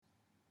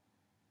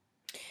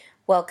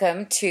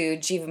Welcome to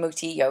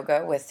Jivamukti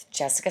Yoga with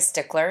Jessica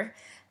Stickler.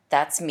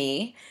 That's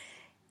me.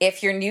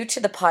 If you're new to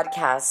the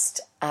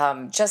podcast,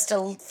 just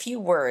a few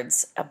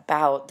words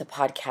about the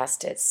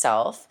podcast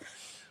itself.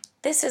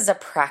 This is a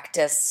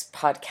practice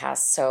podcast,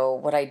 so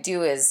what I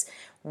do is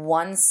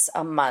once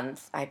a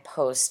month I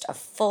post a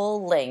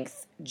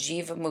full-length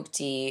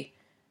Jivamukti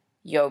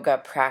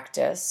yoga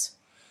practice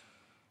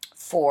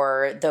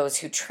for those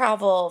who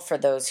travel, for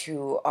those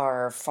who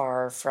are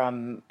far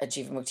from a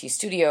Jivamukti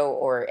studio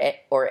or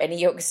any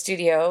yoga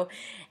studio.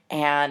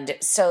 And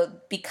so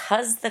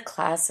because the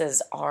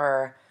classes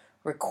are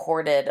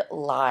recorded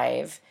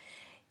live,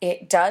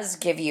 it does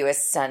give you a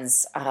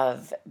sense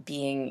of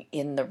being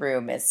in the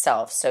room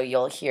itself. So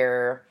you'll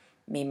hear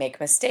me make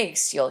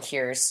mistakes, you'll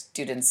hear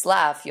students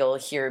laugh, you'll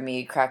hear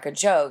me crack a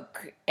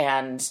joke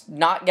and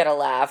not get a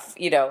laugh,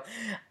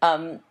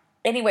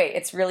 Anyway,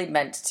 it's really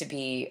meant to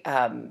be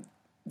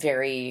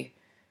very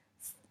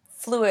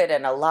fluid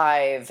and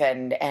alive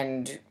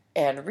and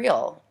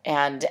real.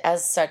 And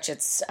as such,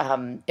 it's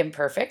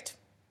imperfect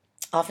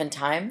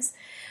oftentimes.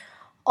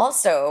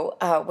 Also,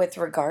 with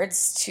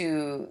regards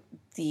to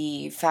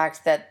the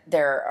fact that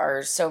there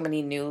are so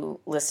many new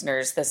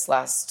listeners this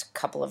last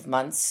couple of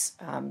months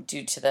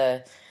due to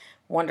the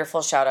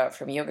wonderful shout out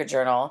from Yoga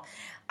Journal,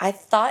 I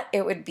thought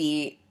it would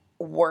be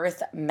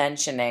worth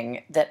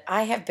mentioning that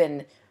I have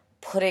been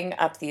putting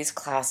up these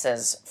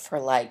classes for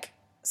like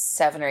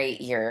 7 or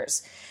 8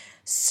 years.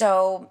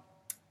 So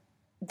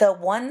the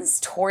ones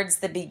towards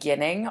the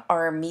beginning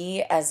are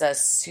me as a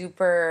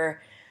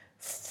super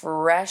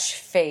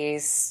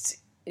fresh-faced,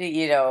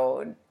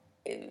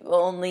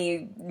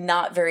 only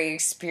not very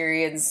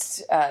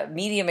experienced,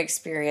 medium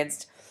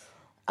experienced,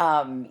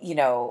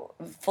 full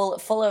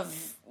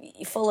of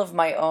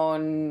my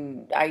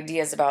own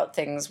ideas about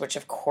things, which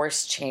of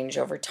course change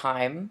over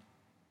time.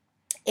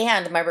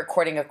 And my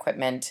recording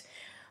equipment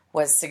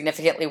was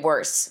significantly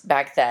worse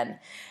back then.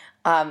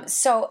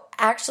 So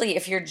actually,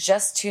 if you're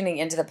just tuning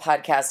into the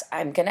podcast,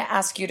 I'm going to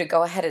ask you to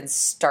go ahead and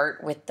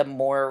start with the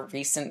more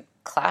recent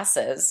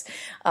classes,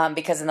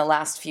 because in the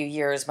last few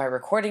years, my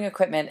recording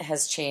equipment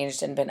has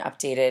changed and been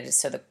updated,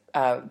 so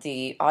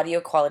the audio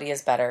quality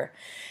is better,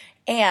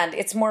 and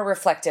it's more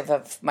reflective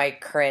of my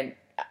current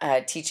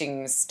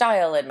teaching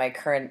style and my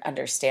current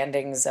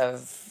understandings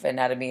of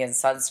anatomy and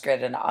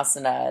Sanskrit and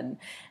asana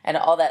and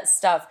all that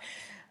stuff.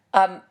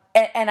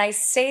 And I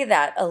say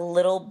that a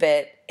little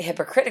bit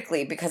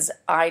hypocritically because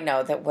I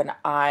know that when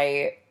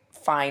I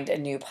find a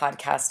new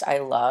podcast I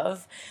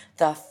love,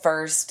 the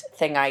first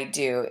thing I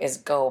do is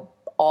go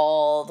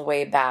all the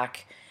way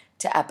back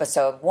to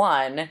episode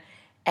 1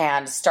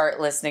 and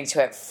start listening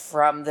to it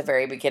from the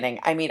very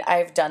beginning. I mean,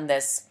 I've done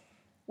this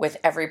with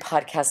every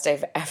podcast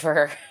I've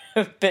ever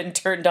been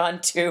turned on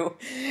to.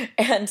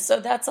 And so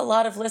that's a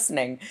lot of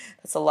listening.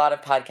 That's a lot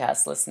of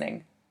podcast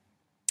listening.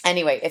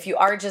 Anyway, if you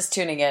are just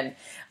tuning in,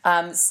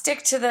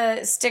 stick to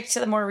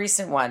the more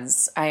recent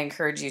ones. I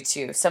encourage you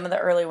to. Some of the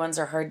early ones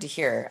are hard to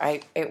hear.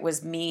 It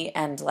was me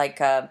and like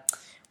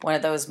one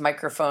of those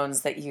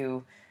microphones that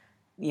you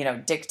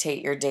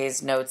dictate your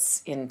day's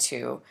notes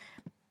into.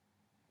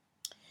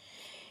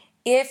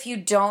 If you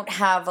don't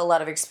have a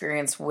lot of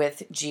experience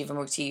with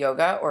Jivamukti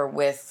yoga or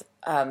with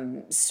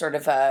sort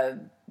of a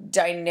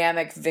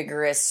dynamic,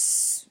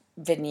 vigorous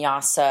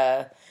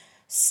vinyasa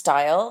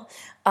style,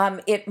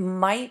 it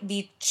might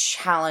be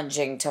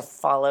challenging to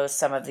follow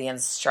some of the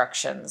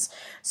instructions.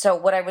 So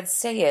what I would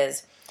say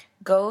is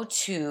go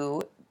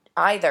to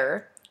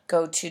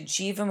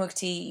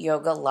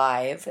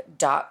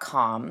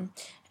jivamuktiYogaLive.com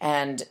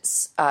and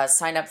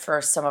sign up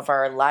for some of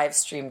our live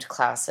streamed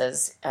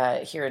classes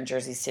here in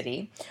Jersey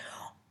City,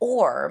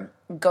 or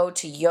go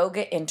to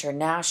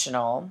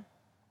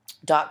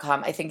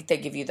yogainternational.com. I think they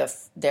give you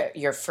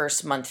your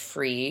first month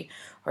free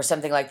or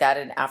something like that,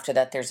 and after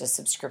that there's a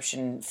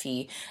subscription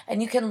fee.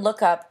 And you can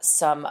look up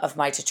some of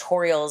my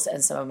tutorials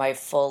and some of my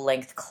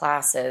full-length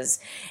classes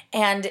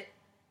and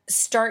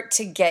start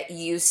to get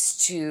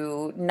used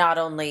to not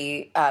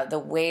only the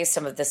way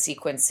some of the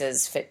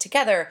sequences fit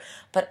together,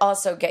 but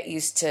also get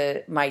used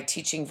to my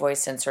teaching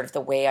voice and sort of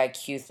the way I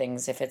cue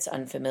things if it's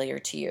unfamiliar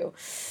to you.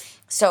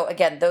 So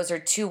again, those are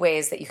 2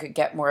 ways that you could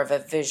get more of a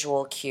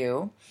visual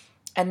cue.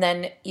 And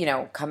then,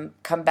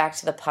 come back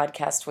to the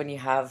podcast when you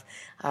have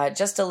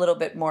just a little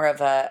bit more of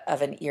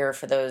an ear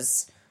for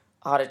those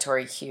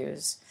auditory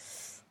cues.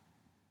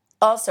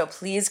 Also,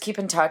 please keep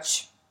in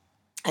touch.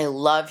 I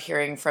love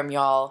hearing from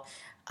y'all.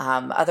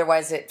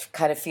 Otherwise, it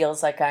kind of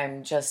feels like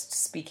I'm just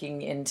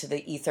speaking into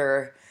the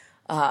ether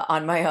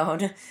on my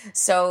own.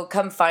 So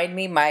come find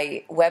me.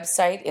 My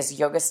website is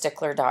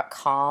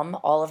yogastickler.com.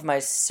 All of my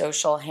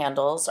social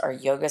handles are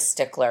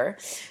yogastickler.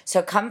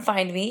 So come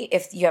find me.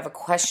 If you have a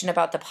question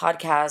about the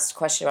podcast,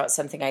 question about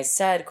something I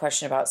said,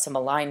 question about some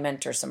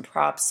alignment or some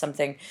props,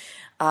 something,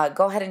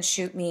 go ahead and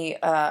shoot me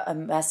a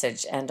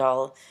message and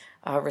I'll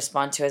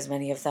respond to as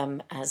many of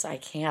them as I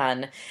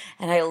can.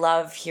 And I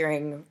love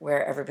hearing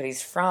where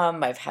everybody's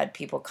from. I've had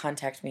people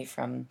contact me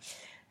from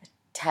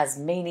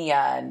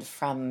Tasmania and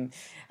from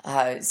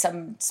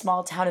some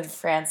small town in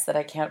France that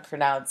I can't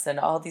pronounce, and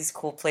all these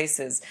cool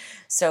places.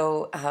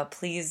 So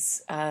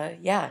please,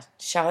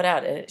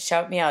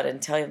 shout me out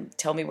and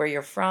tell me where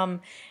you're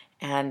from.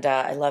 And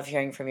I love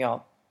hearing from you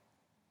all.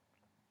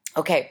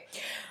 Okay.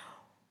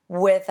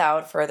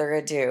 Without further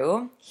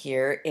ado,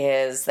 here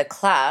is the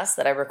class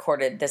that I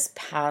recorded this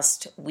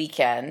past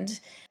weekend.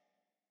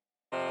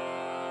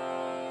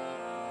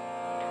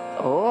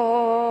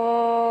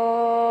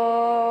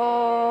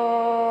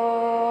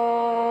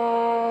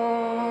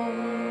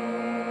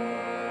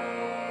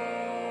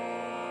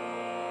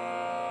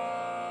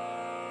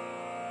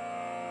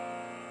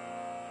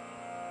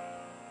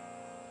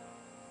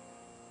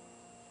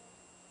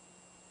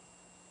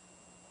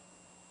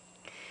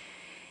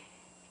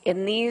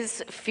 In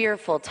these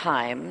fearful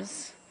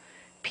times,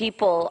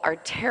 people are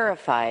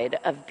terrified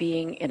of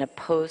being in a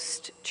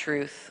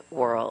post-truth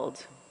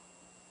world.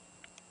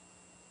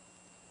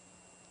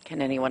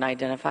 Can anyone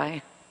identify?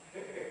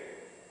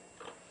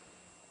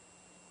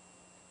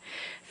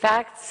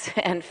 Facts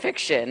and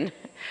fiction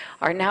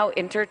are now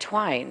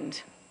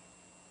intertwined.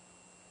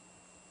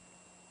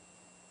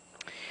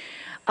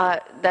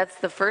 That's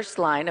the first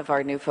line of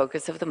our new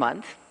focus of the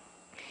month.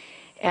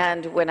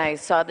 And when I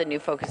saw the new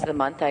focus of the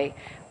month,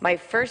 my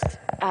first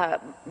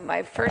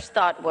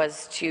thought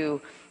was to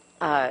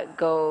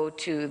go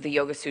to the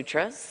Yoga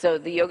Sutras. So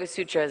the Yoga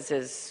Sutras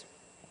is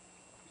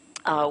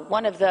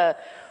one of the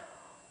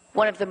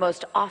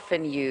most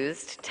often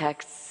used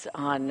texts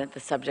on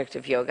the subject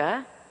of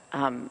yoga.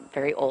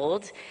 Very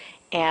old,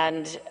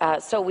 and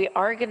so we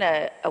are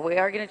gonna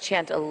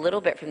chant a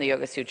little bit from the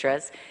Yoga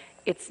Sutras.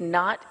 It's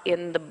not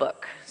in the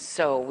book,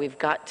 so we've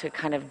got to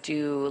kind of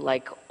do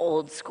like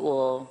old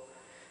school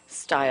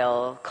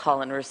style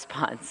call and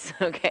response,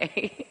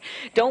 okay?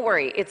 Don't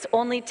worry, it's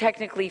only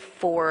technically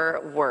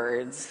 4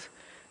 words,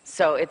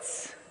 so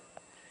it's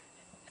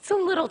a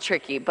little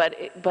tricky, but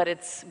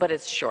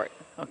it's short,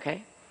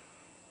 okay?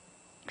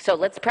 So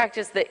let's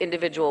practice the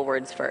individual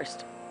words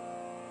first.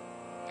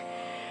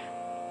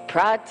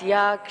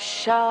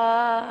 Pratyaksha,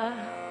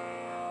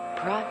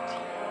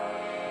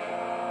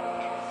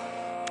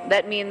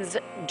 that means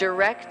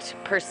direct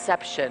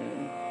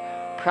perception.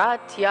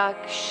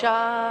 Pratyaksha.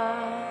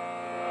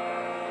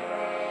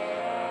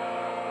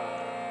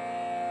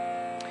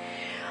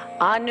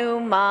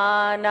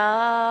 Anumana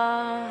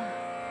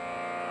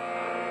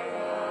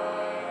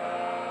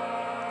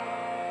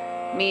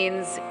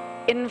means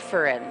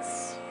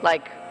inference,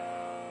 like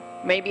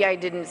maybe I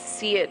didn't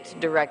see it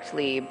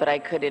directly, but I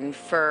could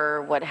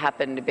infer what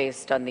happened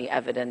based on the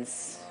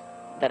evidence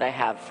that I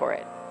have for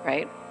it,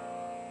 right?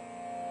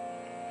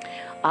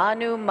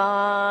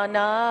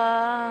 Anumana,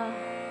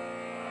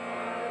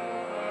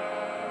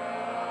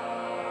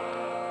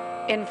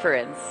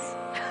 inference.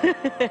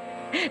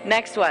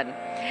 Next one.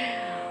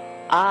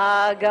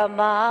 Agama.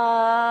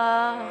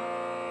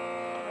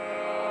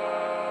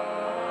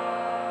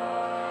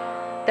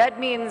 That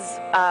means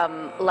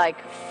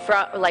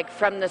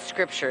from the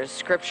scriptures,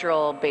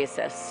 scriptural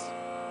basis.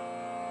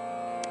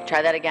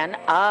 Try that again.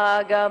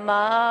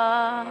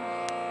 Agama.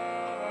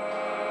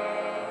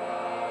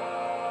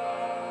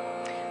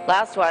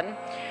 Last one.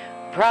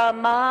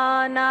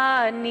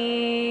 Pramanani.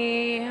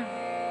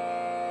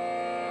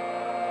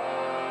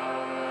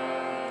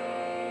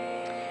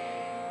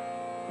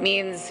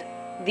 Means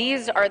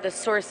these are the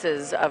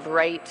sources of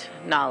right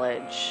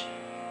knowledge.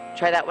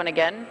 Try that one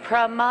again.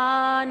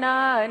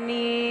 Pramanani.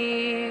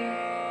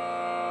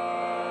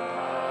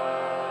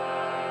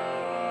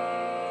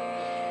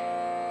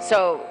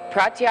 So,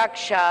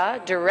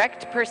 pratyaksha,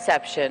 direct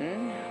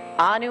perception,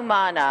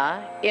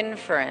 anumana,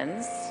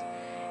 inference,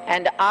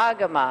 and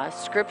agama,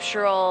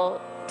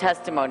 scriptural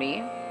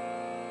testimony.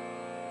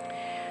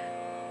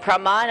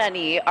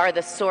 Pramanani are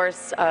the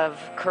source of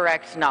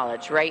correct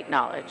knowledge, right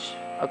knowledge.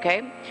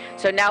 Okay?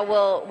 So now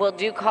we'll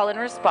do call and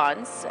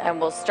response, and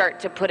we'll start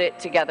to put it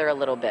together a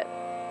little bit.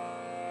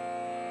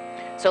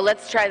 So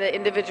let's try the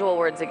individual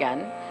words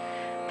again.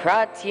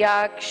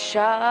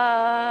 Pratyaksha,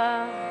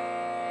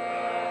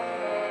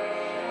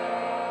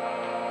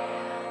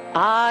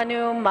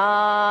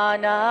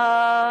 anumana,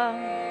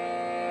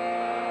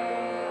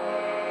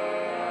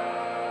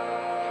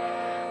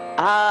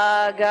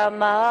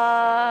 agama,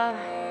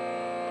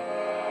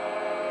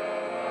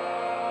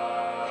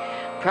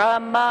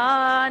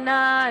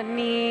 pramanani.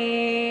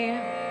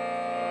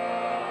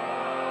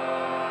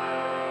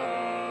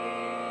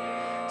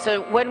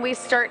 So when we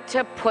start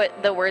to put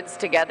the words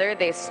together,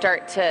 the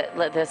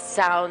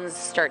sounds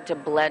start to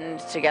blend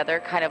together,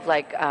 kind of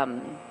like,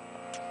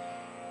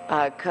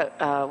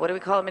 what do we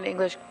call them in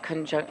English?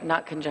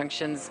 Not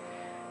conjunctions.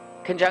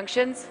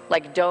 Conjunctions?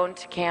 Like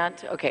don't,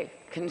 can't. Okay,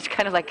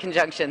 kind of like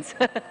conjunctions.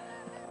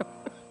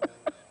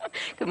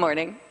 Good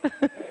morning.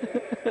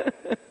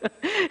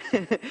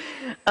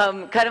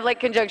 Kind of like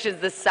conjunctions,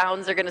 the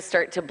sounds are going to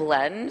start to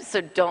blend, so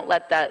don't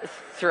let that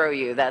throw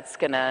you.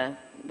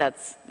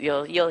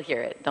 You'll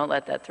hear it. Don't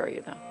let that throw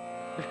you, though.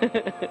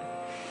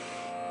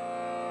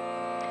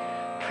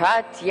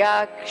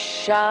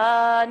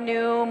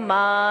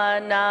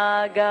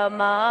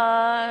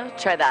 Pratyakshanumanagama.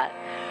 Try that.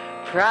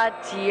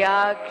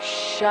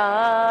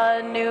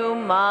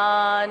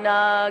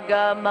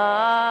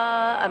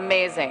 Pratyakshanumanagama.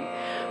 Amazing.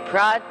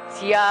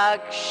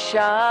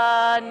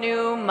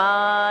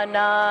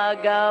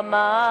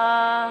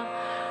 Pratyakshanumanagama.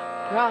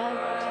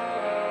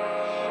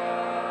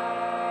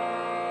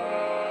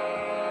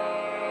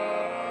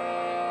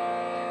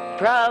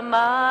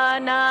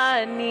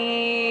 Pramanani.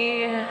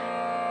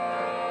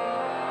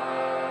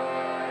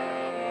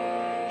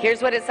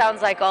 Here's what it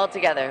sounds like all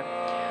together.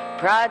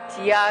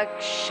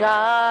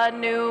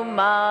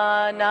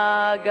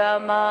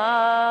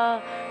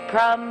 Pratyakshanumanagama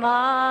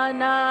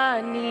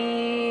pramanani.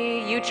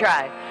 You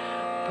try.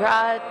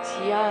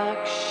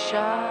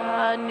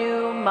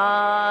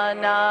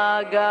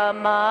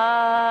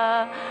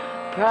 Pratyakshanumanagama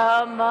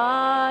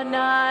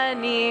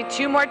pramanani.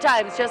 2 more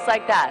times, just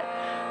like that.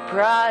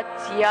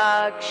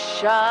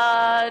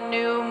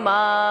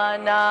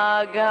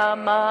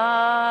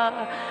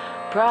 Pratyakshanumanagama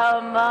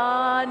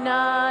pramanani.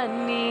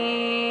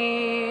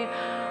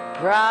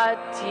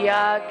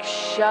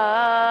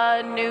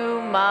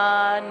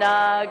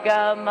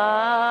 Pratyakshanumanagama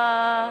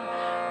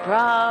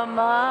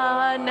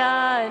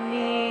pramanani.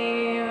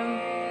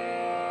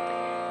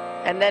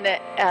 And then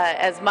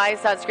as my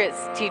Sanskrit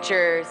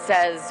teacher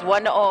says,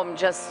 1 Om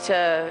just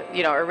to,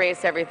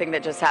 erase everything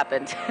that just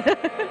happened.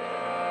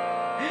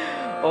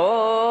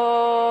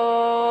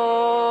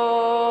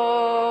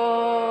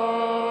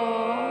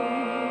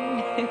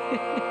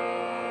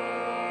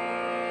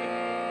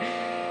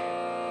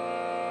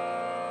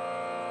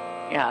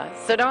 Yeah,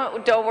 so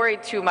don't worry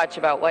too much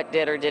about what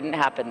did or didn't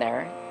happen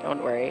there.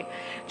 Don't worry.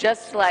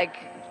 Just like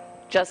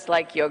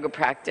yoga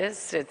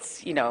practice,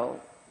 it's,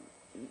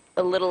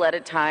 a little at a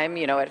time.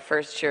 At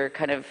first you're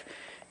kind of,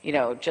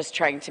 just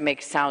trying to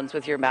make sounds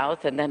with your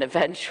mouth, and then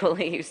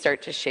eventually you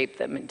start to shape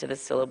them into the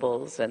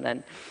syllables, and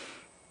then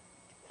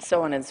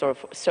so on and so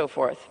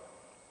forth.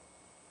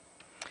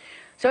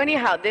 So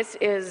anyhow, this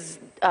is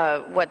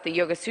what the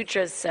Yoga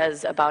Sutras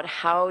says about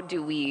how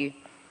do we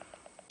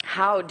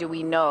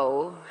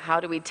know, how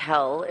do we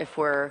tell if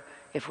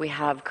we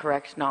have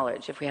correct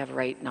knowledge, if we have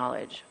right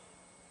knowledge.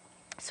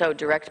 So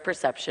direct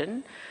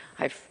perception,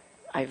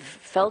 I've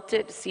felt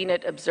it, seen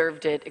it,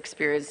 observed it,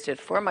 experienced it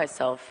for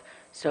myself,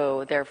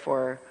 so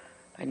therefore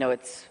I know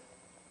it's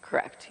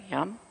correct,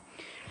 yeah?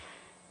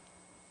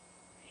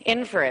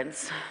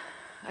 Inference,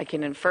 I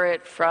can infer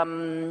it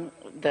from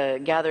the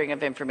gathering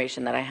of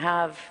information that I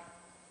have,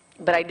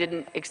 but I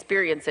didn't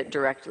experience it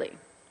directly,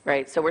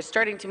 right? So we're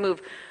starting to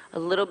move a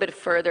little bit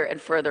further and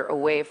further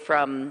away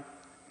from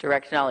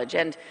direct knowledge.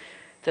 And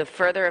the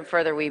further and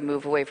further we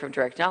move away from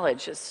direct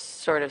knowledge, it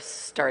sort of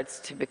starts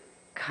to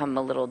become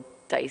a little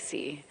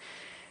dicey,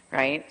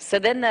 right? So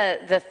then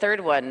the third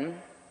one,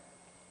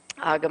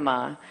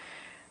 agama,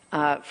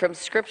 from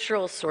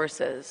scriptural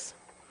sources.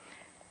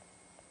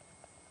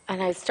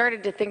 And I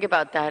started to think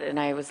about that, and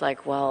I was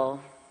like,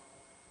 well,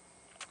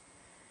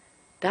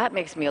 that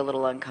makes me a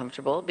little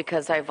uncomfortable,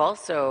 because I've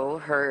also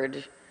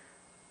heard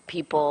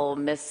people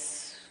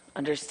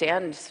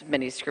misunderstand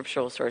many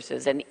scriptural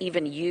sources and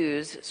even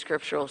use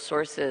scriptural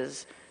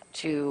sources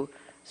to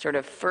sort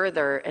of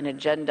further an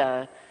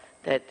agenda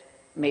that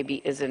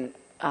maybe isn't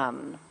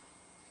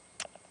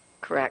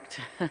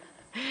correct,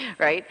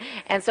 right?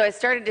 And so I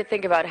started to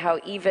think about how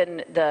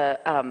even the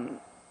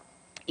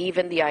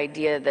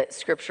idea that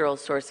scriptural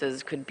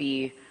sources could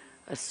be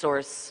a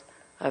source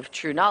of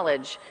true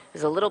knowledge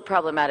is a little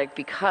problematic,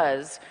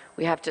 because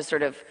we have to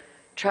sort of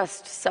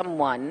trust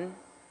someone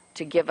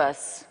to give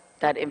us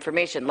that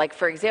information. Like,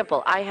 for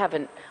example, I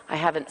haven't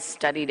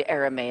studied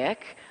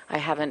Aramaic. I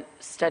haven't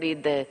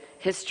studied the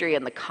history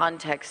and the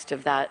context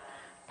of that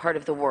part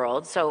of the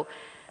world. So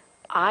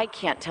I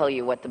can't tell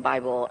you what the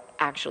Bible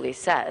actually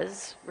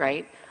says,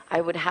 right?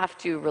 I would have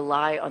to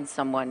rely on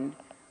someone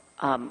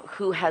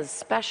who has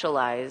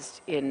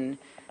specialized in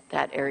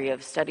that area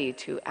of study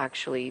to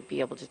actually be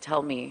able to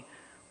tell me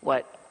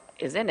what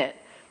is in it,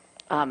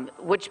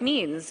 which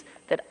means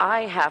that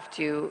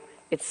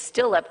it's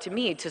still up to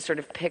me to sort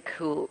of pick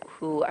who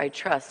I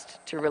trust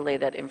to relay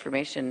that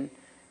information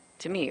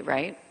to me,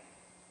 right?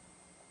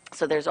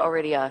 So there's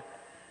already a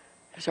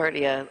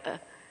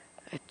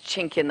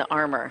chink in the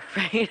armor,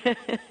 right?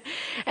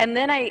 and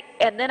then I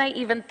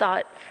even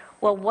thought,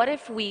 well, what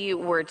if we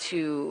were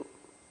to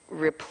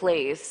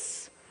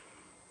replace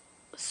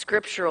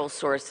scriptural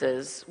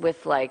sources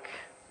with like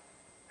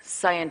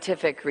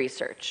scientific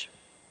research?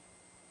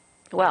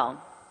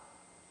 Well,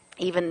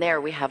 even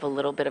there we have a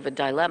little bit of a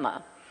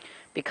dilemma,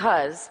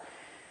 because,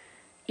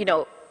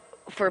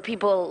 for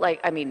people like,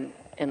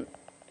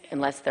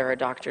 unless there are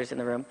doctors in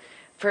the room,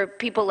 for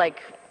people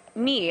like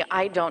me,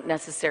 I don't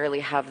necessarily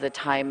have the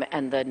time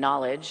and the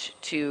knowledge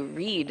to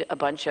read a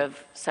bunch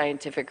of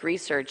scientific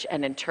research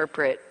and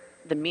interpret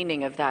the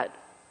meaning of that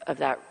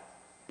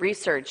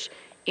research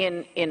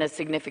in a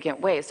significant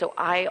way. So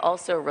I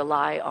also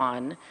rely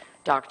on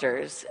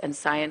doctors and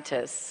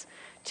scientists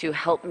to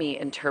help me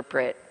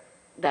interpret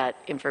that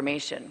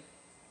information.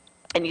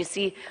 And you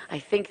see, I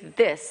think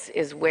this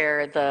is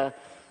where the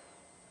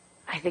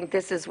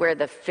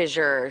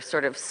fissure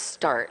sort of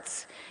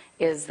starts,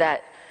 is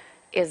that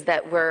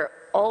we're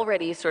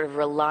already sort of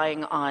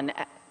relying on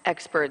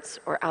experts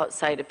or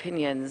outside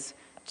opinions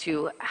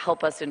to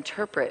help us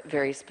interpret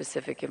very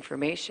specific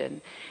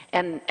information.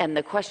 And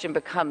the question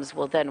becomes,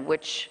 well then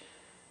which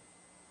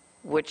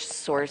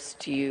source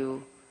do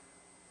you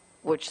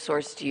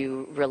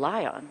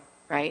rely on,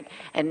 right?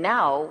 And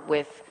now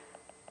with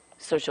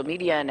social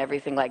media and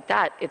everything like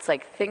that, it's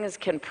like things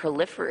can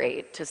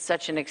proliferate to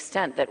such an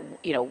extent that,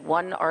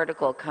 one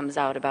article comes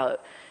out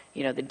about,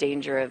 the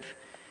danger of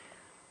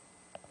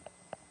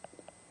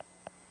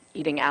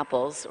eating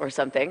apples or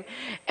something,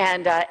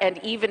 and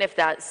even if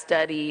that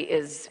study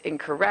is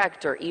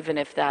incorrect, or even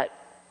if that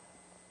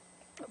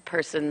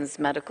person's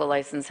medical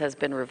license has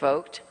been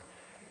revoked,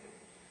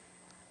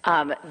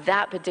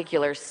 that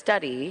particular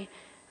study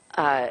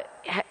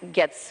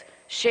gets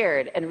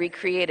shared and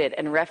recreated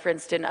and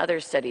referenced in other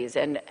studies,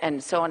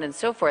 and so on and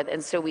so forth.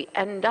 And so we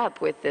end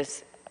up with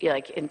this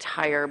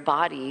entire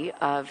body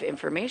of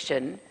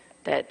information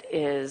that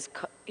is,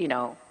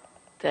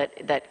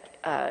 that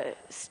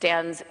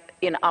stands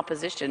in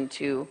opposition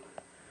to,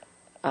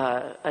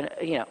 I'm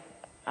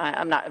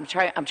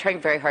trying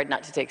very hard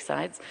not to take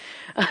sides.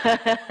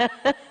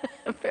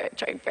 I'm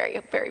trying very,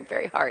 very,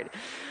 very hard.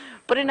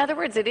 But in other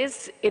words, it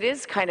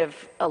is kind of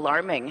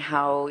alarming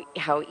how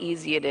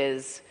easy it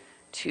is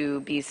to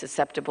be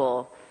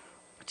susceptible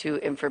to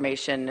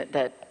information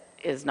that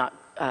is not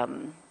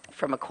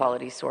from a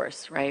quality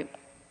source, right?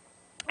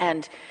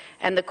 And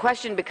the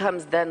question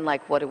becomes then,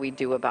 like, what do we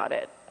do about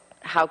it?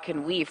 How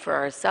can we, for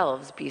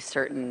ourselves, be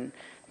certain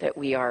that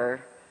we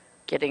are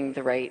getting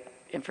the right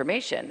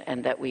information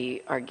and that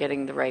we are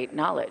getting the right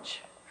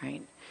knowledge,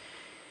 right?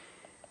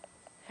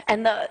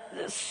 And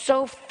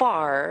so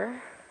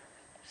far,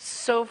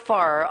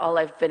 all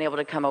I've been able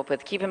to come up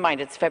with, keep in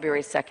mind it's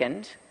February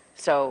 2nd,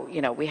 so,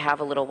 we have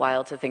a little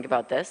while to think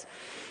about this.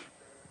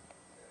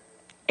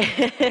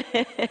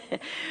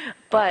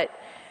 But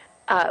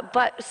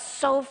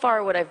so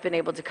far what I've been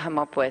able to come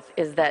up with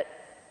is that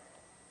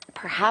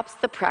perhaps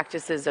the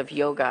practices of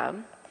yoga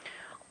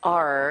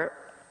are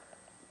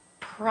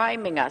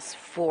priming us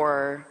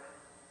for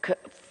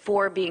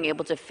being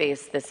able to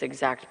face this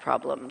exact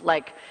problem.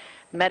 Like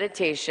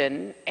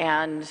meditation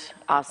and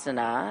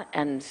asana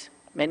and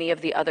many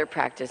of the other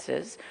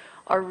practices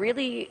are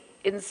really,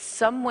 in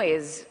some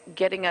ways,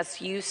 getting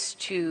us used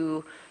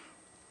to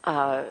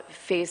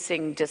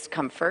facing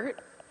discomfort,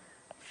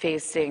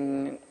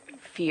 facing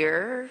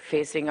fear,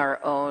 facing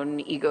our own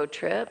ego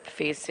trip,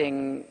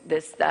 facing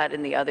this, that,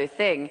 and the other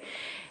thing.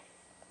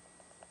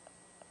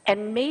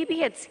 And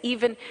maybe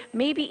even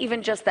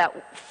just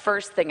that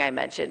first thing I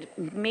mentioned,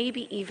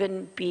 maybe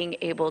even being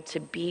able to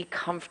be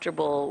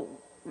comfortable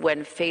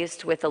when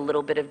faced with a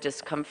little bit of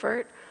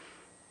discomfort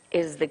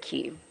is the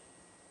key.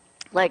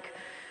 Like,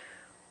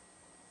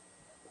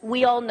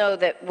 we all know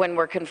that when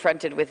we're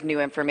confronted with new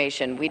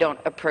information, we don't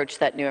approach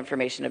that new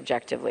information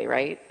objectively,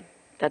 right?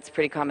 That's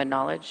pretty common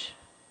knowledge.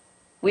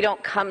 We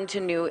don't come to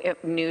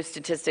new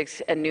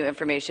statistics and new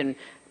information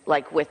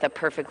like with a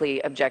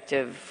perfectly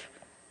objective,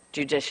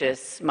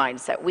 judicious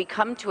mindset. We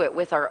come to it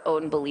with our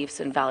own beliefs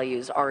and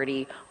values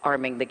already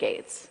arming the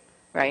gates,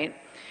 right?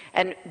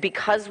 And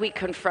because we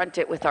confront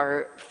it with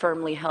our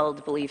firmly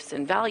held beliefs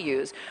and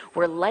values,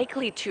 we're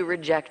likely to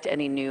reject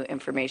any new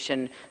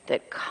information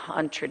that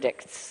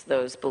contradicts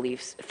those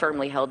beliefs,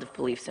 firmly held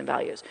beliefs and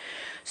values.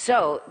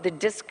 So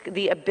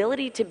the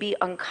ability to be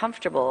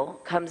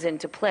uncomfortable comes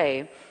into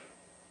play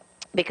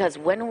because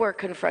when we're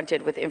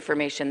confronted with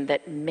information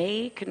that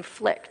may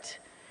conflict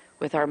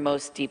with our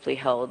most deeply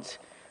held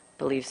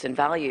beliefs and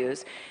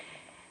values,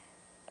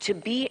 to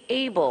be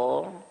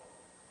able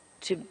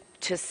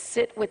to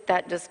sit with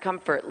that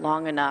discomfort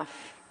long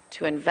enough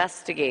to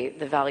investigate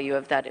the value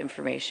of that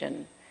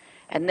information,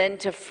 and then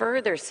to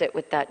further sit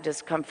with that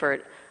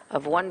discomfort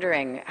of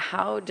wondering,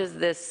 how does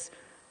this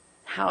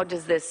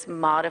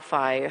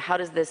modify, how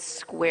does this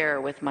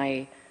square with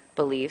my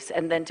beliefs,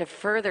 and then to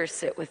further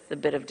sit with the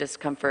bit of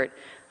discomfort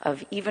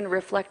of even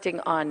reflecting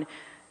on,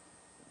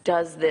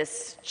 does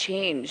this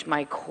change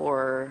my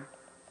core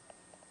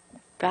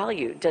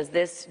value?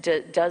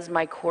 Does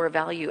my core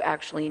value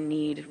actually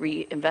need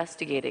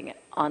re-investigating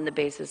on the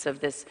basis of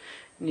this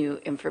new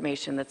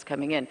information that's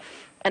coming in?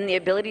 And the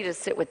ability to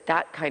sit with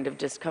that kind of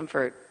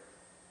discomfort,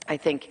 I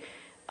think,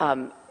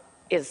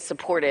 is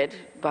supported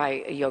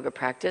by a yoga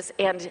practice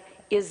and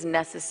is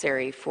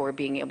necessary for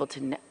being able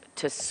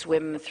to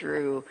swim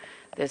through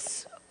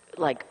this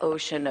like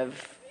ocean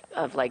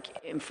of like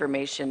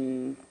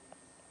information,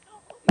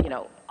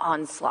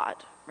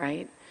 onslaught,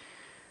 right?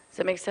 Does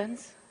that make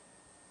sense?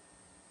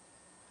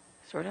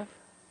 Sort of?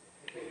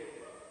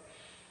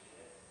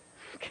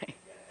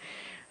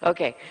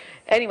 Okay.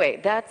 Anyway,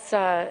 that's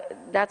a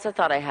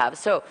thought I have.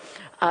 So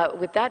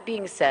with that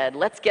being said,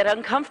 let's get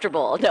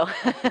uncomfortable. No.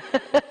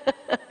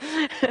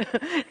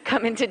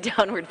 Come into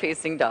downward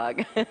facing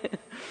dog.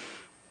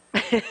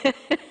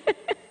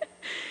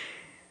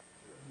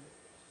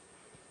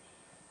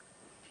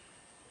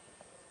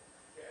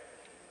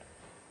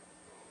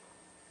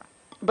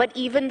 But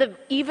even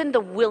the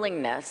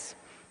willingness,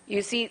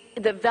 you see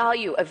the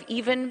value of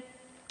even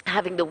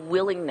having the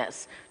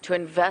willingness to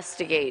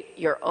investigate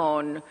your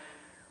own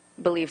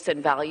beliefs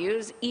and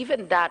values,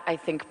 even that I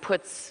think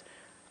puts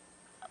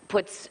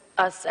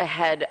us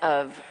ahead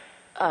of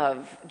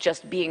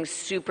just being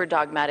super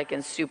dogmatic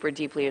and super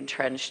deeply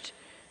entrenched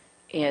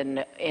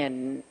in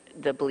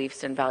the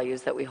beliefs and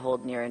values that we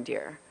hold near and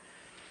dear.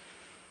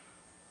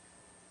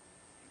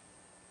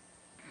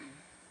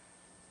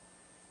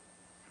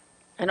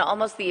 And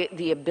almost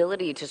the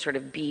ability to sort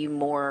of be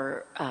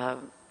more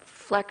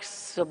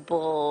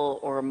flexible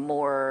or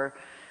more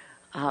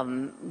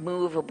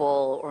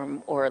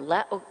movable or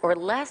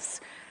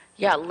less,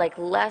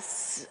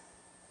 less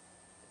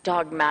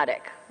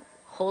dogmatic,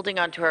 holding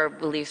on to our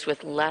beliefs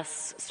with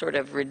less sort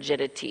of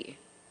rigidity.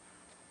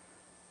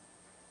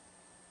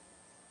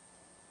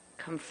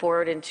 Come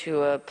forward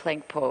into a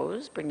plank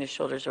pose, bring the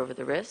shoulders over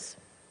the wrists.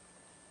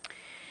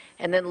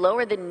 And then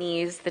lower the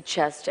knees, the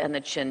chest, and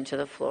the chin to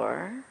the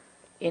floor.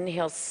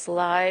 Inhale,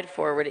 slide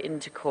forward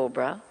into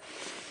cobra.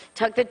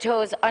 Tuck the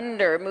toes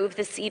under, move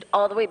the seat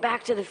all the way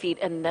back to the feet,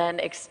 and then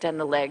extend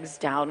the legs,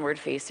 downward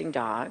facing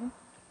dog.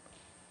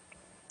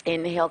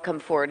 Inhale, come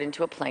forward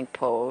into a plank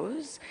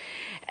pose.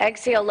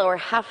 Exhale, lower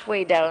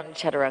halfway down,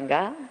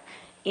 Chatturanga.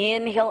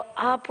 Inhale,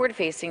 upward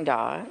facing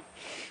dog.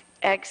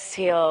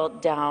 Exhale,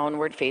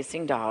 downward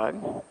facing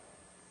dog.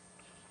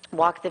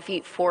 Walk the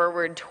feet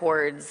forward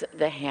towards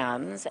the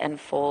hands and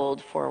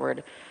fold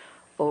forward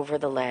over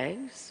the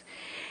legs.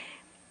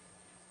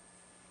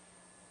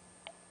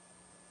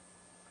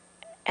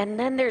 And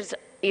then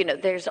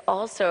there's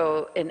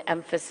also an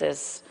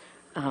emphasis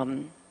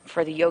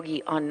for the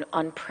yogi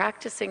on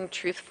practicing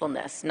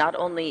truthfulness, not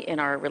only in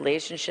our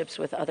relationships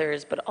with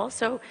others, but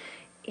also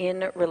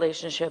in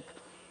relationship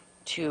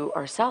to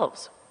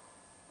ourselves.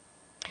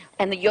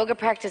 And the yoga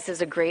practice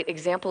is a great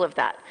example of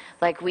that.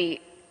 Like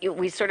we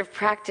sort of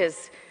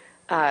practice,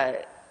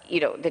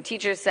 the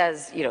teacher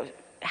says,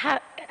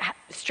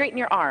 straighten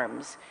your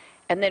arms.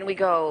 And then we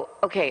go,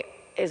 okay,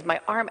 is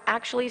my arm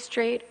actually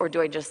straight, or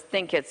do I just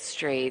think it's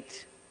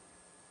straight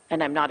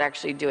and I'm not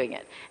actually doing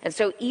it? And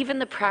so even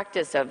the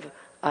practice of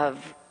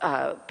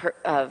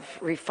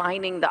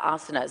refining the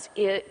asanas,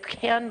 it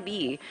can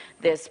be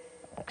this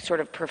sort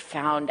of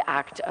profound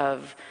act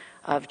of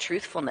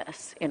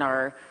truthfulness in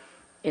our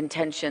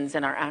intentions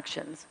and our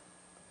actions.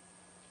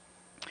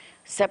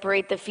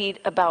 Separate the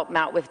feet about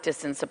mat width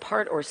distance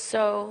apart or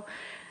so.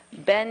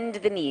 Bend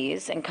the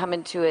knees and come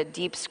into a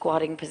deep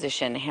squatting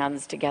position,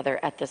 hands together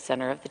at the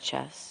center of the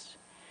chest.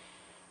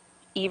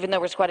 Even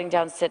though we're squatting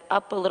down, sit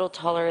up a little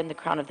taller in the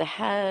crown of the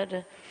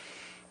head.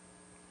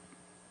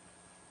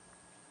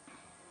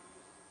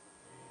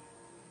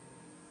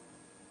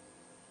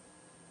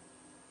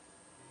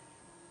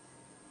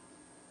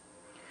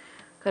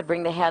 Good,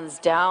 bring the hands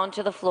down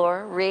to the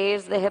floor,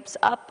 raise the hips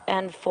up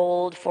and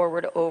fold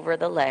forward over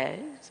the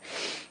legs.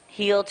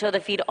 Heel toe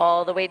the feet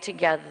all the way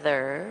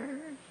together.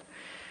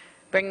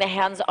 Bring the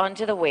hands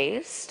onto the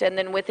waist, and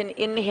then with an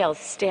inhale,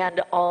 stand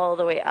all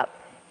the way up.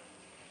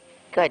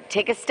 Good.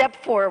 Take a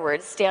step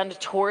forward, stand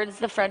towards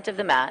the front of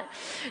the mat.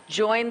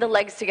 Join the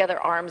legs together,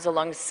 arms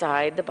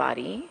alongside the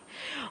body.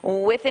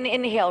 With an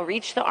inhale,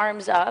 reach the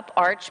arms up,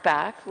 arch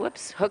back.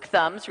 Whoops, hook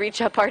thumbs, reach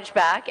up, arch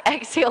back.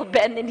 Exhale,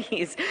 bend the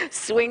knees.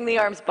 Swing the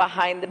arms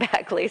behind the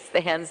back, lace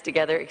the hands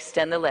together,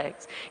 extend the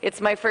legs.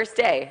 It's my first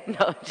day.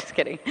 No, just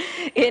kidding.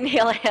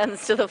 Inhale,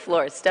 hands to the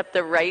floor. Step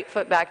the right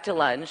foot back to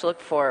lunge, look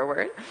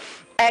forward.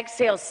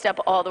 Exhale, step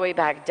all the way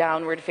back,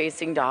 downward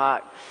facing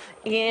dog.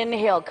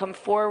 Inhale, come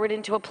forward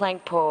into a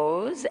plank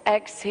pose.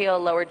 Exhale,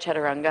 lower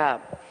chaturanga.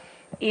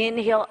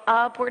 Inhale,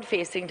 upward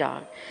facing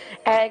dog.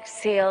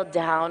 Exhale,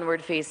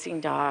 downward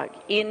facing dog.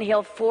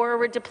 Inhale,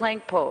 forward to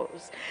plank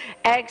pose.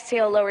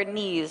 Exhale, lower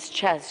knees,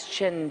 chest,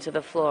 chin to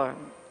the floor.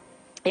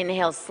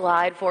 Inhale,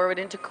 slide forward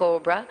into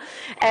cobra.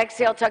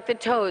 Exhale, tuck the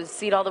toes,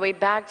 seat all the way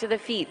back to the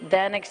feet.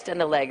 Then extend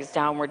the legs,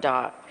 downward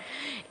dog.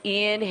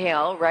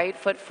 Inhale, right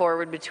foot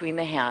forward between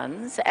the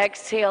hands.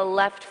 Exhale,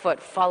 left foot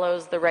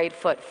follows the right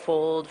foot,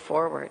 fold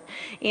forward.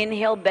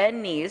 Inhale,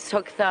 bend knees,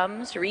 hook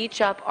thumbs,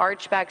 reach up,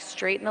 arch back,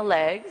 straighten the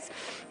legs.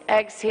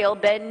 Exhale,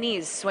 bend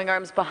knees, swing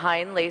arms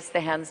behind, lace the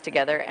hands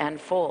together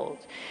and fold.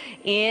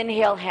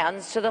 Inhale,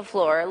 hands to the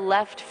floor,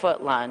 left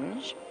foot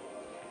lunge.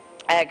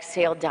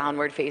 Exhale,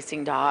 downward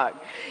facing dog.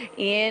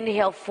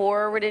 Inhale,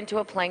 forward into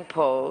a plank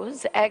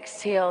pose.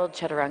 Exhale,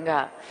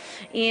 chaturanga.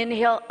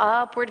 Inhale,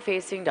 upward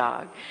facing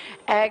dog.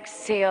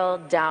 Exhale,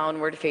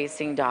 downward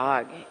facing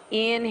dog.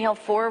 Inhale,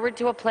 forward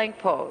to a plank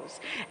pose.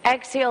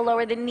 Exhale,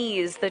 lower the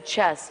knees, the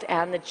chest,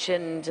 and the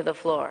chin to the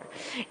floor.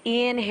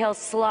 Inhale,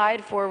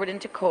 slide forward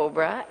into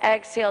cobra.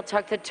 Exhale,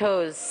 tuck the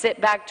toes, sit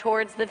back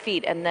towards the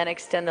feet, and then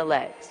extend the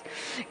legs.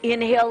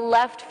 Inhale,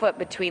 left foot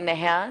between the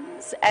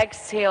hands.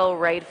 Exhale,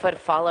 right foot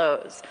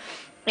follows.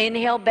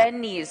 Inhale,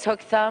 bend knees,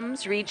 hook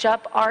thumbs, reach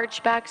up,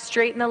 arch back,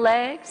 straighten the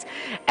legs.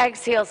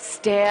 Exhale,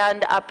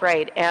 stand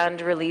upright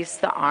and release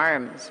the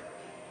arms.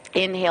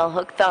 Inhale,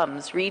 hook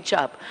thumbs, reach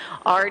up,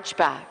 arch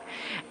back.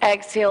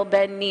 Exhale,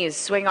 bend knees,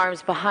 swing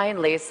arms behind,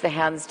 lace the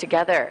hands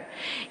together.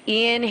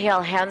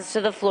 Inhale, hands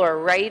to the floor,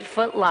 right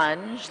foot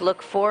lunge,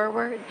 look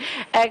forward.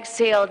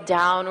 Exhale,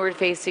 downward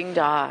facing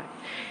dog.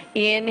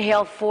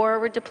 Inhale,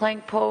 forward to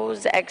plank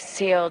pose.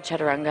 Exhale,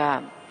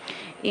 Chatturanga.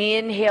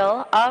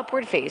 Inhale,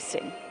 upward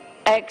facing.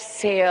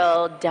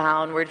 Exhale,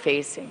 downward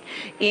facing.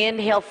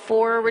 Inhale,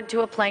 forward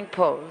to a plank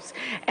pose.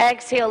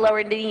 Exhale,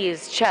 lower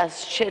knees,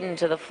 chest, chin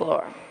to the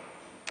floor.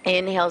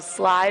 Inhale,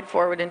 slide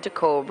forward into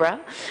cobra.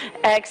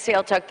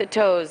 Exhale, tuck the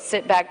toes,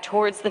 sit back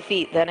towards the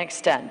feet, then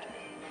extend.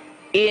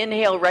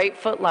 Inhale, right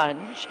foot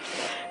lunge.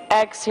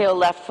 Exhale,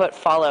 left foot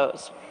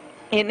follows.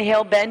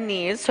 Inhale, bend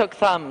knees, hook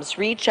thumbs,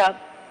 reach up,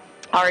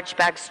 arch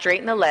back,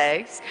 straighten the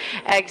legs.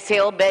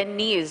 Exhale, bend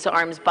knees,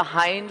 arms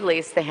behind,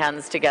 lace the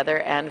hands together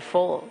and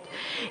fold.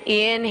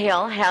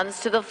 Inhale,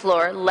 hands to the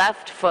floor,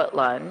 left foot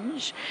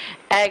lunge.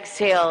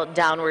 Exhale,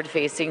 downward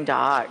facing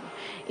dog.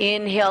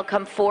 Inhale,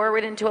 come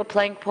forward into a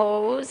plank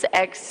pose.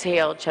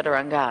 Exhale,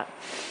 Chatturanga.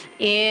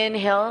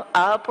 Inhale,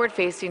 upward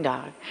facing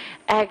dog.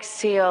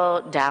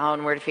 Exhale,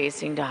 downward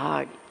facing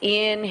dog.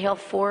 Inhale,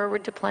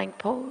 forward to plank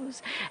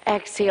pose.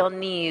 Exhale,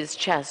 knees,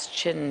 chest,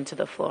 chin to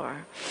the floor.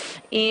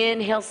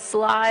 Inhale,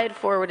 slide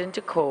forward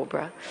into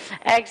cobra.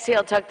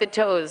 Exhale, tuck the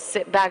toes,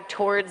 sit back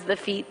towards the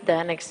feet,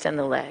 then extend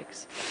the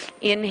legs.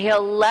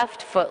 Inhale,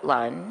 left foot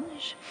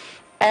lunge.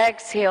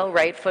 Exhale,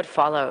 right foot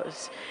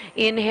follows.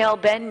 Inhale,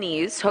 bend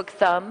knees, hook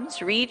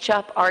thumbs, reach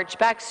up, arch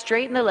back,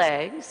 straighten the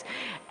legs.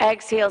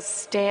 Exhale,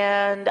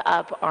 stand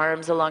up,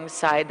 arms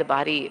alongside the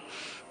body.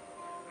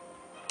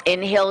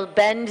 Inhale,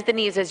 bend the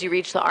knees as you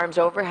reach the arms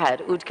overhead,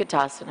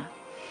 Utkatasana.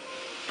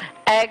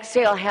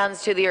 Exhale,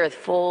 hands to the earth,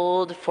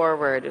 fold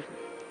forward.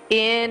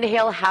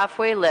 Inhale,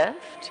 halfway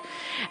lift.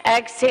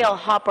 Exhale,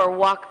 hop or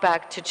walk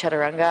back to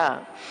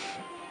Chatturanga.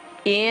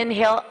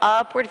 Inhale,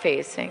 upward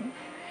facing.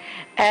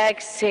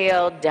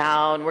 Exhale,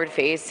 downward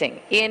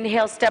facing.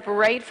 Inhale, step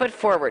right foot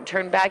forward,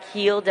 turn back,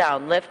 heel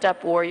down, lift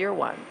up, warrior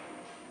one.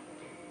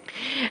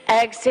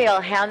 Exhale,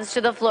 hands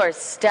to the floor,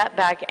 step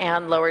back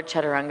and lower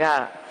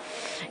Chatturanga.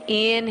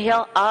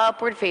 Inhale,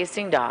 upward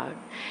facing dog.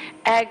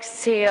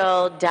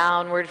 Exhale,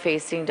 downward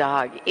facing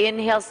dog.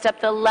 Inhale, step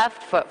the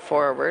left foot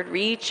forward,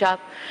 reach up,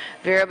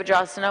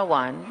 Virabhadrasana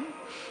 1.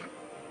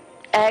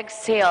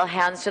 Exhale,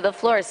 hands to the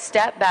floor,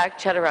 step back,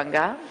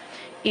 Chatturanga.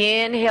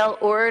 Inhale,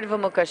 Urdhva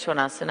Mukha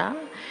Svanasana.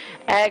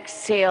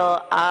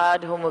 Exhale,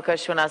 Adho Mukha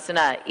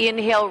Svanasana.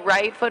 Inhale,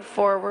 right foot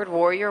forward,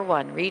 warrior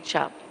one, reach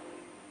up.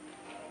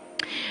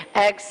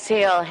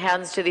 Exhale,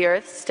 hands to the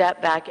earth,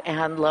 step back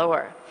and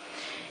lower.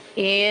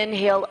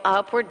 Inhale,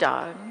 upward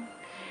dog.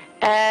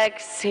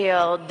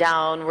 Exhale,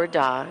 downward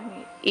dog.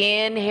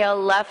 Inhale,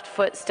 left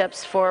foot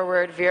steps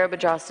forward,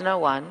 Virabhadrasana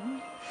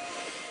 1.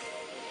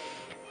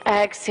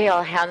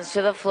 Exhale, hands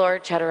to the floor,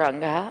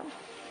 Chatturanga.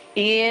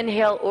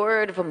 Inhale,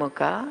 Urdhva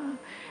Mukha.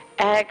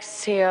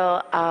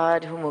 Exhale,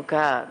 Adho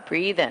Mukha.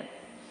 Breathe in.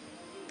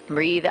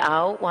 Breathe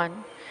out,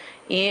 1.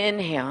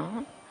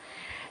 Inhale.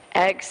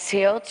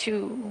 Exhale,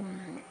 2.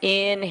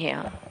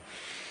 Inhale.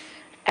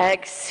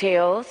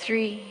 Exhale,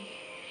 3.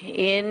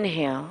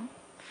 Inhale.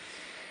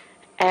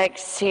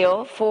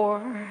 Exhale,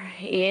 4.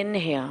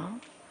 Inhale.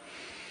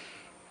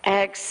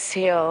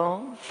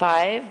 Exhale,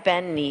 5,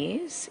 bend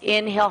knees.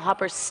 Inhale,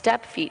 hopper,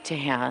 step feet to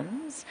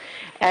hands.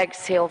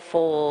 Exhale,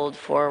 fold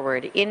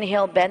forward.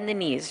 Inhale, bend the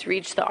knees,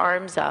 reach the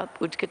arms up,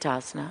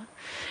 Utkatasana.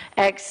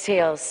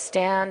 Exhale,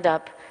 stand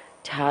up,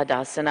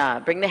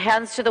 Tadasana. Bring the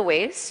hands to the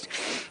waist.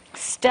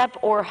 Step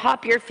or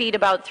hop your feet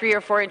about 3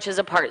 or 4 inches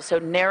apart, so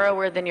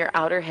narrower than your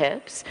outer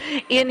hips.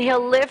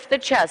 Inhale, lift the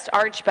chest,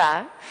 arch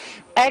back.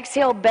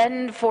 Exhale,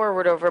 bend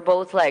forward over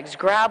both legs.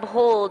 Grab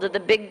hold of the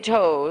big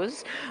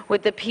toes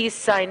with the peace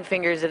sign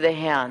fingers of the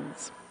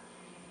hands.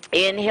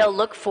 Inhale,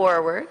 look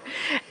forward.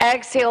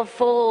 Exhale,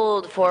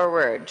 fold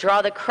forward.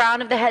 Draw the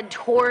crown of the head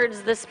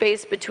towards the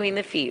space between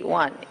the feet.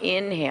 1,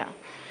 inhale.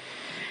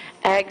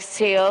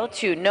 Exhale,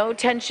 2, no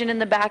tension in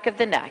the back of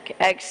the neck.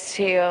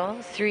 Exhale,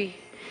 3,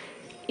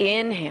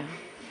 inhale.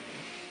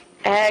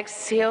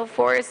 Exhale,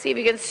 4, see if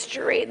you can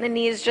straighten the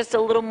knees just a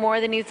little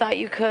more than you thought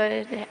you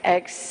could.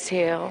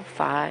 Exhale,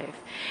 5.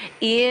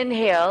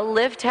 Inhale,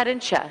 lift head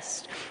and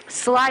chest.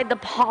 Slide the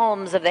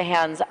palms of the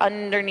hands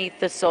underneath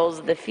the soles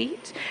of the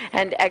feet.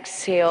 And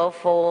exhale,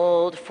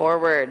 fold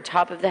forward.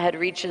 Top of the head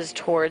reaches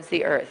towards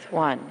the earth.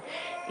 1,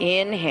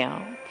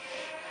 inhale.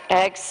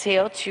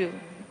 Exhale, 2,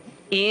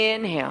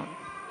 inhale.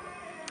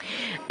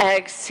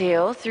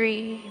 Exhale,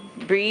 3,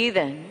 breathe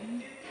in.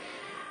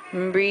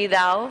 Breathe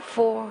out,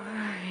 4,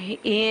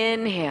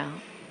 inhale.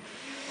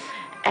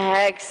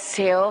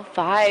 Exhale,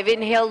 5,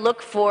 inhale,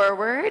 look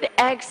forward.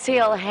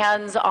 Exhale,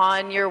 hands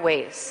on your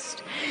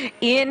waist.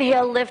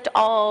 Inhale, lift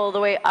all the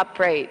way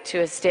upright to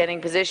a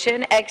standing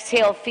position.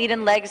 Exhale, feet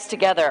and legs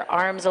together,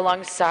 arms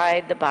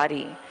alongside the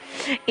body.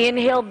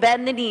 Inhale,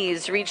 bend the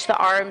knees, reach the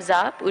arms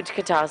up,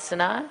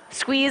 Utkatasana.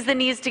 Squeeze the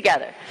knees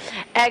together.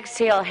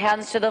 Exhale,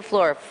 hands to the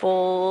floor,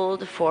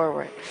 fold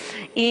forward.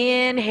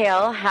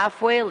 Inhale,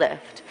 halfway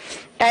lift.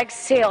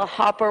 Exhale,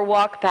 hop or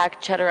walk back,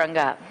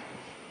 Chatturanga.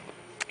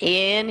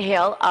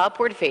 Inhale,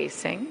 upward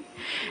facing.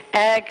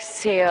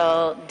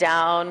 Exhale,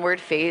 downward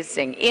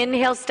facing.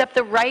 Inhale, step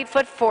the right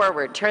foot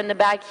forward. Turn the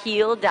back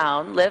heel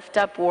down. Lift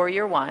up,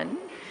 warrior one.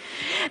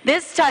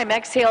 This time,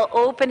 exhale,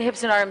 open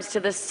hips and arms to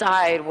the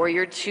side,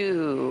 warrior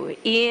two.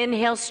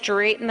 Inhale,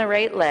 straighten the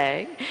right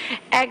leg.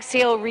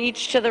 Exhale,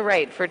 reach to the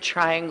right for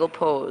triangle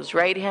pose.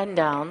 Right hand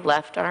down,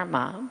 left arm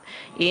up.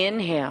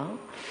 Inhale.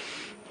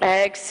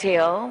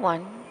 Exhale,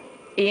 one.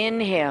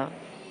 Inhale.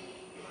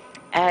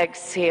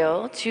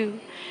 Exhale, two.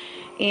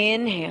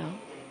 Inhale.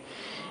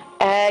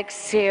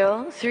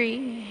 Exhale,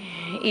 three.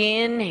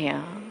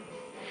 Inhale.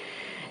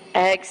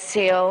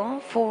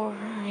 Exhale, four.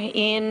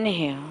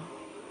 Inhale.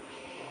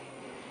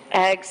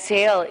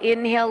 Exhale,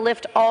 inhale,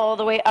 lift all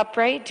the way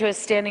upright to a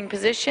standing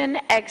position.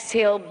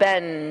 Exhale,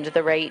 bend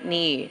the right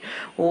knee.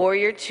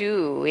 Warrior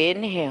two,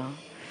 inhale.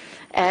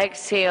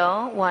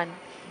 Exhale, one.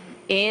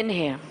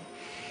 Inhale.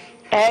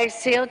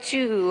 Exhale,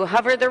 two.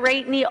 Hover the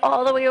right knee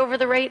all the way over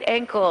the right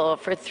ankle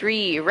for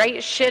three.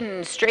 Right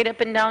shin straight up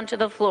and down to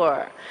the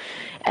floor.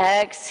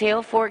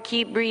 Exhale, four.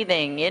 Keep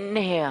breathing.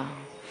 Inhale.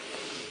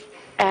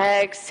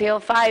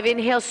 Exhale, five.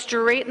 Inhale,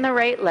 straighten the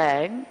right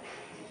leg.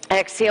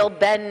 Exhale,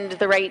 bend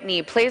the right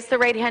knee. Place the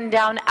right hand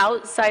down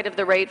outside of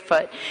the right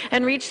foot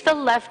and reach the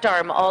left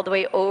arm all the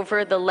way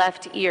over the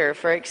left ear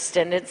for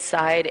extended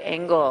side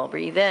angle.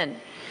 Breathe in.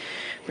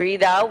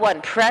 Breathe out,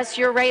 one. Press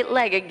your right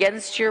leg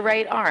against your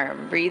right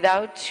arm. Breathe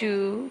out,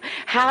 two.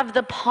 Have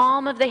the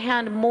palm of the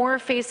hand more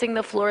facing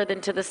the floor than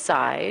to the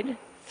side.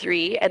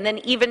 Three. And then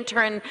even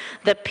turn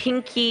the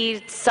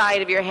pinky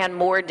side of your hand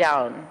more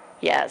down.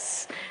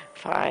 Yes.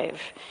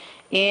 Five.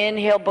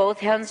 Inhale, both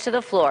hands to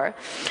the floor.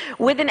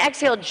 With an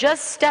exhale,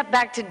 just step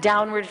back to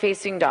downward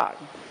facing dog.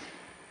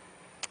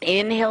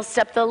 Inhale,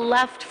 step the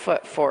left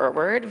foot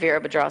forward.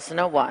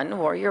 Virabhadrasana one,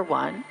 warrior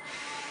one.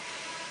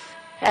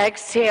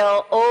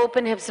 Exhale,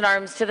 open hips and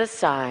arms to the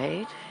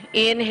side.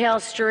 Inhale,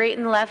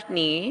 straighten left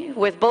knee.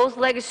 With both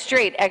legs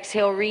straight,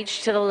 exhale,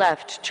 reach to the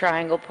left,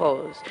 triangle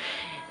pose.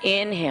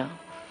 Inhale.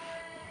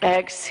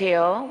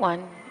 Exhale,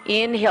 one.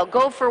 Inhale,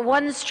 go for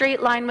one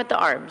straight line with the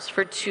arms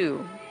for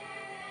two.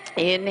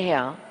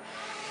 Inhale.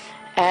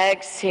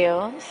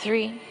 Exhale,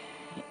 three.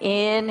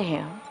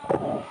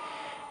 Inhale.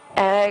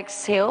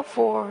 Exhale,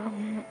 four.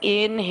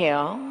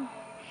 Inhale.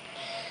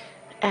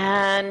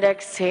 And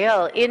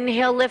exhale.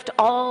 Inhale, lift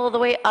all the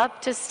way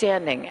up to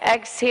standing.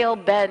 Exhale,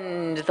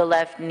 bend the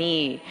left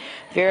knee.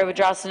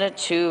 Virabhadrasana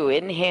two.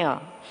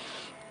 Inhale.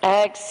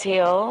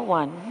 Exhale,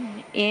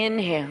 one.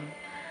 Inhale.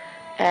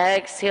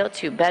 Exhale,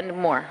 two. Bend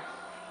more.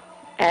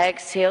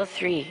 Exhale,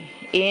 three.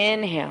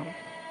 Inhale.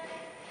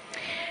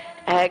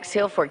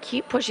 Exhale, four.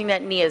 Keep pushing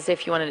that knee as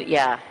if you wanted to,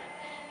 yeah.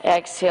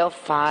 Exhale,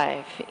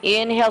 five.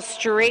 Inhale,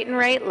 straighten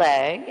right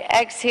leg.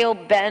 Exhale,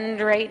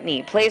 bend right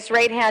knee. Place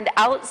right hand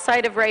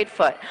outside of right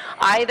foot,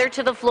 either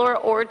to the floor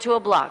or to a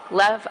block.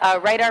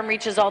 Right arm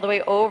reaches all the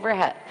way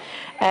overhead.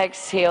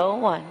 Exhale,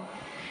 one.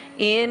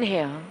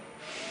 Inhale.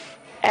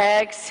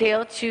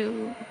 Exhale,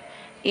 two.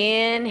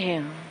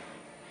 Inhale.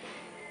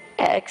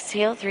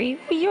 Exhale, three.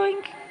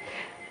 Yoink.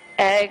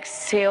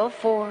 Exhale,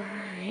 four.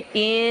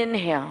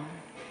 Inhale.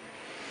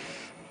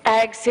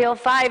 Exhale,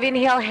 five.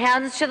 Inhale,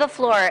 hands to the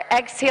floor.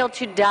 Exhale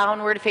to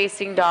downward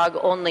facing dog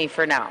only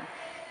for now.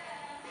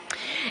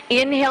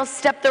 Inhale,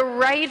 step the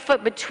right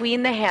foot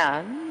between the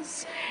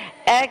hands.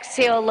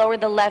 Exhale, lower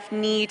the left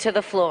knee to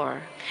the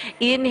floor.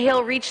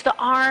 Inhale, reach the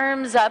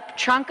arms up,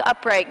 trunk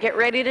upright. Get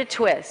ready to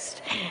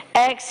twist.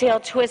 Exhale,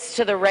 twist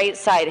to the right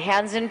side,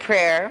 hands in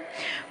prayer.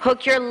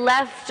 Hook your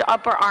left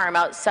upper arm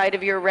outside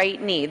of your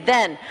right knee.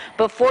 Then,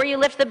 before you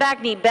lift the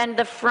back knee, bend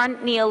the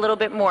front knee a little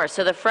bit more.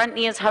 So the front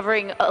knee is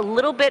hovering a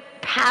little bit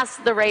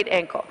past the right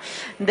ankle.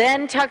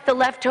 Then tuck the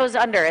left toes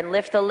under and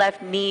lift the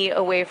left knee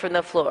away from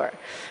the floor.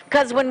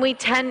 Because when we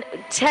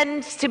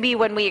tends to be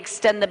when we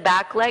extend the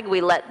back leg,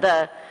 we let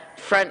the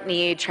front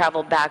knee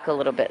travel back a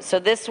little bit. So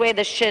this way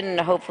the shin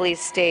hopefully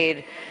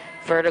stayed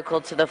vertical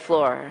to the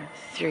floor.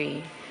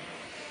 Three.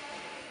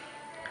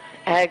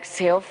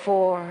 Exhale,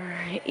 four.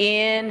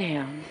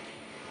 Inhale.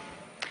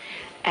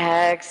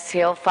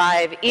 Exhale,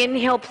 five.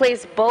 Inhale,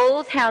 place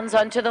both hands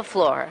onto the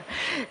floor.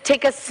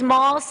 Take a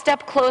small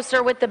step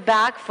closer with the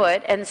back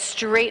foot and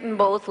straighten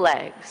both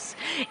legs.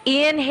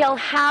 Inhale,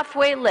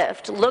 halfway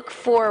lift. Look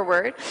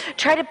forward.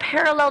 Try to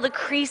parallel the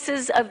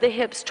creases of the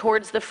hips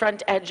towards the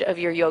front edge of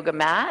your yoga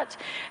mat.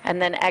 And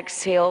then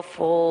exhale,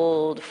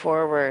 fold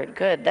forward.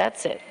 Good,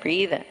 that's it.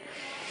 Breathe in.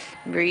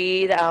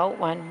 Breathe out,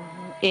 one.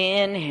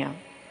 Inhale.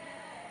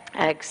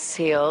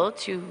 Exhale,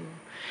 two.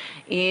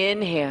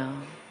 Inhale.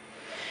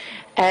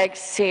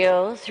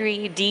 Exhale,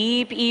 three.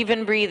 Deep,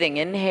 even breathing.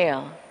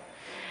 Inhale.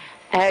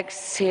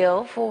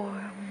 Exhale,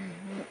 four.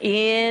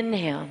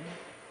 Inhale.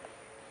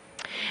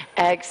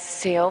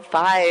 Exhale,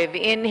 five.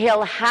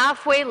 Inhale,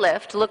 halfway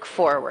lift. Look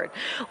forward.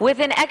 With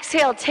an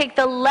exhale, take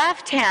the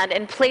left hand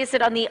and place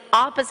it on the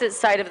opposite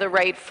side of the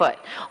right foot,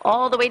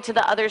 all the way to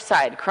the other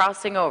side,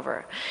 crossing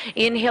over.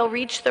 Inhale,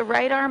 reach the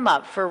right arm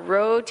up for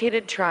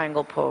rotated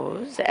triangle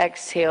pose.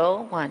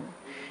 Exhale, one.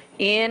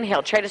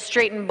 Inhale, try to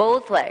straighten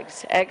both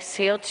legs.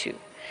 Exhale, two.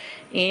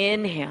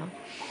 Inhale.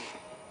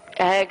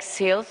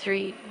 Exhale,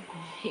 3.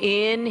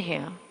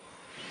 Inhale.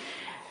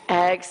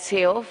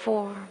 Exhale,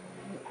 4.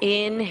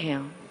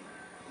 Inhale.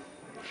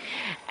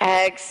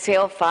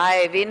 Exhale,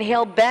 5.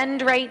 Inhale,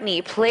 bend right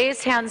knee.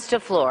 Place hands to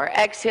floor.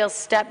 Exhale,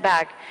 step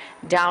back,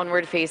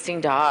 downward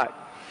facing dog.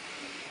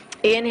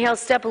 Inhale,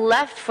 step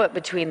left foot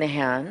between the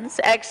hands.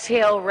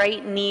 Exhale,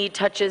 right knee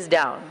touches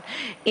down.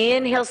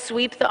 Inhale,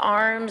 sweep the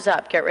arms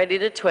up. Get ready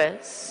to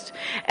twist.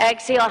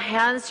 Exhale,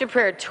 hands to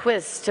prayer.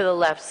 Twist to the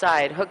left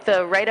side. Hook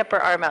the right upper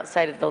arm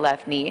outside of the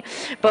left knee.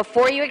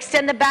 Before you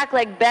extend the back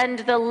leg, bend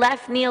the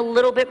left knee a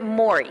little bit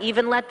more.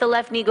 Even let the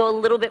left knee go a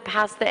little bit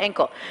past the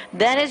ankle.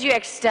 Then as you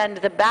extend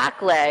the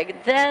back leg,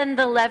 then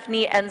the left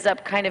knee ends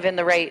up kind of in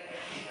the right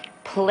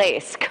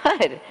place.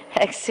 Good.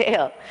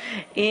 Exhale.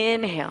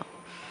 Inhale.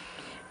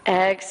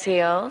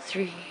 Exhale,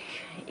 3.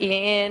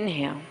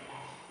 Inhale.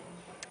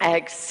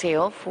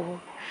 Exhale,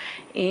 4.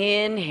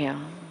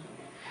 Inhale.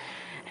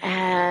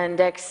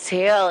 And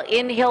exhale.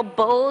 Inhale,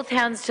 both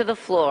hands to the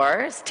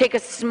floor. Take a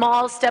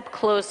small step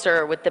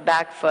closer with the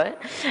back foot.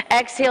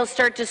 Exhale,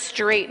 start to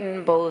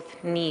straighten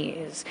both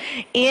knees.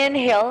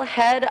 Inhale,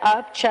 head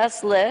up,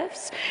 chest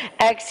lifts.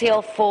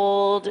 Exhale,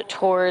 fold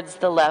towards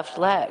the left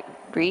leg.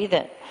 Breathe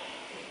in.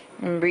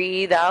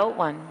 Breathe out,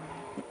 1.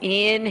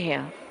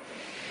 Inhale.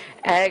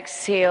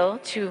 Exhale,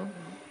 2.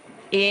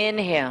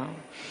 Inhale.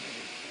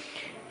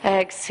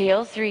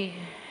 Exhale, 3.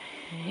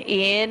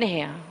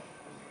 Inhale.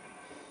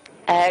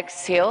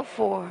 Exhale,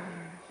 4.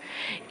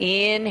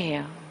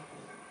 Inhale.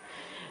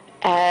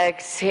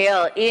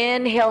 Exhale.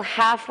 Inhale,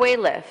 halfway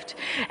lift.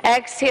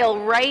 Exhale,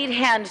 right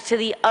hand to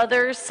the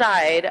other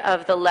side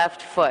of the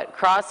left foot.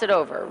 Cross it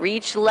over.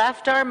 Reach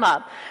left arm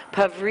up.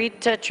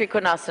 Pavrita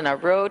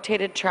Trikonasana,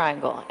 rotated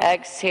triangle.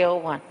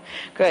 Exhale, 1.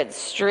 Good.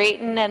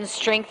 Straighten and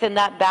strengthen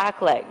that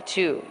back leg.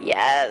 2.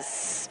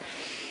 Yes.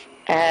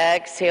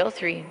 Exhale,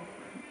 3.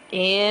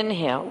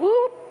 Inhale.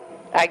 Whoop.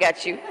 I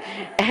got you.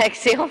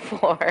 Exhale,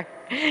 4.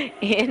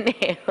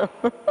 Inhale.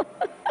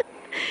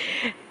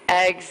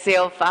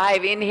 Exhale,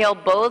 5. Inhale,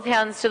 both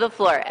hands to the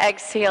floor.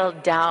 Exhale,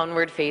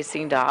 downward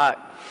facing dog.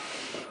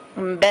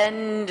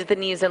 Bend the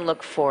knees and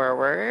look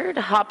forward.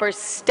 Hop or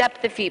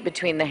step the feet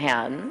between the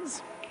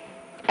hands.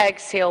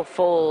 Exhale,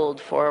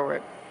 fold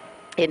forward.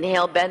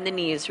 Inhale, bend the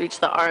knees, reach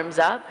the arms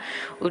up.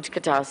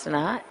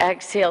 Utkatasana.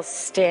 Exhale,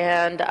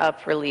 stand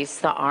up, release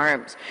the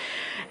arms.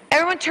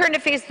 Everyone turn to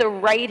face the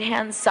right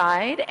hand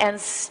side and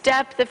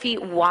step the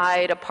feet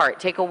wide apart.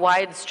 Take a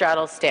wide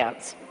straddle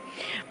stance.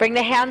 Bring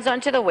the hands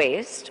onto the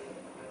waist.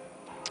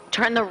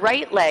 Turn the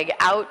right leg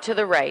out to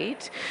the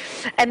right,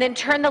 and then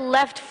turn the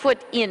left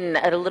foot in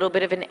at a little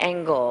bit of an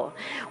angle.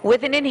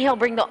 With an inhale,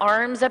 bring the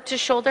arms up to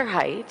shoulder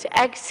height.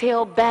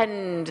 Exhale,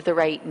 bend the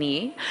right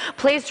knee.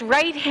 Place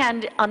right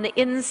hand on the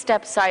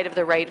instep side of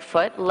the right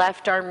foot.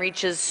 Left arm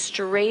reaches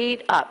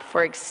straight up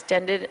for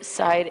extended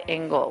side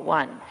angle.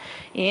 1.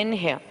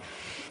 Inhale.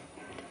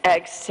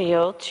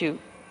 Exhale, 2.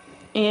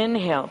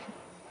 Inhale.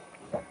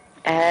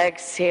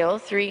 Exhale,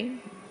 3.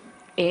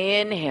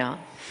 Inhale.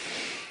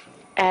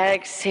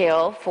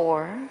 Exhale,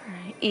 4.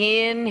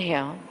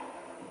 Inhale.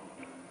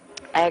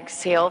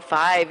 Exhale,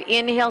 5.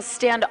 Inhale,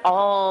 stand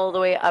all the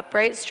way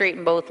upright,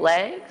 straighten both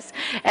legs.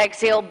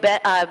 Exhale,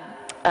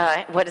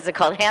 what is it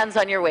called? Hands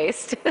on your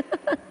waist.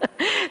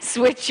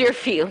 Switch your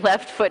feet.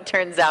 Left foot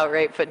turns out,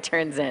 right foot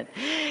turns in.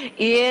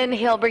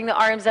 Inhale, bring the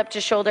arms up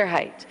to shoulder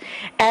height.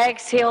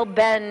 Exhale,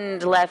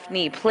 bend left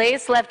knee.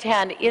 Place left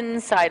hand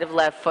inside of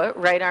left foot.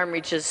 Right arm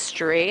reaches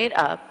straight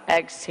up.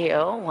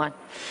 Exhale, 1.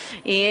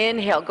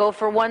 Inhale, go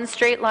for 1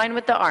 straight line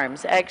with the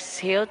arms.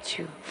 Exhale,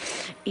 2.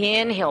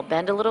 Inhale,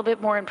 bend a little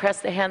bit more and press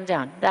the hand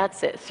down.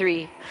 That's it.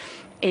 3.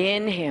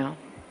 Inhale.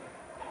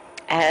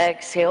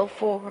 Exhale,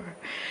 4.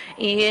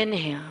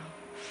 Inhale.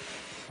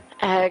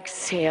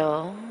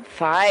 Exhale,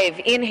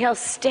 5. Inhale,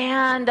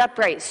 stand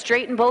upright,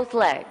 straighten both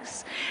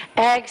legs.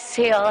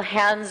 Exhale,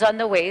 hands on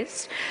the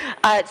waist.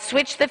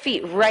 Switch the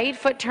feet. Right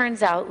foot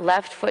turns out,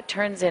 left foot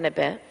turns in a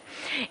bit.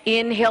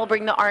 Inhale,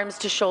 bring the arms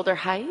to shoulder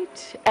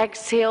height.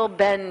 Exhale,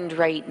 bend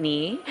right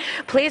knee.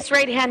 Place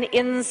right hand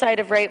inside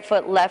of right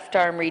foot, left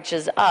arm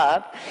reaches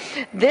up.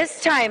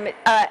 This time,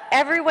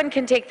 everyone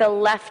can take the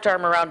left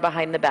arm around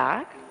behind the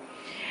back.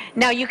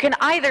 Now you can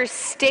either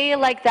stay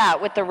like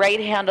that with the right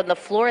hand on the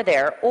floor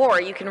there,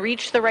 or you can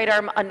reach the right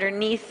arm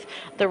underneath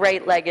the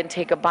right leg and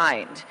take a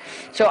bind.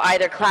 So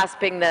either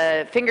clasping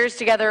the fingers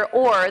together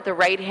or the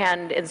right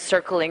hand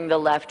encircling the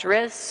left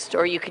wrist,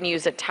 or you can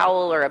use a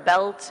towel or a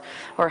belt,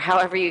 or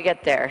however you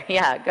get there.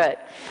 Yeah, good.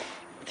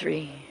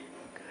 3,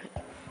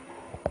 good.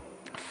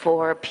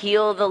 4,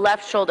 peel the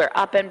left shoulder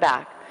up and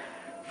back.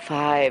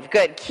 5,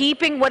 good.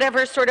 Keeping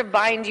whatever sort of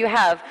bind you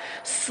have,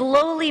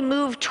 slowly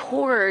move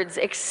towards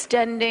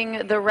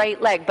extending the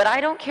right leg. But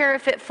I don't care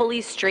if it fully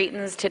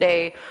straightens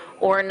today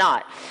or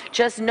not.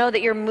 Just know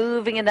that you're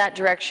moving in that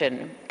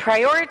direction.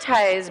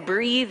 Prioritize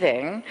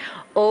breathing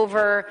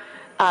over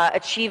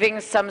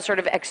achieving some sort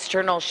of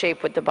external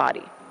shape with the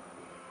body.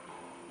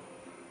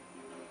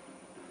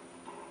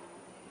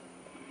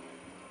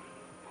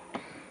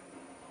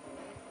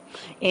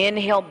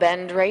 Inhale,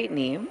 bend right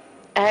knee.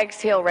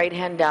 Exhale, right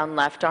hand down,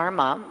 left arm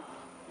up.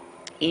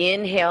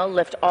 Inhale,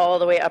 lift all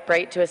the way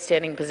upright to a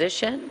standing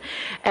position.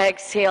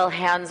 Exhale,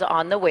 hands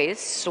on the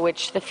waist,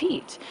 switch the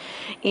feet.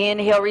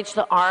 Inhale, reach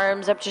the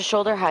arms up to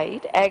shoulder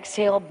height.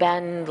 Exhale,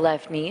 bend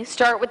left knee.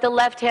 Start with the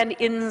left hand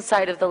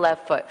inside of the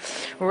left foot.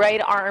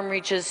 Right arm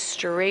reaches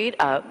straight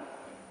up.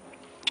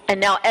 And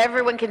now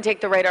everyone can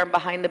take the right arm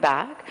behind the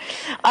back.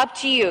 Up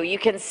to you. You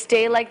can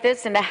stay like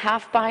this in a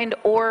half bind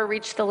or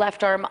reach the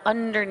left arm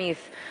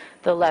underneath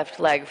the left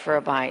leg for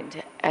a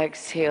bind.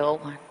 Exhale,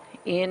 1.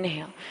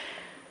 Inhale.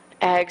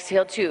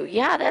 Exhale, 2.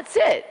 Yeah, that's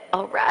it.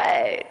 All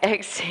right.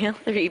 Exhale,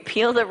 3.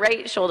 Peel the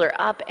right shoulder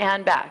up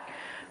and back.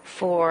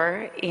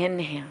 4.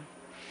 Inhale.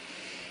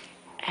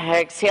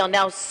 Exhale.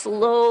 Now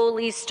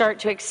slowly start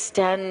to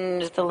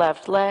extend the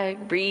left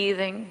leg.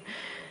 Breathing.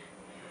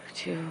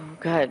 2.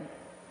 Good.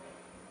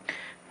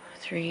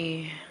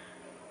 3.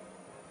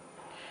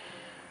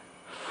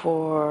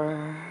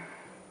 4.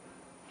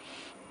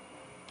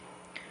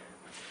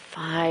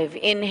 5.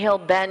 Inhale,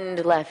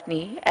 bend left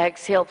knee.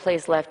 Exhale,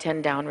 place left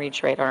hand down,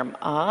 reach right arm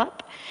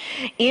up.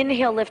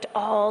 Inhale, lift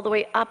all the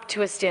way up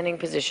to a standing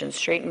position.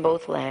 Straighten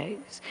both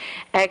legs.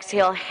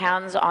 Exhale,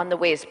 hands on the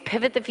waist.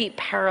 Pivot the feet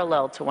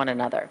parallel to one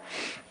another.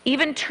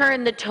 Even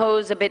turn the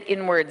toes a bit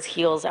inwards,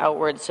 heels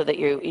outwards, so that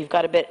you've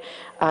got a bit,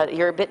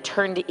 you're a bit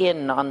turned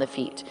in on the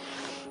feet.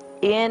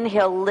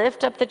 Inhale,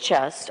 lift up the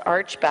chest,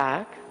 arch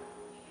back.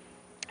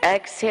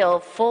 Exhale,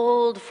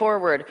 fold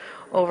forward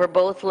over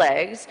both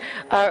legs.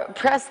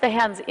 Press the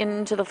hands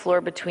into the floor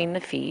between the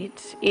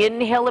feet.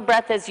 Inhale a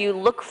breath as you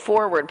look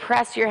forward.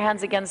 Press your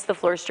hands against the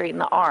floor, straighten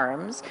the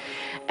arms.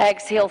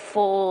 Exhale,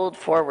 fold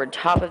forward,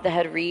 top of the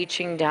head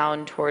reaching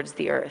down towards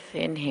the earth.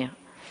 Inhale.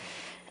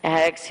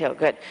 Exhale,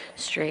 good.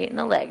 Straighten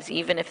the legs,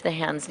 even if the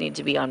hands need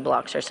to be on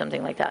blocks or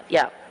something like that.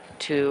 Yeah.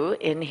 2,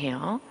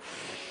 inhale.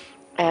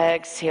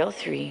 Exhale,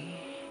 3.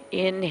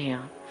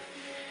 Inhale.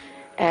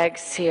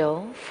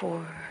 Exhale,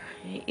 4.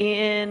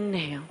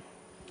 Inhale.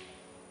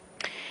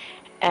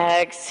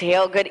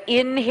 Exhale, good.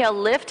 Inhale,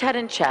 lift head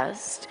and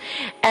chest.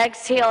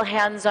 Exhale,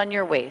 hands on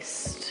your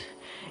waist.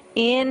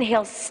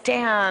 Inhale,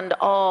 stand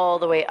all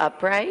the way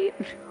upright.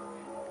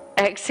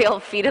 Exhale,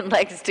 feet and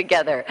legs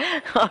together,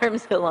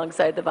 arms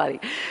alongside the body.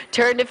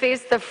 Turn to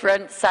face the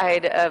front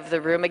side of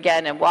the room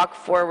again and walk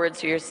forward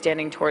so you're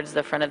standing towards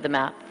the front of the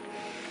mat.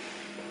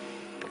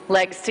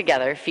 Legs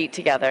together, feet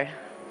together.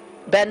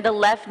 Bend the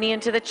left knee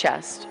into the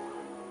chest.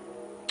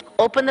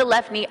 Open the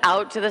left knee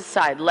out to the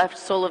side. Left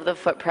sole of the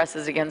foot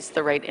presses against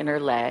the right inner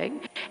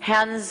leg.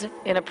 Hands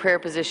in a prayer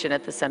position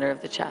at the center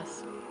of the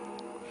chest.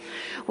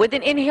 With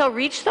an inhale,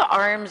 reach the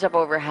arms up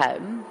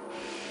overhead.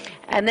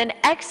 And then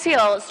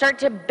exhale, start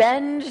to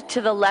bend to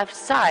the left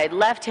side.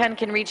 Left hand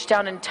can reach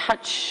down and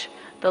touch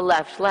the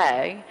left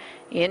leg.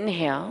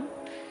 Inhale.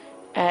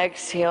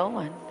 Exhale,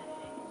 1.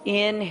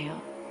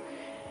 Inhale.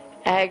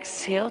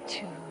 Exhale,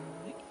 2.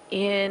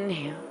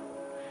 Inhale.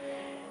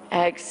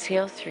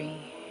 Exhale, 3.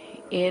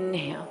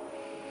 Inhale.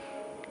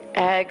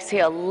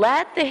 Exhale.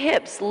 Let the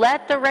hips,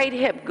 let the right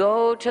hip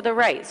go to the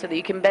right so that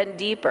you can bend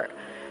deeper.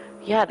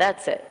 Yeah,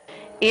 that's it.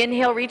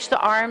 Inhale, reach the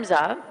arms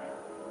up.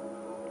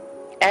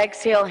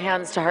 Exhale,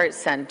 hands to heart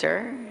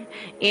center.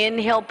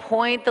 Inhale,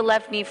 point the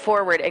left knee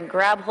forward and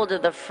grab hold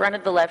of the front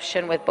of the left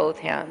shin with both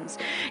hands.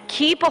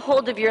 Keep a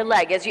hold of your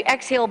leg. As you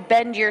exhale,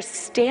 bend your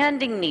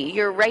standing knee,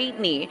 your right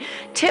knee.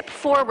 Tip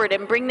forward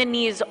and bring the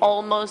knees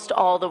almost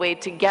all the way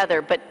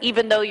together, but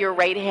even though your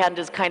right hand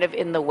is kind of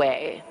in the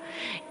way.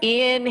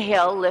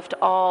 Inhale, lift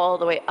all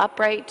the way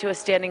upright to a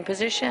standing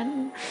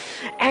position.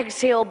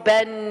 Exhale,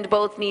 bend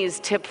both knees,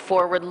 tip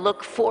forward,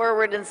 look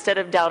forward instead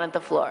of down at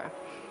the floor.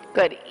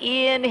 Good.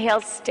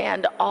 Inhale,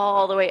 stand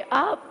all the way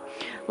up.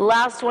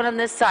 Last one on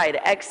this side.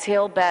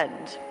 Exhale,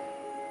 bend.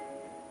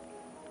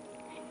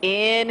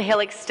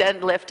 Inhale,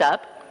 extend, lift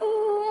up.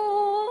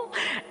 Ooh.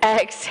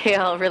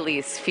 Exhale,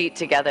 release, feet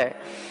together.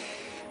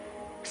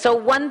 So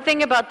one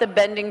thing about the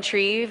bending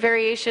tree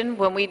variation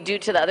when we do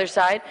to the other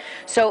side,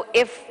 so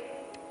if,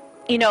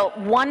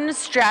 one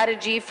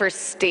strategy for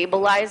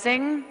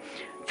stabilizing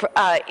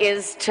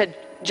is to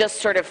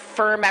just sort of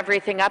firm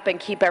everything up and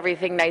keep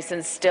everything nice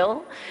and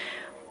still.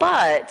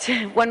 But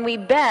when we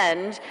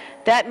bend,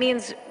 that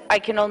means I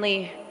can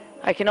only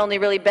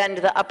really bend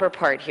the upper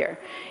part here.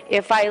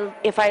 If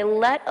I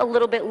let a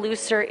little bit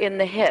looser in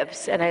the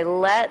hips and I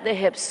let the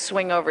hips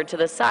swing over to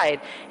the side,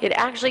 it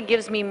actually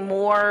gives me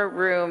more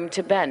room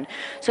to bend.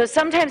 So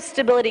sometimes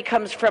stability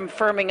comes from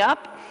firming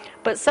up,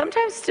 but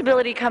sometimes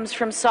stability comes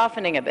from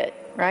softening a bit,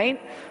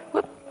 right?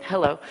 Whoop,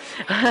 hello.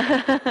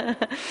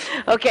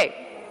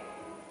 Okay,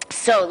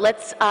 so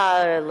let's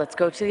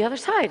go to the other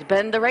side.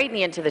 Bend the right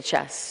knee into the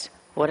chest.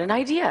 What an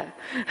idea.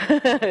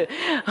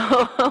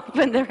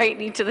 Open the right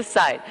knee to the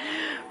side.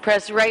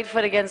 Press right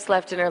foot against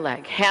left inner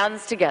leg.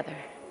 Hands together.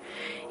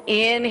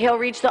 Inhale,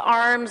 reach the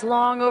arms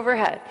long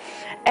overhead.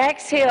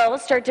 Exhale,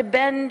 start to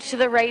bend to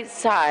the right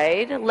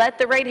side. Let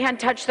the right hand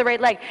touch the right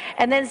leg.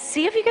 And then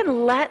see if you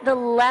can let the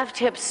left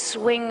hip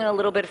swing a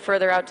little bit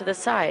further out to the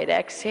side.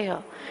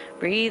 Exhale.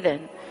 Breathe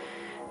in.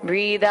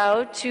 Breathe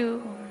out.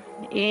 2.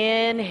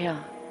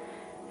 Inhale.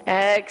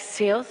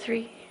 Exhale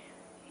 3.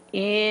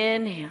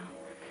 Inhale.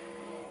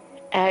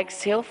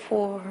 Exhale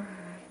 4.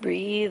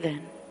 Breathe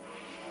in.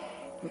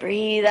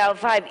 Breathe out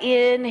 5.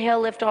 Inhale,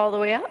 lift all the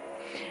way up.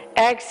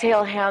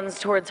 Exhale, hands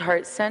towards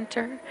heart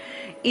center.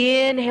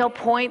 Inhale,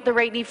 point the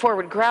right knee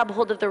forward. Grab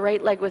hold of the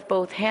right leg with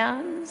both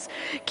hands.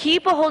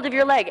 Keep a hold of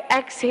your leg.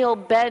 Exhale,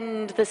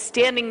 bend the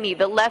standing knee,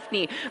 the left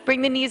knee.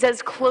 Bring the knees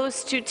as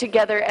close to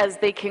together as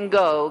they can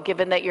go,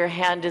 given that your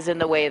hand is in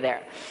the way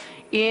there.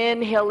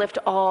 Inhale, lift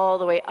all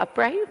the way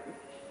upright.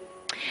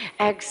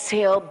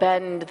 Exhale,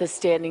 bend the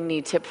standing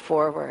knee, tip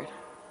forward.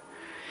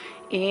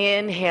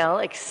 Inhale,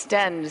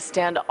 extend,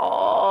 stand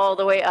all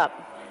the way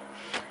up.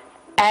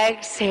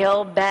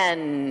 Exhale,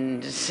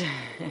 bend.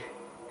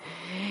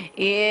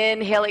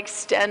 Inhale,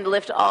 extend,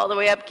 lift all the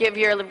way up. Give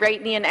your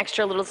right knee an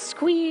extra little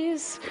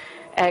squeeze.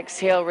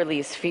 Exhale,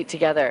 release, feet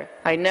together.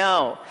 I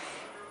know.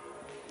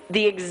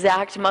 The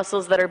exact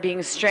muscles that are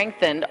being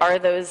strengthened are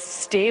those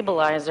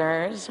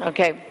stabilizers.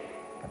 Okay.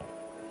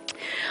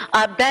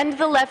 Bend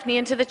the left knee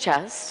into the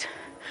chest.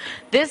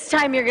 This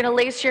time you're going to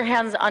lace your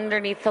hands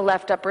underneath the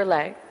left upper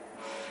leg.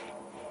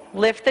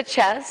 Lift the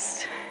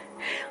chest.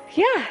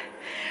 Yeah.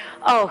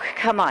 Oh,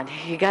 come on.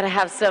 You got to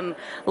have some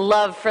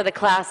love for the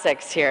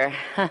classics here.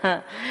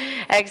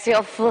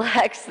 Exhale,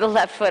 flex the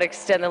left foot,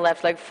 extend the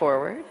left leg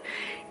forward.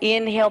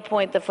 Inhale,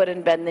 point the foot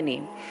and bend the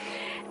knee.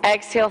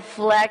 Exhale,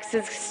 flex,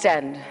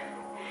 extend.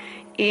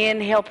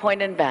 Inhale,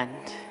 point and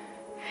bend.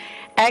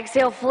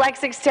 Exhale,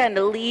 flex, extend.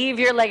 Leave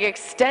your leg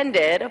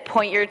extended,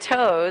 point your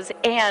toes,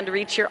 and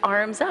reach your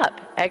arms up.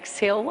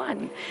 Exhale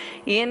 1.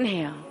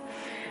 Inhale.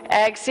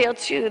 Exhale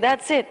 2.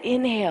 That's it.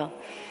 Inhale.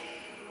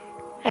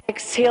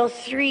 Exhale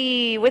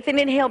 3. With an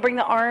inhale, bring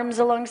the arms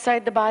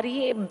alongside the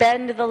body.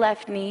 Bend the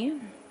left knee.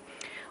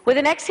 With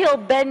an exhale,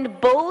 bend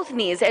both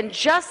knees. And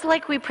just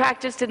like we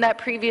practiced in that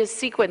previous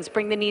sequence,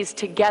 bring the knees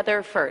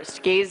together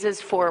first.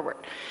 Gazes forward.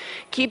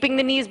 Keeping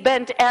the knees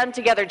bent and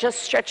together,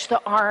 just stretch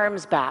the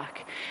arms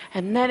back.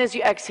 And then as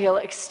you exhale,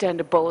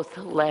 extend both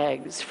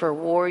legs for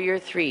Warrior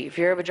 3,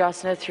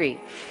 Virabhadrasana 3.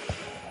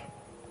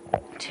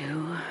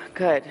 2,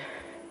 good.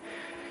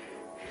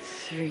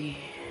 3,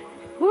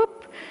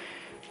 whoop.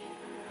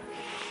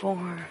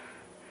 4,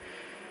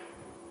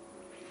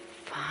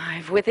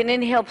 5. With an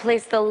inhale,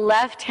 place the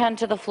left hand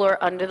to the floor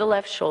under the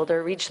left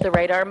shoulder. Reach the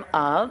right arm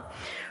up.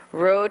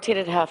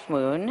 Rotated half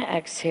moon.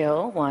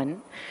 Exhale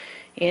 1.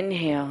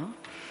 Inhale.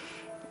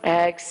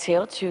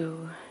 Exhale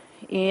 2.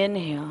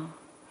 Inhale.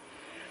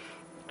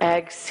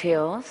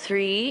 Exhale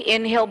 3.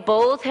 Inhale,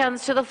 both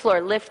hands to the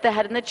floor. Lift the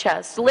head and the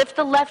chest. Lift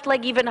the left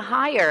leg even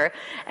higher.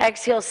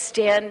 Exhale,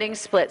 standing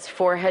splits.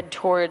 Forehead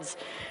towards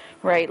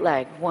right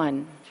leg.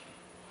 1.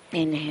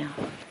 Inhale.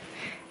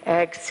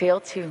 Exhale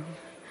 2.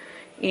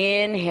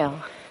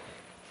 Inhale.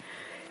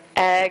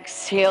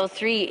 Exhale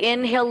 3.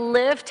 Inhale,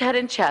 lift head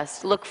and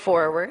chest. Look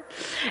forward.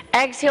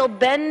 Exhale,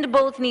 bend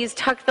both knees.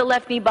 Tuck the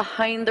left knee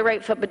behind the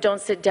right foot, but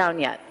don't sit down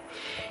yet.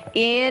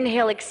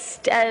 Inhale,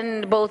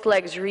 extend both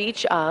legs.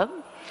 Reach up.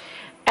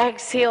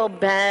 Exhale,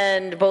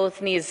 bend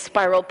both knees.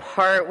 Spiral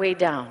part way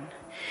down.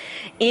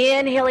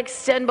 Inhale,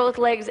 extend both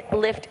legs,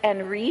 lift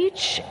and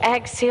reach.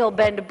 Exhale,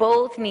 bend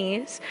both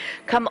knees.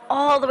 Come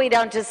all the way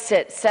down to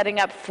sit, setting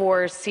up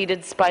for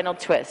seated spinal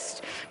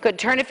twist. Good,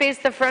 turn to face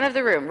the front of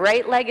the room.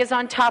 Right leg is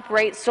on top,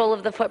 right sole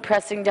of the foot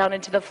pressing down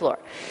into the floor.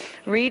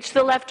 Reach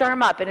the left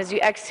arm up, and as you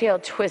exhale,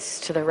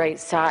 twist to the right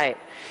side.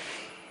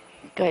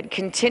 Good,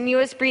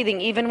 continuous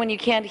breathing, even when you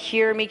can't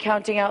hear me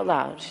counting out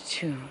loud.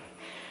 2.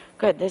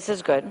 Good, this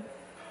is good.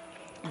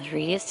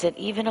 3, sit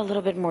even a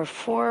little bit more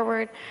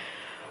forward.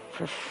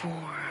 For 4,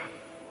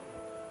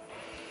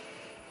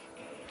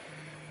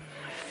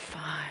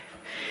 5.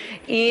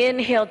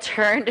 Inhale,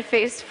 turn to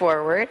face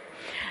forward.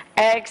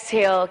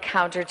 Exhale,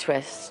 counter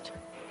twist.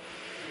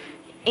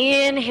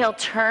 Inhale,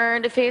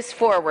 turn to face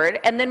forward.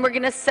 And then we're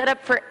going to set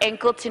up for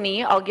ankle to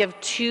knee. I'll give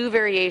 2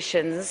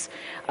 variations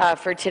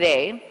for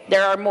today.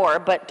 There are more,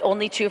 but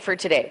only 2 for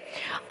today.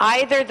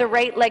 Either the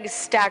right leg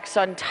stacks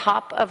on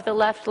top of the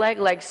left leg,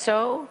 like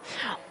so,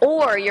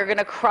 or you're going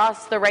to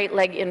cross the right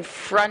leg in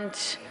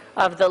front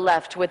of the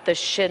left with the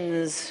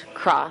shins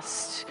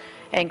crossed,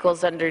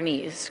 ankles under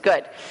knees.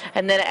 Good.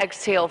 And then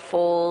exhale,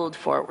 fold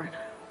forward.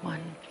 1.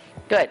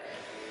 Good.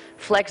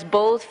 Flex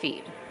both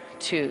feet.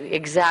 2.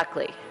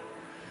 Exactly.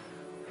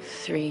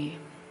 3.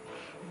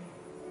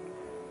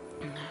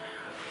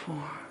 4.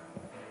 5.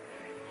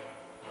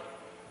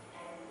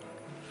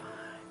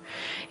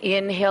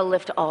 Inhale,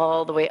 lift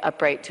all the way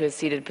upright to a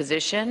seated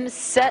position.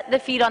 Set the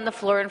feet on the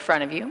floor in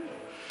front of you.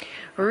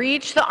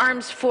 Reach the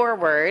arms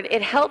forward.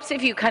 It helps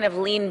if you kind of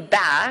lean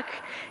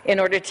back in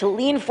order to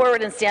lean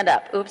forward and stand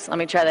up. Oops, let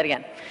me try that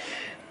again.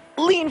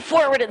 Lean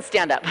forward and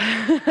stand up.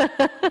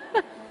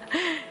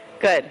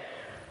 Good.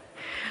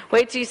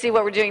 Wait till you see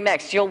what we're doing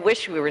next. You'll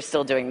wish we were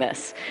still doing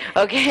this.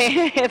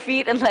 Okay,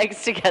 feet and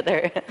legs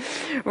together.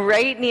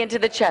 Right knee into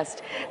the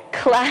chest.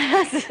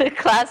 Clasp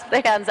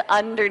the hands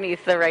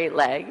underneath the right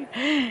leg.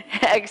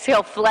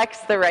 Exhale,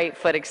 flex the right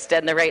foot,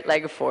 extend the right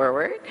leg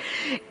forward.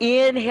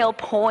 Inhale,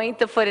 point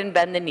the foot and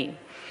bend the knee.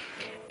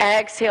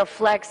 Exhale,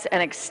 flex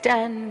and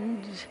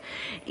extend.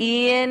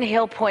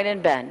 Inhale, point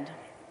and bend.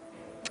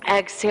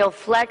 Exhale,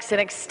 flex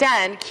and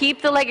extend.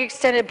 Keep the leg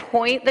extended,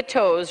 point the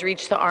toes,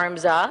 reach the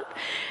arms up.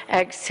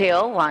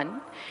 Exhale,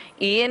 1.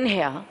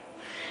 Inhale.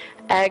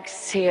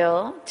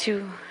 Exhale,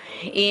 2.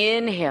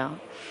 Inhale.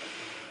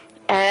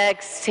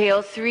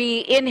 Exhale,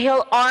 3.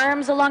 Inhale,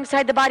 arms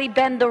alongside the body,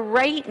 bend the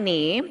right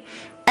knee.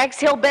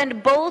 Exhale,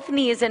 bend both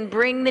knees and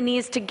bring the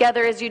knees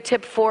together as you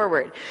tip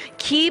forward.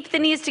 Keep the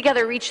knees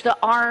together, reach the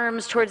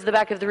arms towards the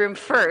back of the room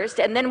first,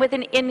 and then with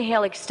an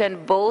inhale,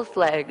 extend both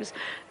legs.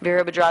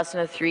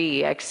 Virabhadrasana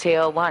 3.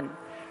 Exhale, 1.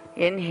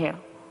 Inhale.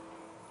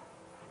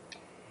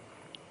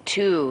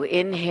 2.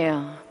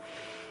 Inhale.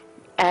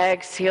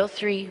 Exhale,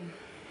 3.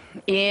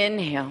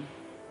 Inhale.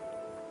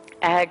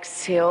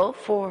 Exhale,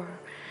 4.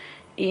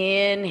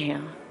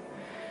 Inhale.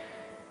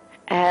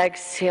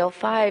 Exhale,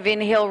 5.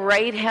 Inhale,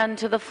 right hand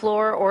to the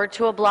floor or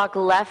to a block.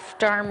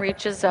 Left arm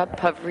reaches up.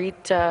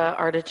 Pavrita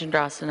Ardha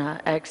Chandrasana.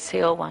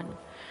 Exhale, 1.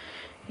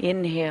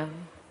 Inhale.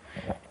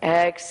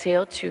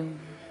 Exhale, 2.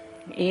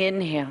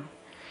 Inhale.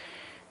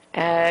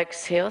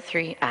 Exhale,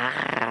 3.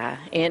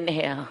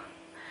 Inhale.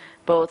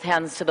 Both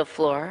hands to the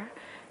floor.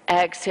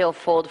 Exhale,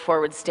 fold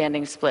forward,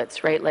 standing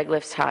splits. Right leg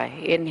lifts high.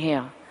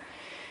 Inhale.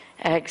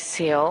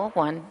 Exhale,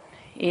 1.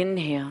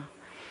 Inhale.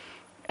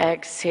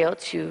 Exhale,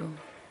 2.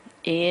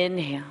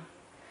 Inhale.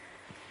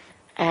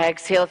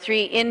 Exhale,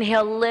 3.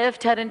 Inhale,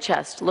 lift head and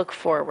chest. Look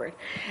forward.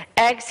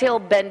 Exhale,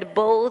 bend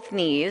both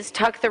knees.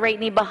 Tuck the right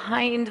knee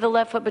behind the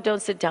left foot, but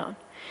don't sit down.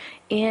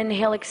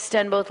 Inhale,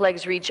 extend both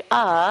legs, reach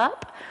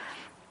up.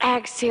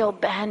 Exhale,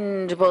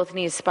 bend both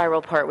knees,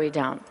 spiral partway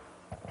down.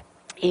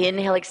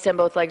 Inhale, extend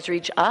both legs,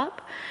 reach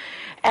up.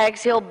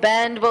 Exhale,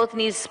 bend both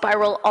knees,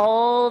 spiral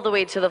all the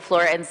way to the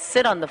floor and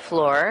sit on the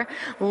floor.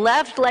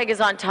 Left leg is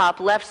on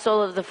top, left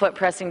sole of the foot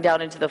pressing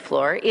down into the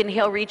floor.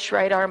 Inhale, reach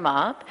right arm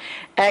up.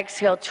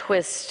 Exhale,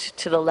 twist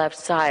to the left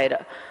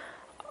side.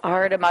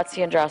 Ardha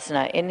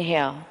Matsyendrasana.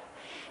 Inhale.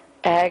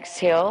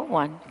 Exhale,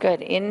 1.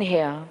 Good.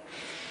 Inhale.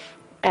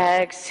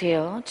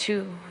 Exhale,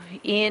 2.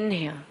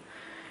 Inhale.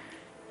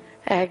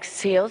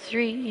 Exhale,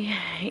 3.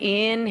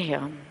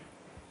 Inhale.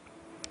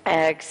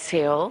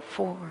 Exhale,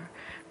 4.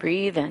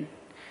 Breathe in.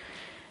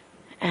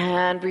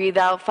 And breathe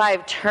out,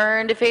 5.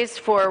 Turn to face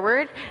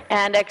forward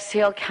and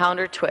exhale,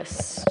 counter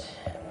twist.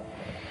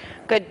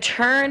 Good.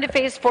 Turn to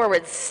face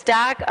forward.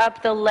 Stack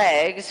up the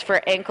legs for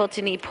ankle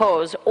to knee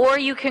pose, or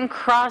you can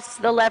cross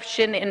the left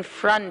shin in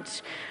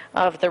front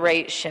of the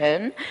right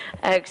shin.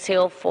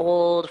 Exhale,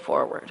 fold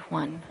forward.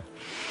 1,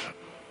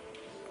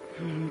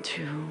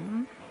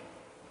 2,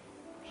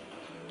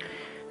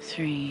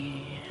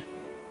 3,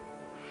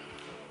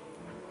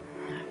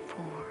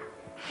 4.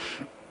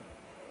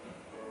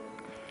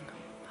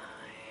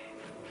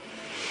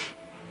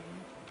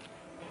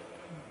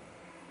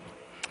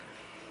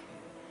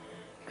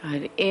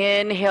 Good.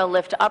 Inhale,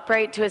 lift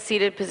upright to a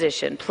seated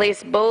position.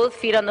 Place both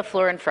feet on the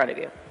floor in front of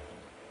you.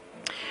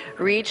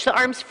 Reach the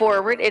arms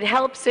forward. It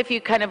helps if you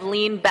kind of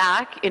lean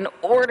back in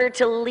order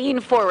to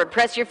lean forward.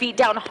 Press your feet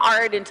down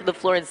hard into the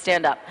floor and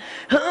stand up.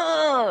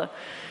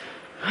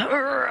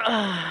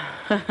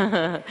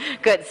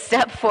 Good.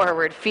 Step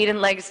forward, feet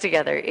and legs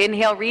together.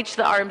 Inhale, reach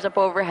the arms up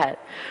overhead.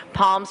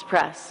 Palms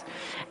press.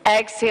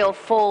 Exhale,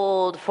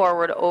 fold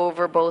forward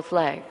over both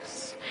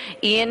legs.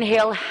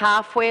 Inhale,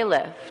 halfway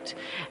lift.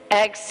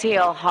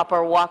 Exhale, hop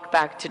or walk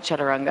back to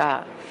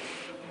Chatturanga.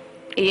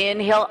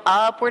 Inhale,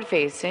 upward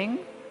facing.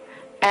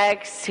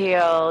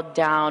 Exhale,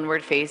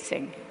 downward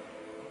facing.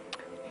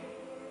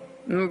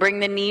 Bring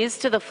the knees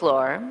to the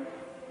floor.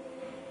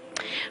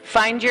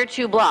 Find your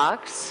 2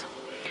 blocks.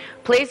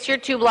 Place your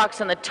 2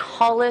 blocks on the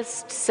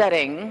tallest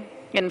setting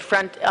in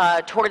front,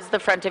 towards the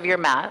front of your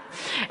mat.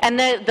 And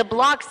the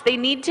blocks, they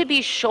need to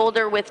be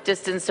shoulder width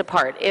distance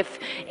apart.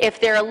 If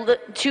they're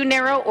too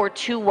narrow or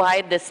too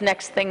wide, this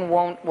next thing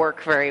won't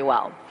work very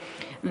well.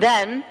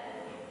 Then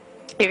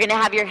you're going to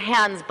have your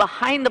hands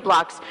behind the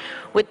blocks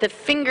with the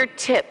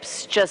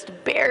fingertips just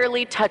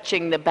barely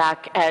touching the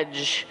back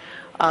edge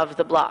of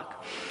the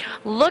block.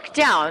 Look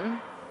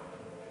down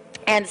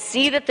and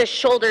see that the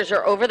shoulders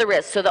are over the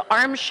wrists, so the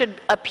arms should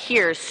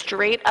appear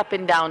straight up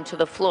and down to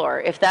the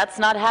floor. If that's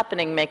not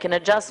happening, make an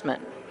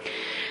adjustment.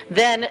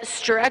 Then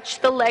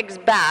stretch the legs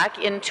back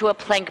into a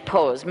plank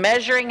pose,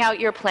 measuring out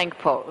your plank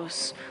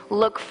pose.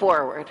 Look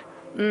forward.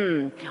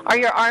 Are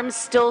your arms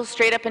still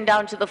straight up and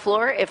down to the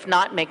floor? If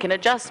not, make an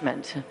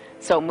adjustment.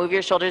 So move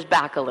your shoulders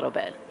back a little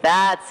bit.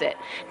 That's it.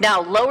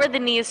 Now lower the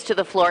knees to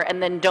the floor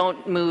and then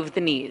don't move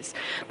the knees.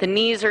 The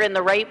knees are in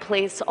the right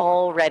place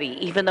already,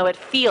 even though it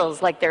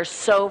feels like they're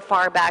so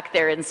far back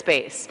there in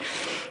space.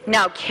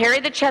 Now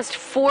carry the chest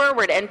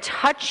forward and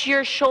touch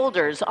your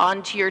shoulders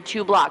onto your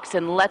 2 blocks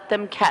and let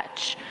them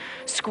catch.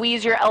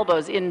 Squeeze your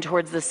elbows in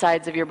towards the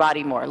sides of your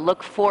body more.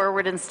 Look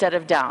forward instead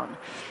of down.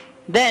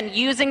 Then,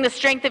 using the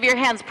strength of your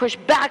hands, push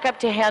back up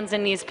to hands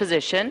and knees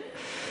position.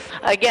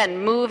 Again,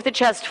 move the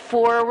chest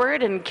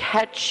forward and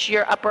catch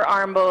your upper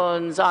arm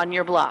bones on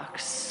your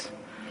blocks.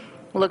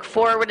 Look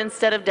forward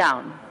instead of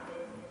down.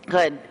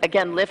 Good.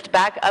 Again, lift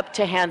back up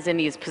to hands and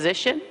knees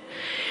position.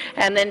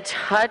 And then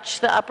touch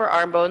the upper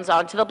arm bones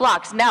onto the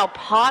blocks. Now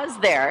pause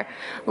there.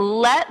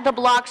 Let the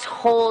blocks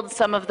hold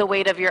some of the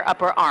weight of your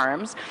upper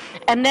arms.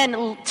 And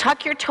then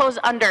tuck your toes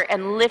under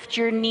and lift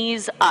your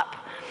knees up.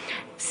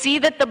 See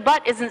that the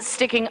butt isn't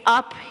sticking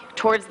up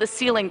towards the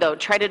ceiling though.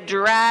 Try to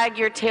drag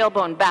your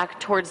tailbone back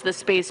towards the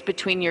space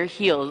between your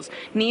heels.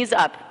 Knees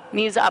up,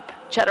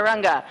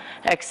 Chatturanga.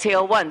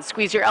 Exhale 1,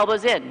 squeeze your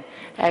elbows in.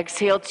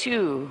 Exhale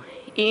 2,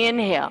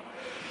 inhale.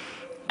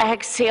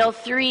 Exhale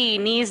 3,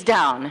 knees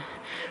down,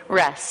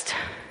 rest.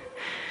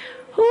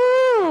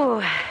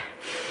 Woo!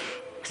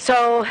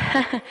 So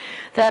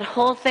that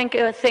whole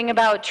thing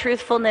about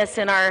truthfulness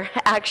in our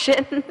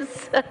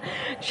actions,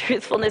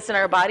 truthfulness in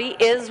our body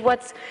is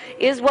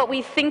what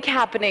we think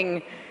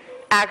happening,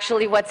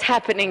 actually what's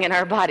happening in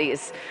our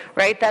bodies,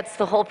 right? That's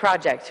the whole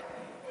project.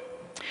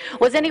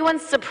 Was anyone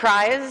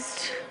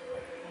surprised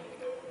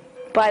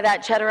by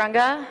that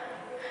Chatturanga?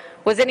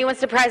 Was anyone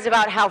surprised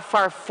about how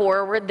far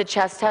forward the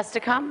chest has to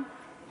come?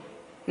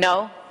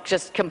 No?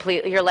 Just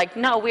completely, you're like,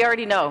 no, we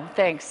already know,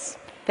 thanks.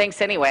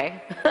 Thanks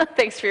anyway.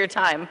 Thanks for your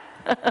time.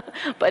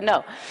 But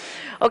no.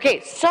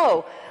 Okay,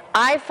 so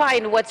I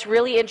find what's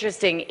really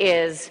interesting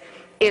is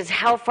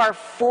how far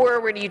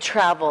forward you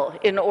travel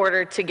in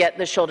order to get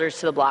the shoulders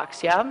to the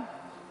blocks, yeah?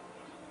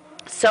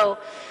 So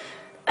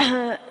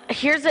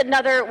here's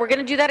another, we're going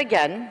to do that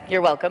again.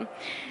 You're welcome.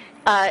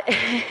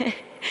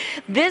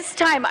 This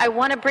time I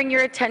want to bring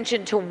your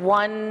attention to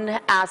one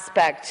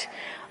aspect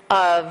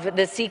of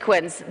the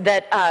sequence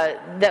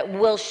that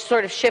we'll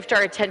sort of shift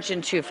our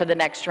attention to for the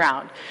next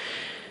round.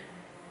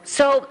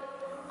 So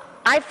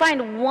I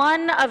find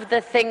one of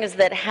the things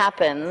that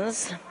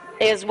happens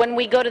is when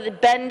we go to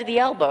bend the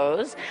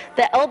elbows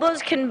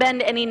can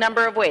bend any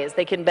number of ways.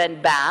 They can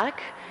bend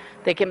back,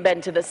 they can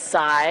bend to the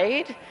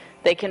side,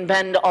 they can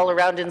bend all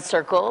around in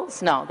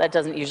circles. No, that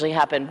doesn't usually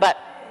happen. But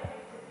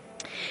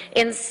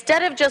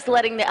instead of just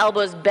letting the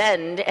elbows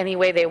bend any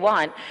way they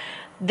want,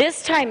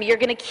 this time you're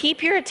going to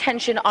keep your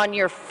attention on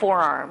your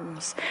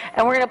forearms.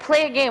 And we're going to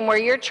play a game where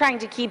you're trying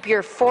to keep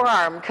your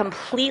forearm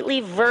completely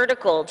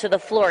vertical to the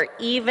floor,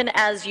 even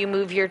as you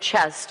move your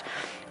chest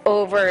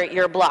over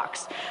your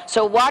blocks.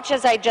 So watch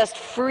as I just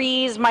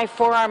freeze my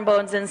forearm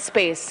bones in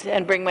space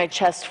and bring my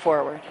chest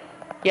forward.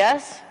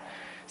 Yes?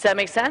 Does that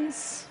make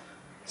sense?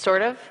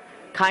 Sort of?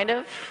 Kind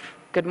of?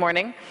 Good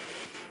morning.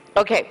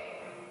 Okay.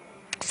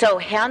 So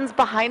hands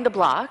behind the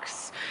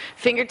blocks,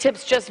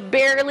 fingertips just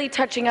barely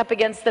touching up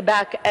against the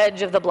back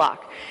edge of the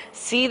block.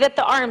 See that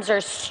the arms are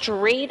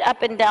straight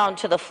up and down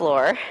to the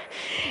floor,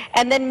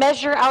 and then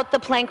measure out the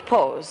plank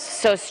pose.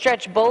 So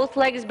stretch both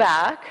legs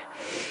back.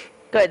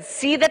 Good.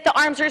 See that the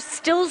arms are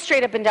still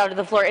straight up and down to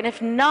the floor, and if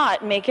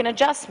not, make an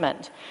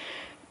adjustment.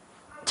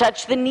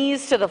 Touch the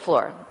knees to the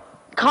floor.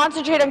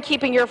 Concentrate on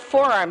keeping your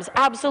forearms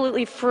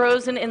absolutely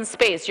frozen in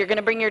space. You're going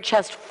to bring your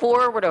chest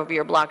forward over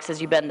your blocks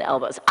as you bend the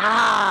elbows.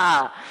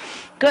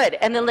 Good.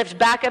 And then lift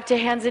back up to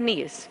hands and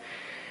knees.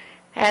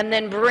 And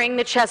then bring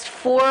the chest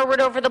forward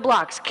over the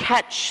blocks.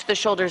 Catch the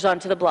shoulders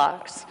onto the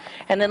blocks.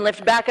 And then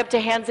lift back up to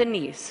hands and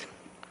knees.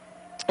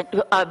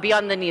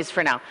 Beyond the knees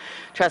for now.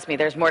 Trust me,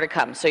 there's more to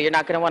come, so you're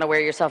not going to want to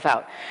wear yourself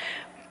out.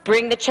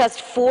 Bring the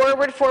chest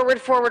forward, forward,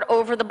 forward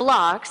over the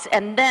blocks,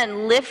 and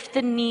then lift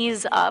the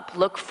knees up.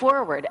 Look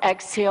forward.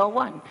 Exhale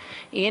 1.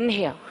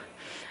 Inhale.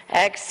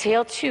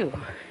 Exhale 2.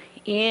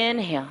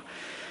 Inhale.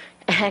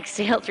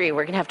 Exhale 3.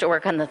 We're going to have to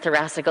work on the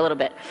thoracic a little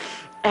bit.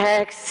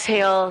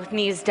 Exhale,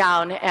 knees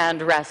down,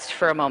 and rest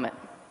for a moment.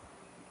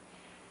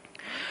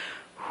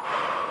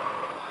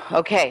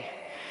 Okay.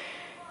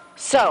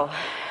 So,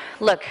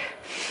 look,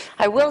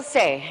 I will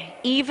say,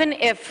 even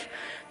if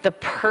the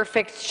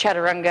perfect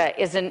Chatturanga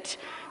isn't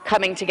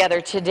coming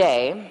together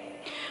today,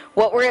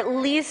 what we're at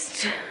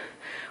least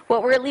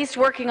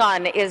working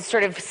on is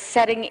sort of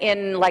setting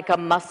in like a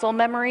muscle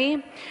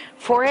memory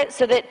for it,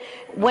 so that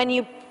when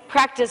you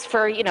practice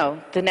for,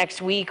 the next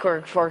week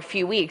or for a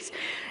few weeks,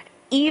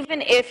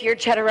 even if your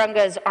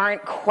Chaturrangas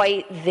aren't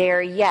quite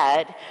there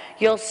yet,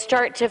 you'll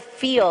start to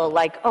feel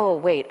like, oh,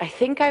 wait, I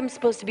think I'm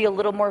supposed to be a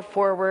little more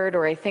forward,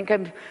 or I think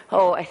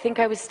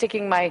I was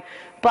sticking my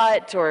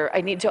butt, or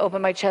I need to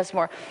open my chest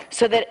more,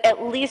 so that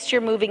at least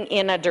you're moving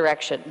in a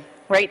direction,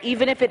 right?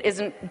 Even if it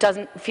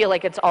doesn't feel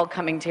like it's all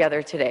coming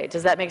together today.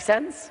 Does that make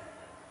sense?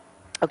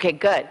 Okay,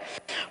 good.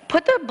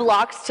 Put the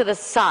blocks to the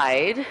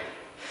side,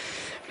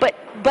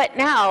 but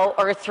now,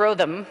 or throw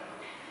them,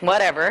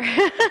 whatever.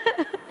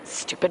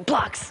 Stupid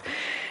blocks.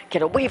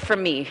 Get away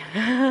from me.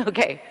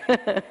 Okay.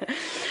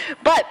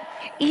 But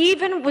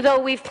even though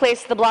we've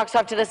placed the blocks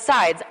off to the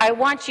sides, I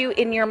want you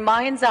in your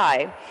mind's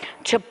eye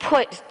to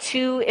put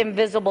 2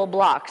 invisible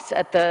blocks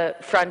at the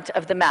front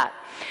of the mat.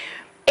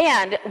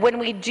 And when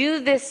we do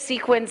this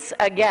sequence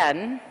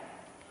again,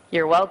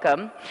 you're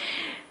welcome,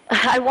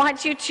 I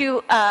want you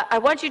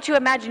to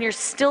imagine you're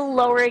still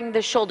lowering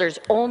the shoulders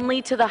only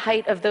to the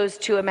height of those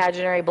 2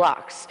 imaginary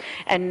blocks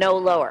and no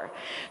lower.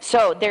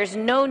 So there's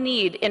no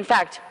need, in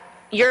fact,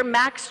 your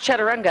max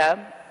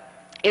Chatturanga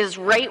is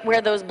right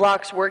where those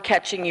blocks were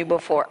catching you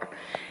before.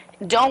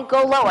 Don't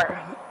go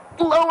lower.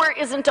 Lower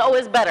isn't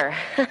always better.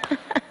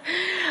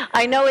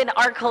 I know in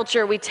our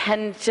culture we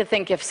tend to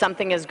think if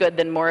something is good,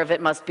 then more of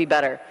it must be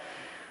better.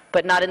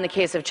 But not in the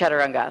case of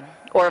Chatturanga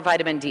or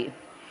vitamin D.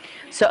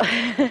 So,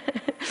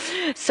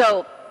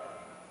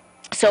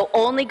 so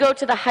only go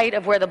to the height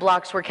of where the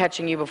blocks were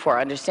catching you before,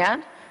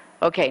 understand?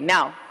 Okay,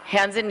 now,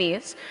 hands and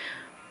knees.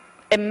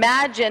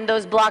 Imagine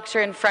those blocks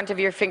are in front of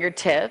your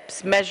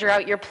fingertips. Measure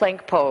out your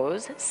plank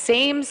pose.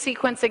 Same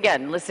sequence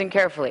again. Listen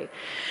carefully.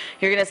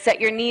 You're going to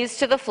set your knees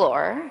to the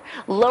floor.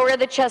 Lower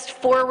the chest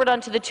forward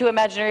onto the two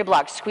imaginary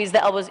blocks. Squeeze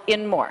the elbows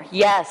in more.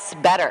 Yes,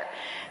 better.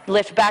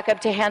 Lift back up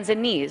to hands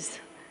and knees.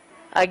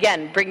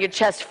 Again, bring your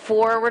chest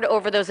forward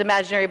over those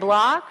imaginary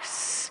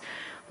blocks.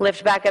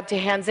 Lift back up to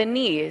hands and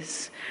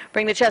knees.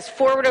 Bring the chest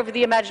forward over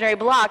the imaginary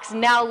blocks.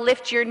 Now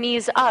lift your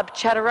knees up.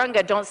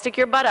 Chaturanga. Don't stick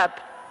your butt up.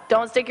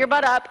 Don't stick your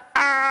butt up.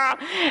 Ah.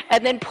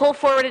 And then pull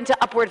forward into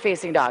upward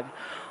facing dog.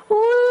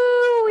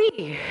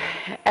 Woo-wee.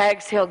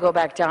 Exhale, go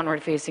back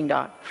downward facing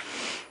dog.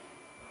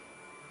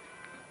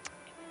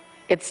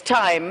 It's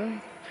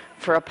time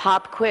for a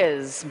pop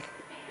quiz.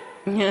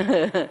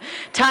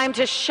 Time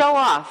to show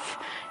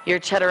off your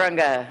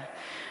Chatturanga.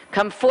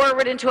 Come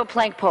forward into a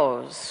plank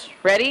pose.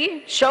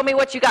 Ready? Show me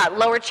what you got.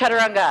 Lower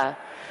Chatturanga.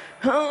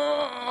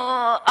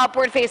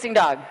 Upward facing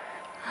dog.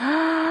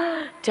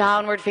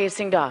 Downward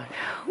facing dog.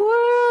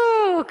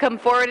 Woo! Come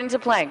forward into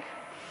plank.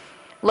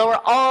 Lower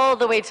all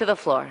the way to the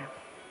floor.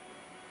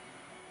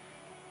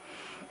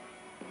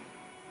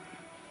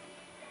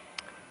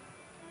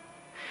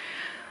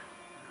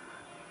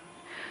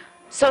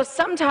 So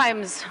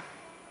sometimes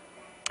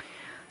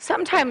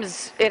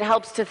it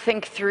helps to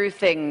think through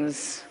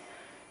things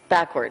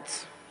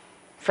backwards,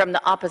 from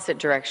the opposite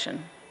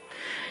direction.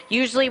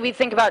 Usually we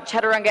think about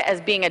Chatturanga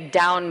as being a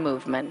down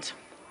movement.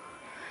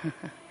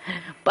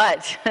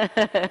 But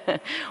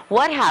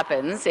what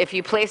happens if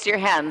you place your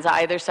hands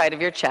either side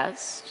of your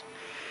chest?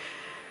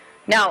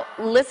 Now,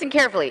 listen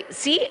carefully.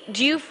 See,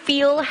 do you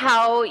feel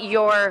how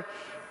your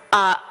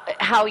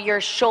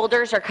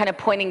shoulders are kind of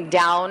pointing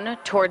down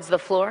towards the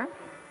floor?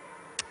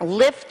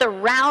 Lift the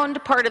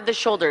round part of the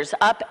shoulders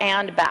up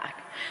and back.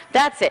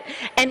 That's it.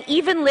 And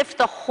even lift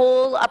the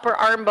whole upper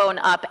arm bone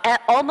up,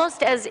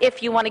 almost as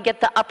if you want to get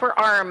the upper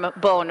arm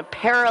bone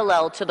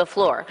parallel to the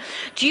floor.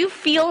 Do you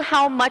feel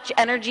how much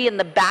energy in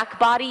the back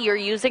body you're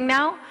using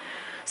now?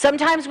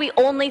 Sometimes we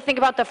only think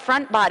about the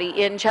front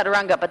body in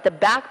Chatturanga, but the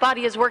back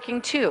body is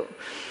working too.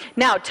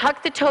 Now,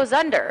 tuck the toes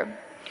under.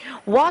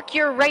 Walk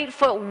your right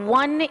foot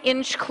 1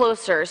 inch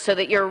closer so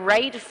that your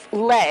right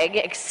leg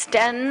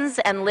extends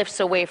and lifts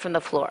away from the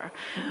floor.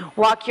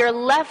 Walk your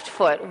left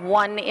foot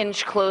 1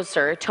 inch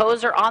closer.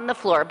 Toes are on the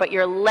floor, but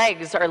your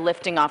legs are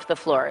lifting off the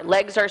floor.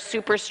 Legs are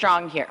super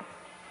strong here.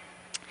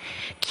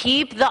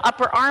 Keep the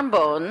upper arm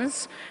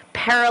bones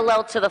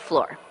parallel to the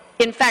floor.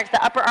 In fact,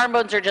 the upper arm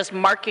bones are just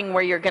marking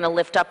where you're going to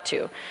lift up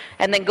to.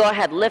 And then go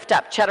ahead, lift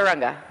up,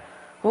 Chatturanga.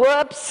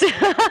 Whoops.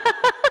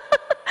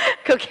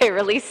 Okay,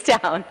 release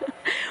down.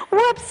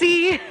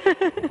 Whoopsie.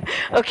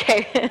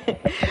 Okay.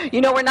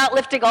 You know, we're not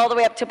lifting all the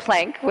way up to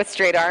plank with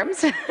straight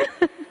arms.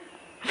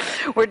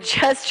 We're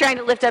just trying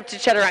to lift up to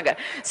Chatturanga.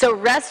 So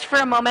rest for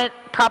a moment,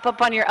 prop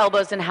up on your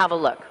elbows and have a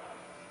look.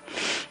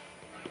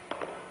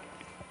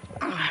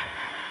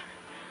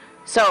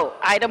 So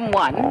item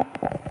one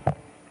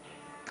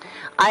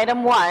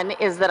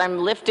is that I'm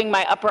lifting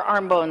my upper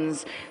arm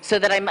bones so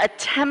that I'm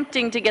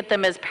attempting to get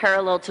them as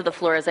parallel to the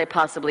floor as I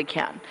possibly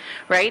can,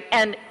 right?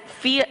 And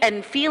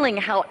feeling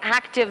how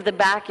active the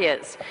back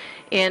is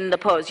in the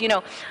pose. You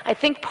know, I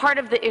think part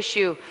of the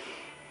issue,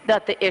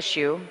 not the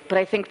issue, but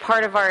I think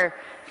part of our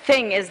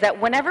thing is that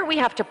whenever we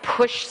have to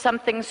push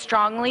something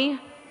strongly,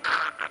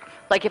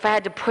 like if I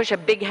had to push a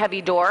big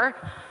heavy door,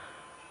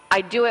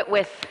 I do it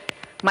with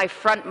my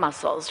front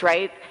muscles,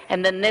 right?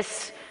 And then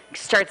this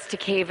starts to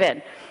cave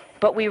in.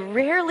 But we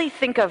rarely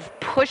think of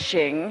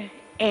pushing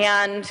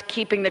and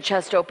keeping the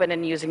chest open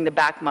and using the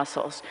back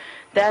muscles.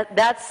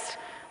 That's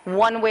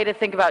one way to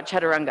think about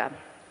Chatturanga.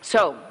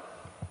 So,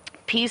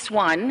 piece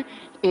one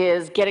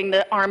is getting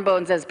the arm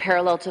bones as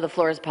parallel to the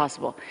floor as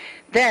possible.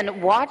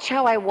 Then watch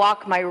how I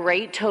walk my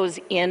right toes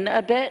in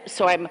a bit.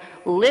 So I'm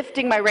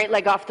lifting my right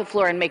leg off the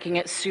floor and making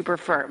it super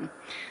firm.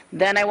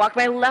 Then I walk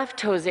my left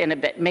toes in a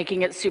bit,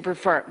 making it super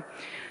firm.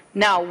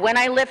 Now, when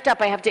I lift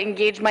up, I have to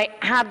engage my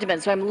abdomen.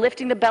 So I'm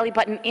lifting the belly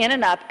button in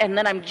and up, and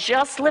then I'm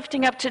just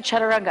lifting up to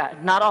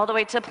Chatturanga, not all the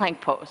way to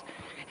plank pose.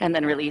 And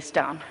then release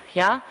down,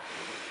 yeah?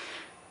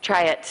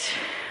 Try it.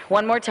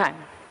 One more time.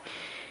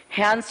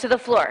 Hands to the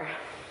floor.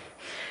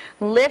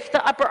 Lift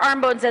the upper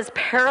arm bones as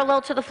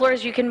parallel to the floor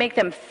as you can make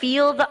them.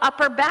 Feel the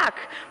upper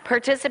back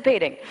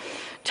participating.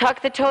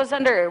 Tuck the toes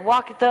under.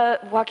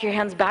 Walk your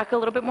hands back a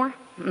little bit more.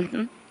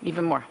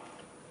 Even more.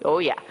 Oh,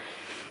 yeah.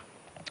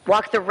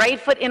 Walk the right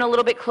foot in a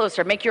little bit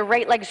closer. Make your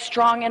right leg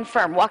strong and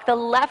firm. Walk the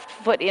left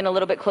foot in a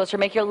little bit closer.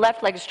 Make your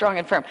left leg strong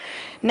and firm.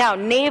 Now,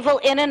 navel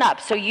in and up.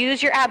 So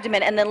use your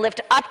abdomen and then lift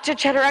up to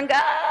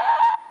Chatturanga.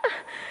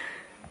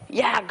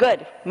 Yeah,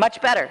 good.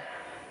 Much better.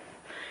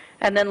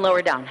 And then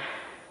lower down.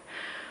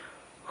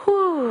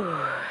 Whew.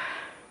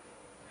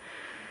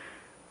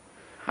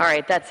 All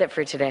right, that's it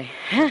for today.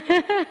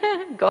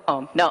 Go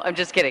home. No, I'm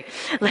just kidding.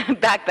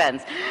 Back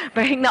bends.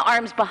 Bring the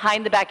arms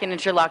behind the back and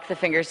interlock the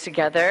fingers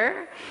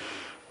together.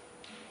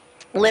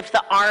 Lift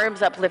the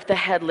arms up, lift the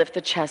head, lift the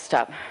chest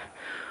up.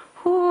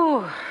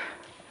 Whew.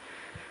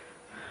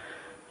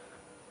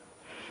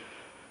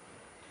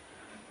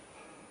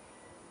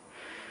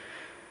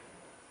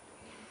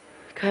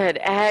 Good.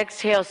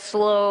 Exhale,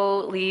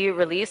 slowly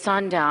release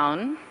on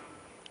down.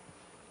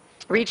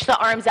 Reach the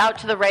arms out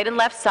to the right and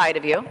left side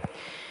of you.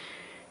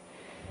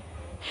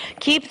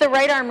 Keep the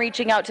right arm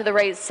reaching out to the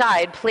right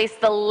side. Place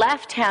the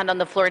left hand on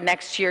the floor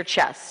next to your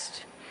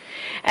chest.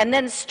 And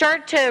then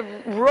start to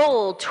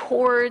roll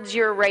towards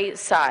your right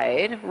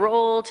side.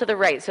 Roll to the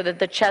right so that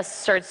the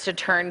chest starts to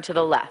turn to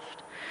the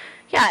left.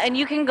 Yeah, and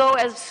you can go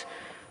as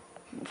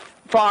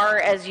far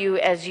as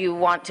you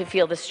want to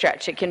feel the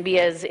stretch. It can be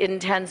as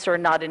intense or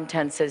not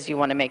intense as you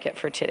want to make it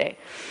for today.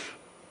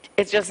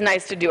 It's just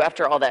nice to do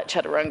after all that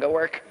Chatturanga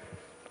work.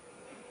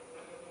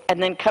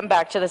 And then come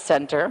back to the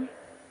center.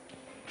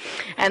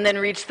 And then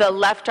reach the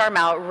left arm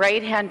out,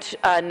 right hand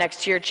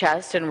next to your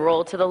chest, and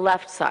roll to the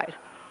left side.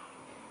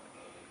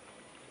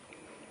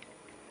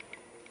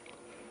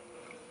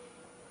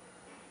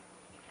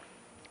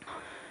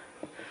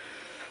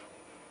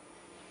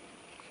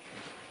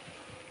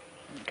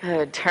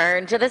 Good.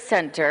 Turn to the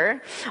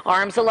center.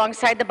 Arms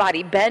alongside the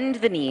body. Bend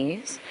the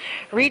knees.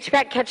 Reach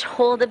back, catch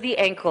hold of the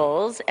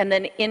ankles, and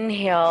then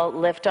inhale,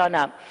 lift on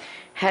up.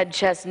 Head,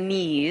 chest,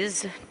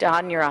 knees,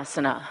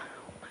 Dhanurasana.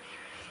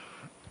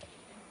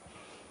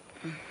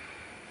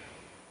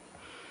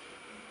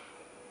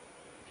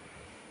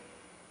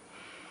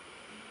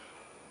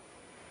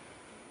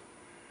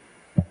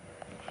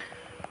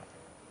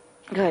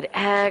 Good.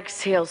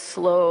 Exhale,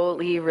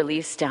 slowly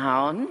release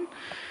down.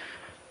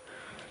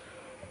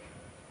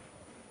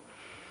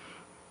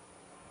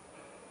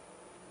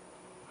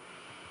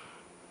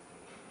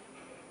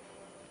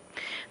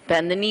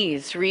 Bend the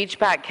knees, reach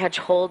back, catch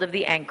hold of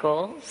the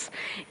ankles.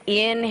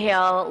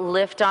 Inhale,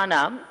 lift on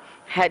up.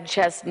 Head,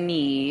 chest,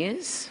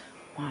 knees.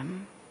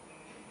 1,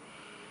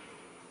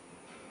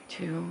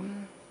 2,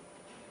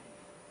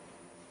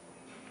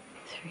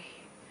 3,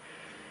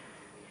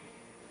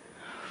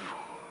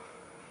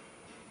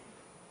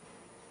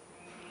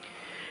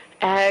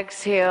 4.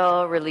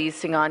 Exhale,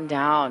 releasing on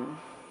down.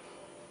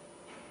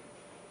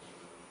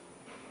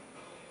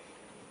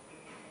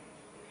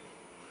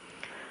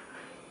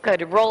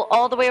 Good. Roll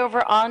all the way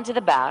over onto the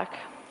back.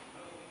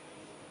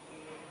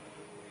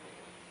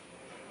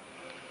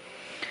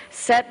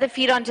 Set the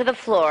feet onto the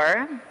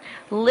floor.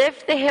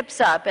 Lift the hips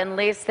up and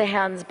lace the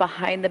hands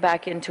behind the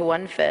back into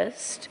one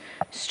fist.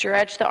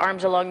 Stretch the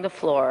arms along the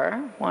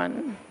floor.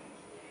 1.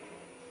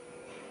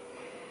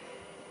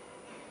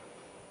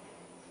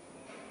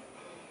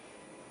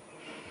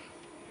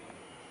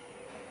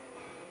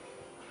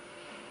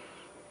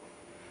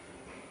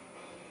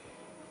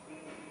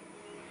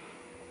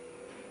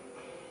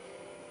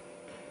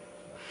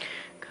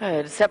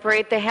 Good.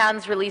 Separate the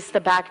hands, release the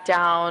back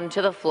down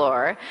to the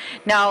floor.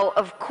 Now,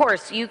 of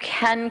course, you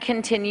can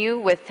continue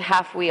with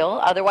half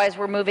wheel. Otherwise,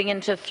 we're moving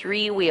into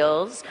 3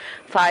 wheels,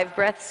 5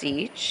 breaths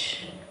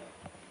each.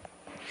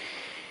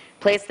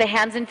 Place the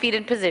hands and feet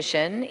in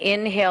position.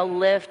 Inhale,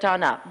 lift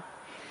on up.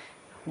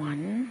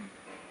 1,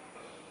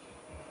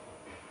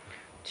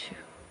 2,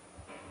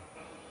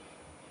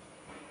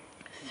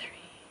 3.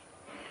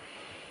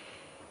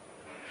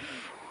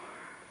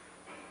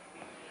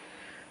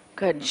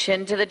 Good.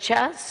 Chin to the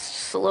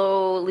chest.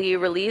 Slowly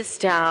release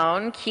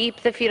down.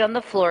 Keep the feet on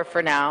the floor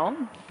for now.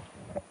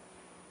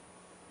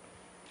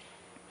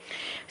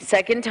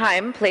 Second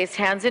time, place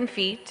hands and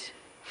feet.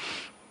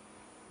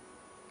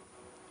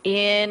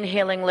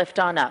 Inhaling, lift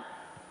on up.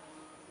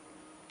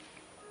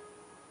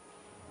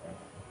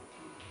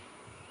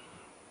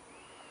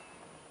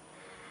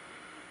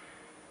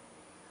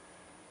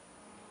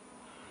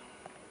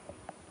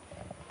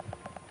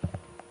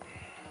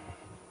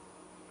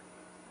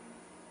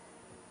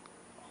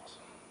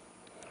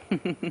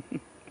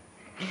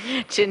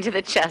 Chin to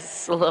the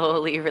chest,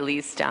 slowly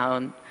release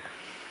down.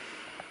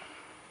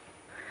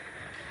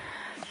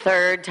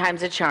 Third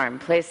time's a charm.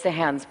 Place the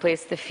hands,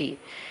 place the feet.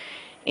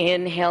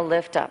 Inhale,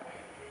 lift up.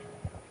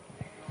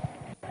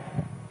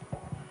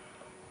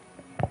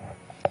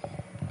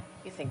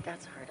 You think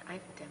that's hard?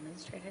 I've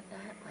demonstrated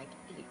that like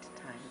 8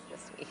 times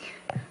this week.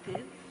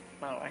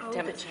 No, I've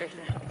demonstrated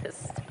this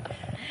stuff.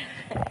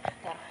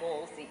 That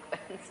whole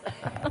sequence.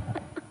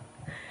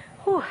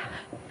 Whew.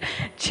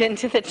 Chin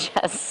to the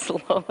chest,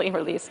 slowly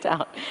release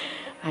down.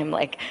 I'm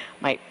like,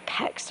 my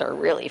pecs are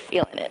really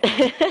feeling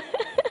it.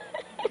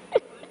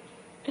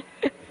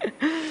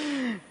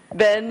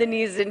 Bend the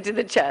knees into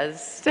the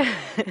chest.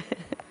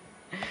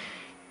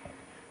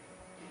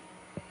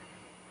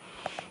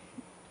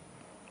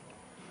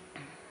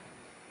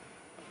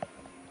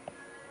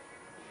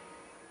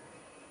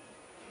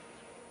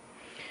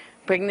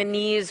 Bring the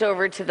knees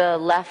over to the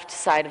left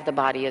side of the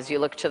body as you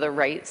look to the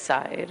right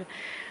side.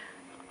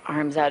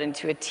 Arms out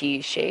into a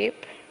T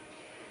shape.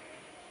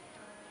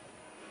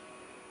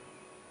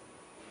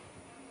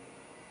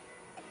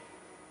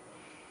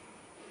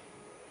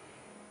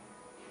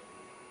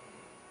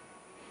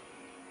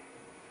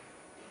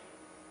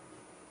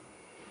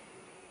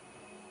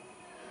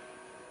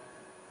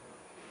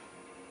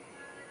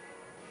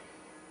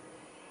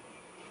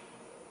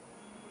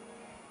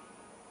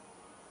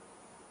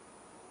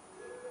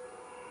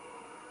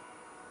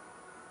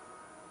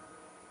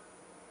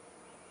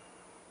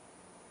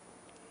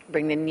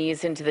 Bring the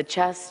knees into the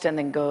chest and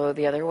then go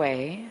the other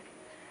way.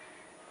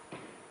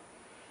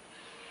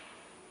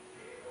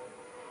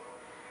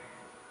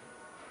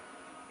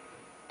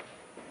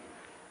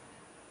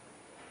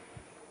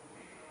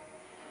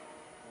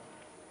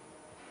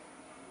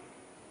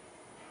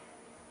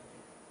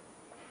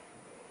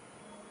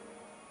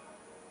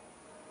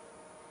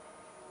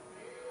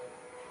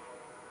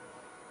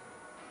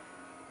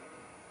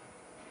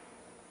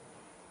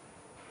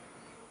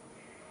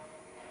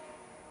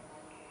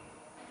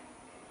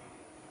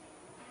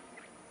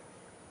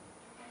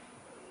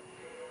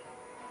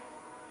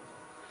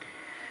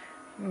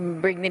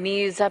 Bring the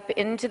knees up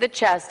into the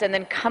chest and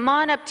then come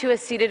on up to a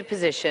seated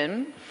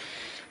position.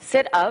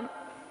 Sit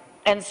up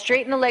and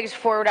straighten the legs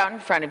forward out in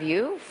front of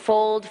you.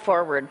 Fold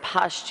forward,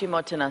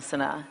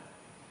 Paschimottanasana.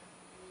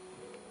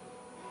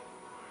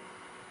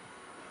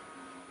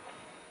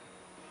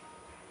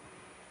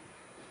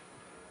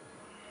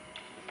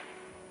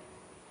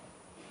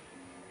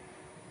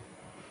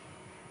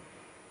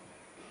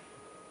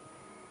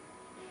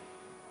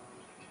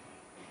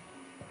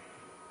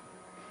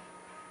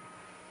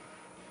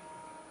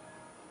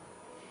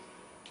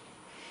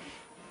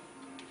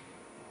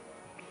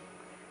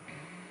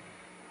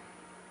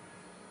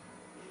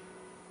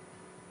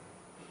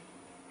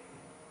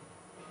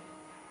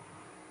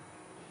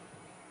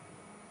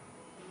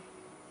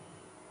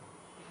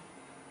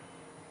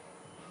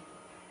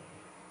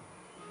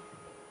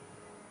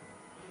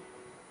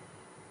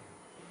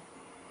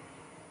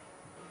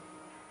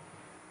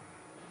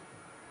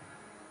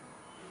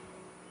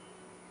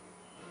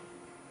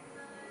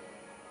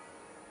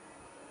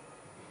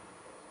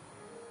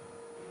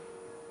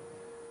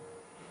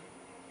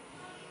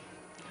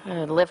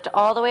 Lift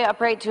all the way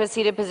upright to a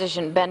seated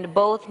position. Bend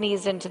both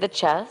knees into the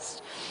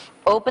chest.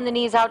 Open the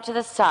knees out to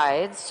the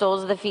sides,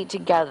 soles of the feet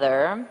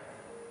together,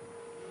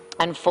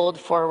 and fold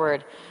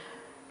forward,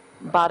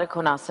 Baddha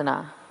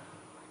Konasana.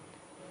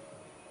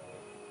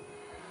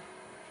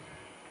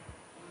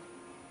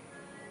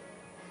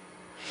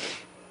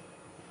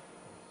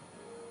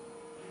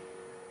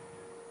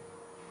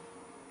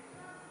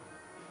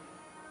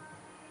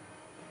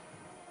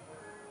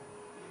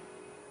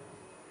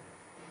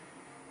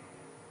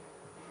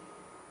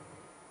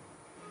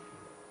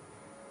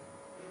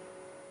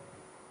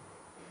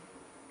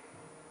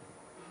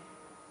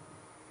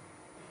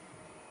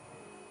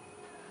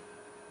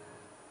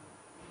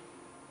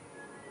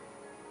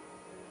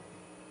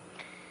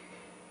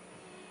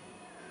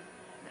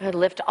 Good.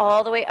 Lift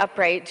all the way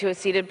upright to a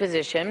seated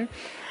position.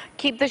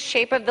 Keep the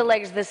shape of the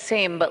legs the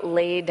same, but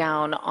lay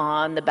down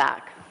on the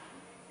back.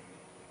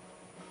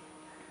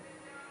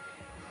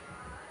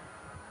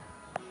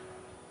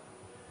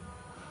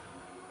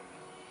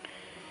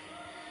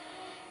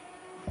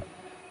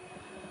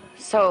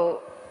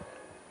 So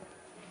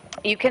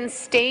you can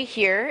stay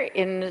here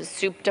in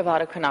Supta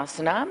Baddha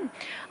Konasana.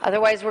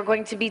 Otherwise, we're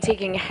going to be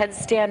taking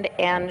headstand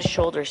and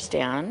shoulder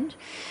stand.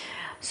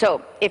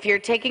 So if you're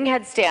taking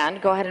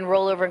headstand, go ahead and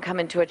roll over and come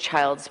into a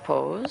child's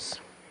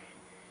pose.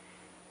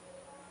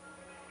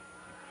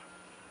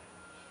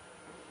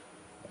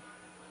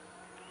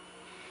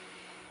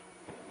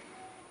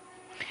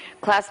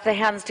 Clasp the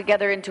hands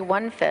together into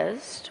one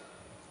fist.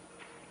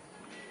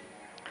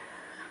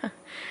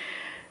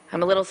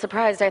 I'm a little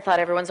surprised. I thought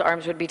everyone's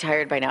arms would be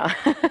tired by now.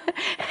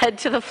 Head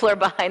to the floor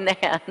behind the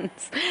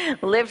hands.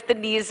 Lift the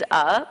knees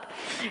up.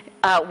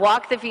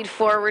 Walk the feet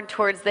forward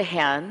towards the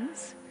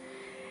hands.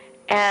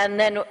 And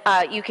then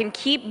you can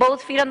keep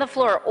both feet on the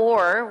floor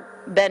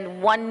or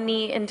bend one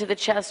knee into the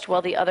chest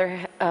while the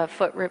other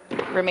foot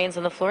remains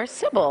on the floor.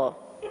 Sybil.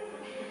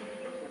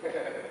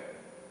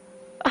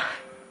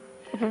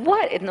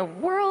 What in the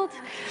world?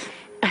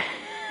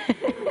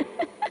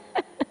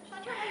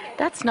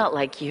 That's not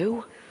like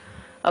you.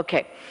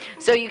 Okay,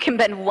 so you can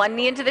bend one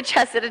knee into the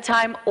chest at a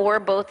time or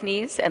both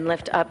knees and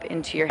lift up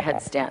into your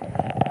headstand.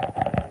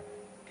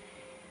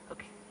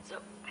 Okay, so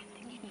I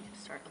think you need to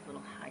start a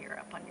little higher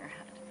up on your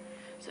head.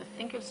 So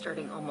think of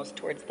starting almost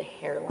towards the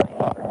hairline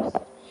first.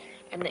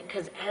 And then,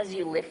 because as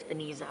you lift the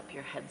knees up,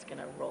 your head's going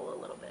to roll a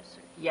little bit.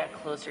 Yeah,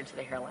 closer to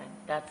the hairline.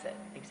 That's it,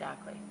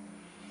 exactly.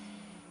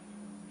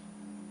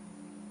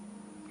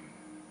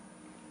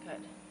 Good.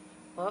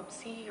 Well,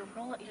 see, you're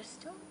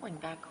still going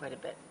back quite a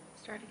bit.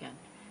 Start again.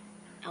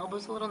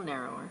 Elbows a little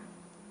narrower,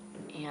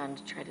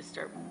 and try to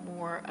start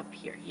more up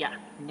here. Yeah,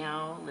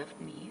 now lift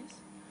knees.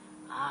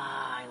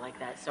 Ah, I like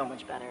that so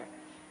much better.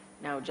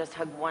 Now just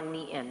hug one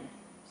knee in.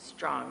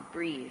 Strong,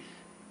 breathe.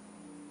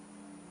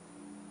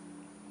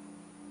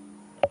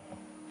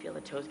 Feel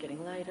the toes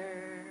getting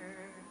lighter,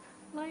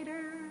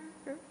 lighter.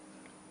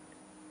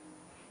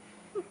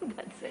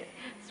 That's it.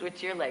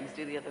 Switch your legs,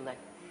 do the other leg.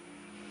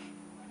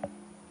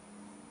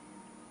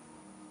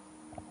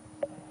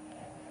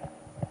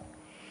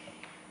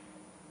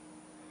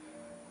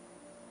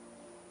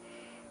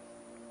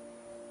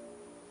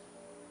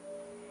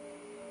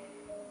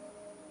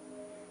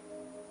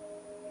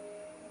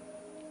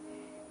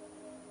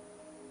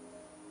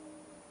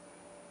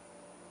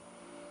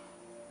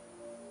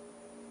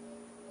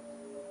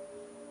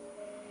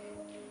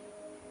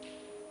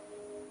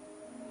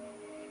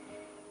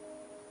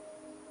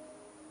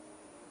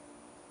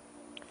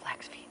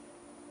 6 feet.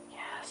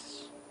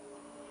 Yes.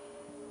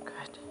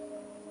 Good.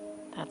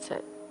 That's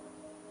it.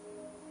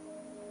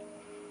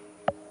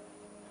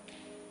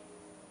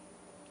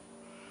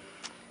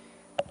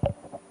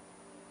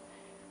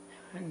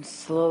 And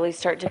slowly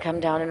start to come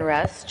down and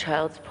rest,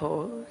 child's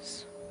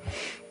pose.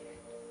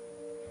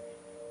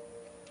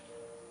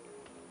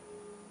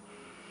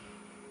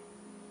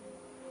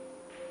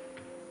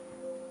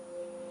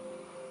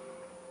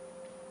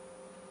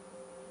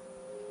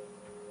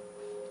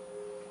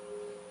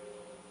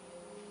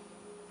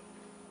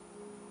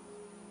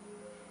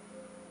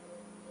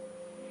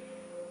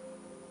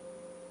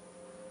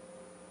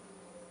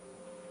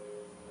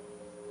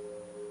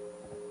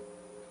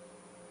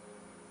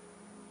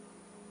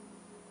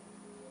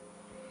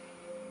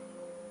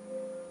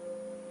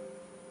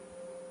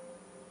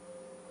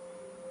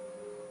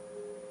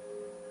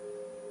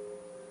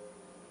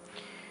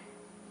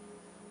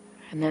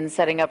 And then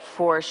setting up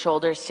for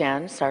shoulder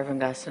stand,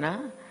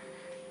 Sarvangasana.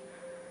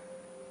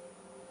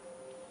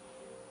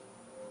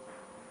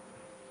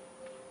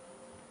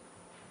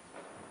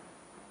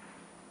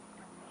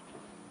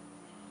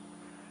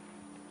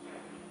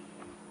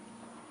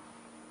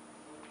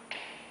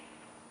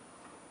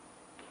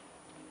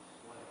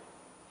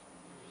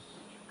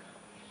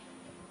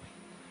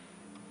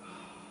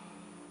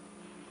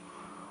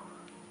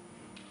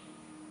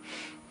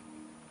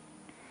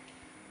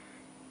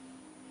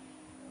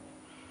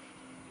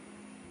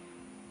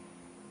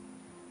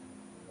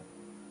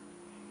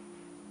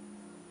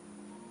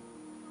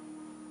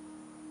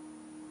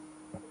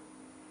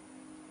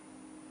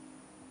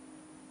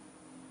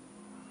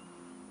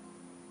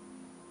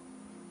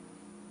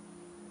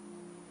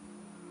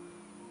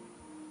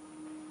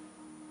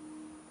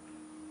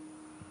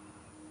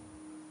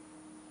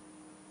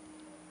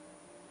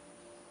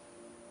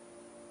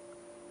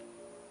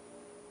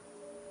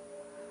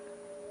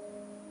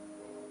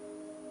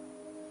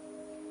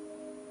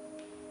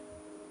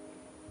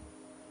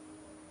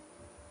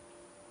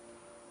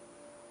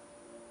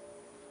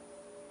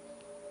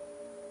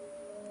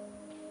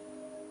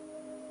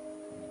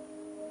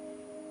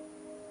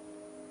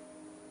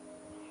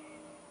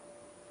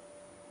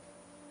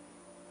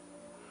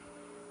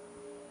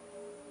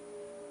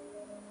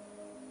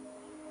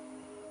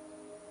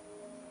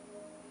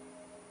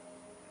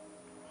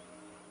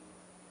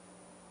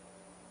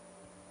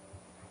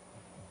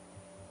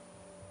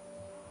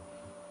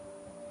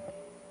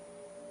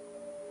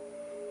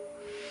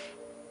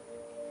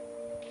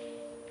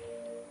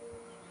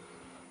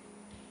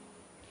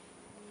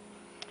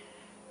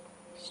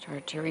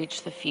 Start to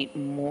reach the feet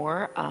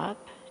more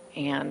up,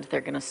 and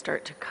they're going to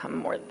start to come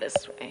more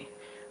this way.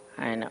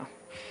 I know.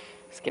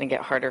 It's going to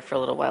get harder for a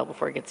little while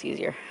before it gets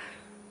easier.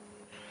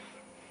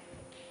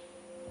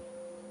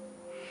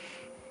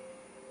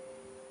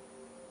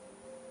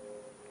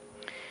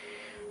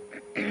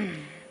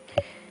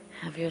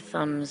 Have your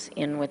thumbs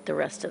in with the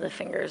rest of the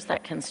fingers.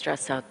 That can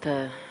stress out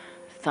the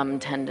thumb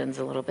tendons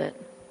a little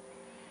bit.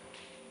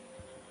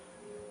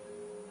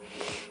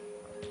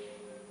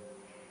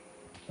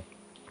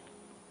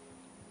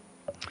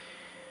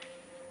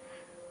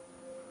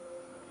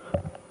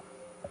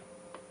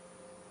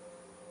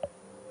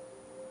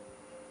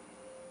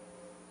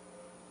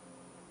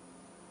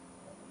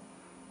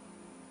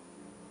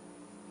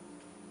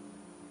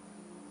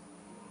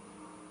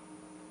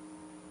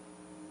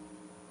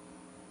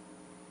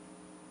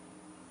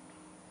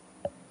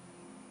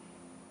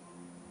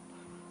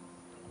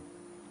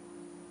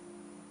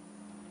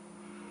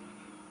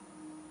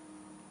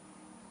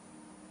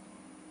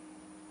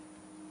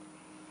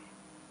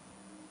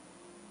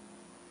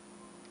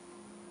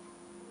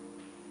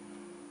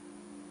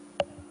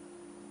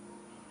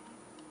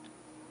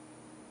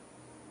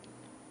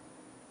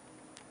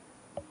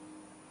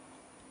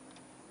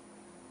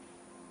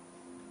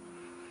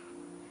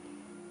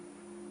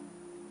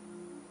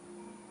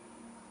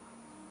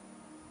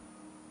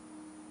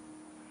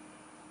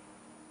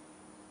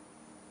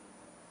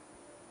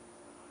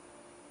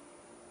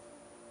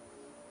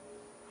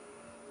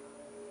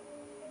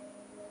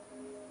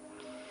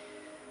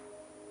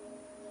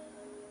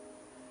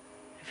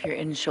 If you're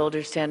in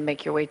shoulder stand,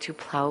 make your way to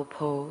plow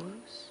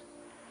pose.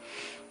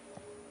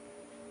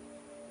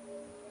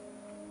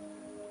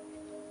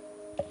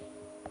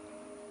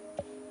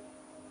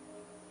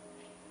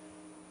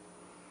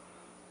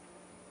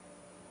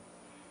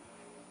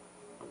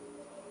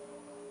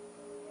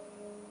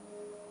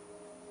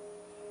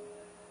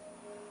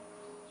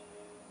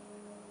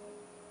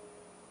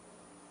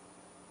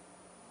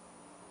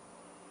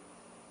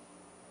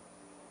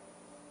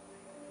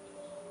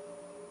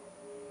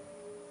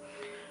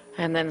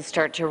 And then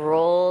start to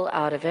roll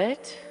out of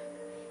it.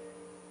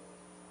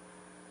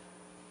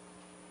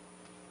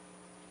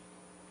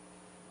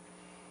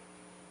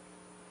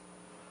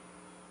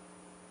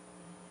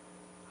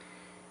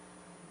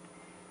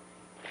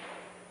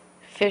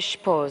 Fish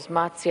pose,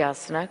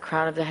 Matsyasana,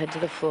 crown of the head to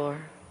the floor.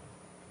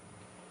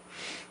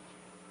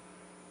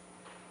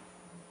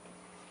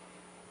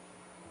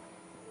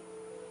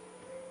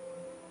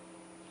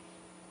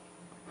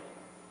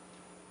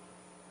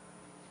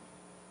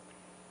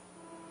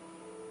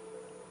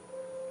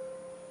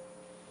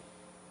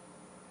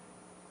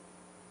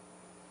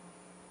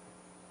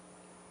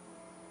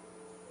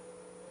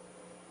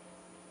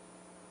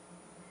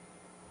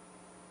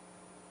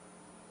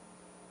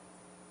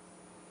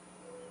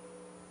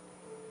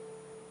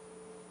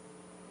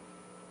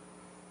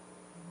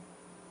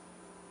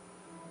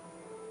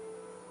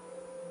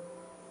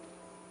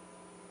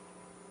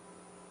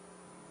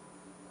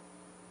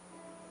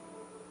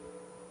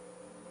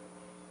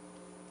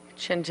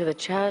 Chin to the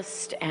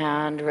chest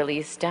and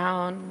release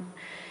down,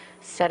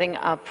 setting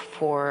up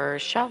for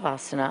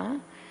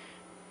Shavasana.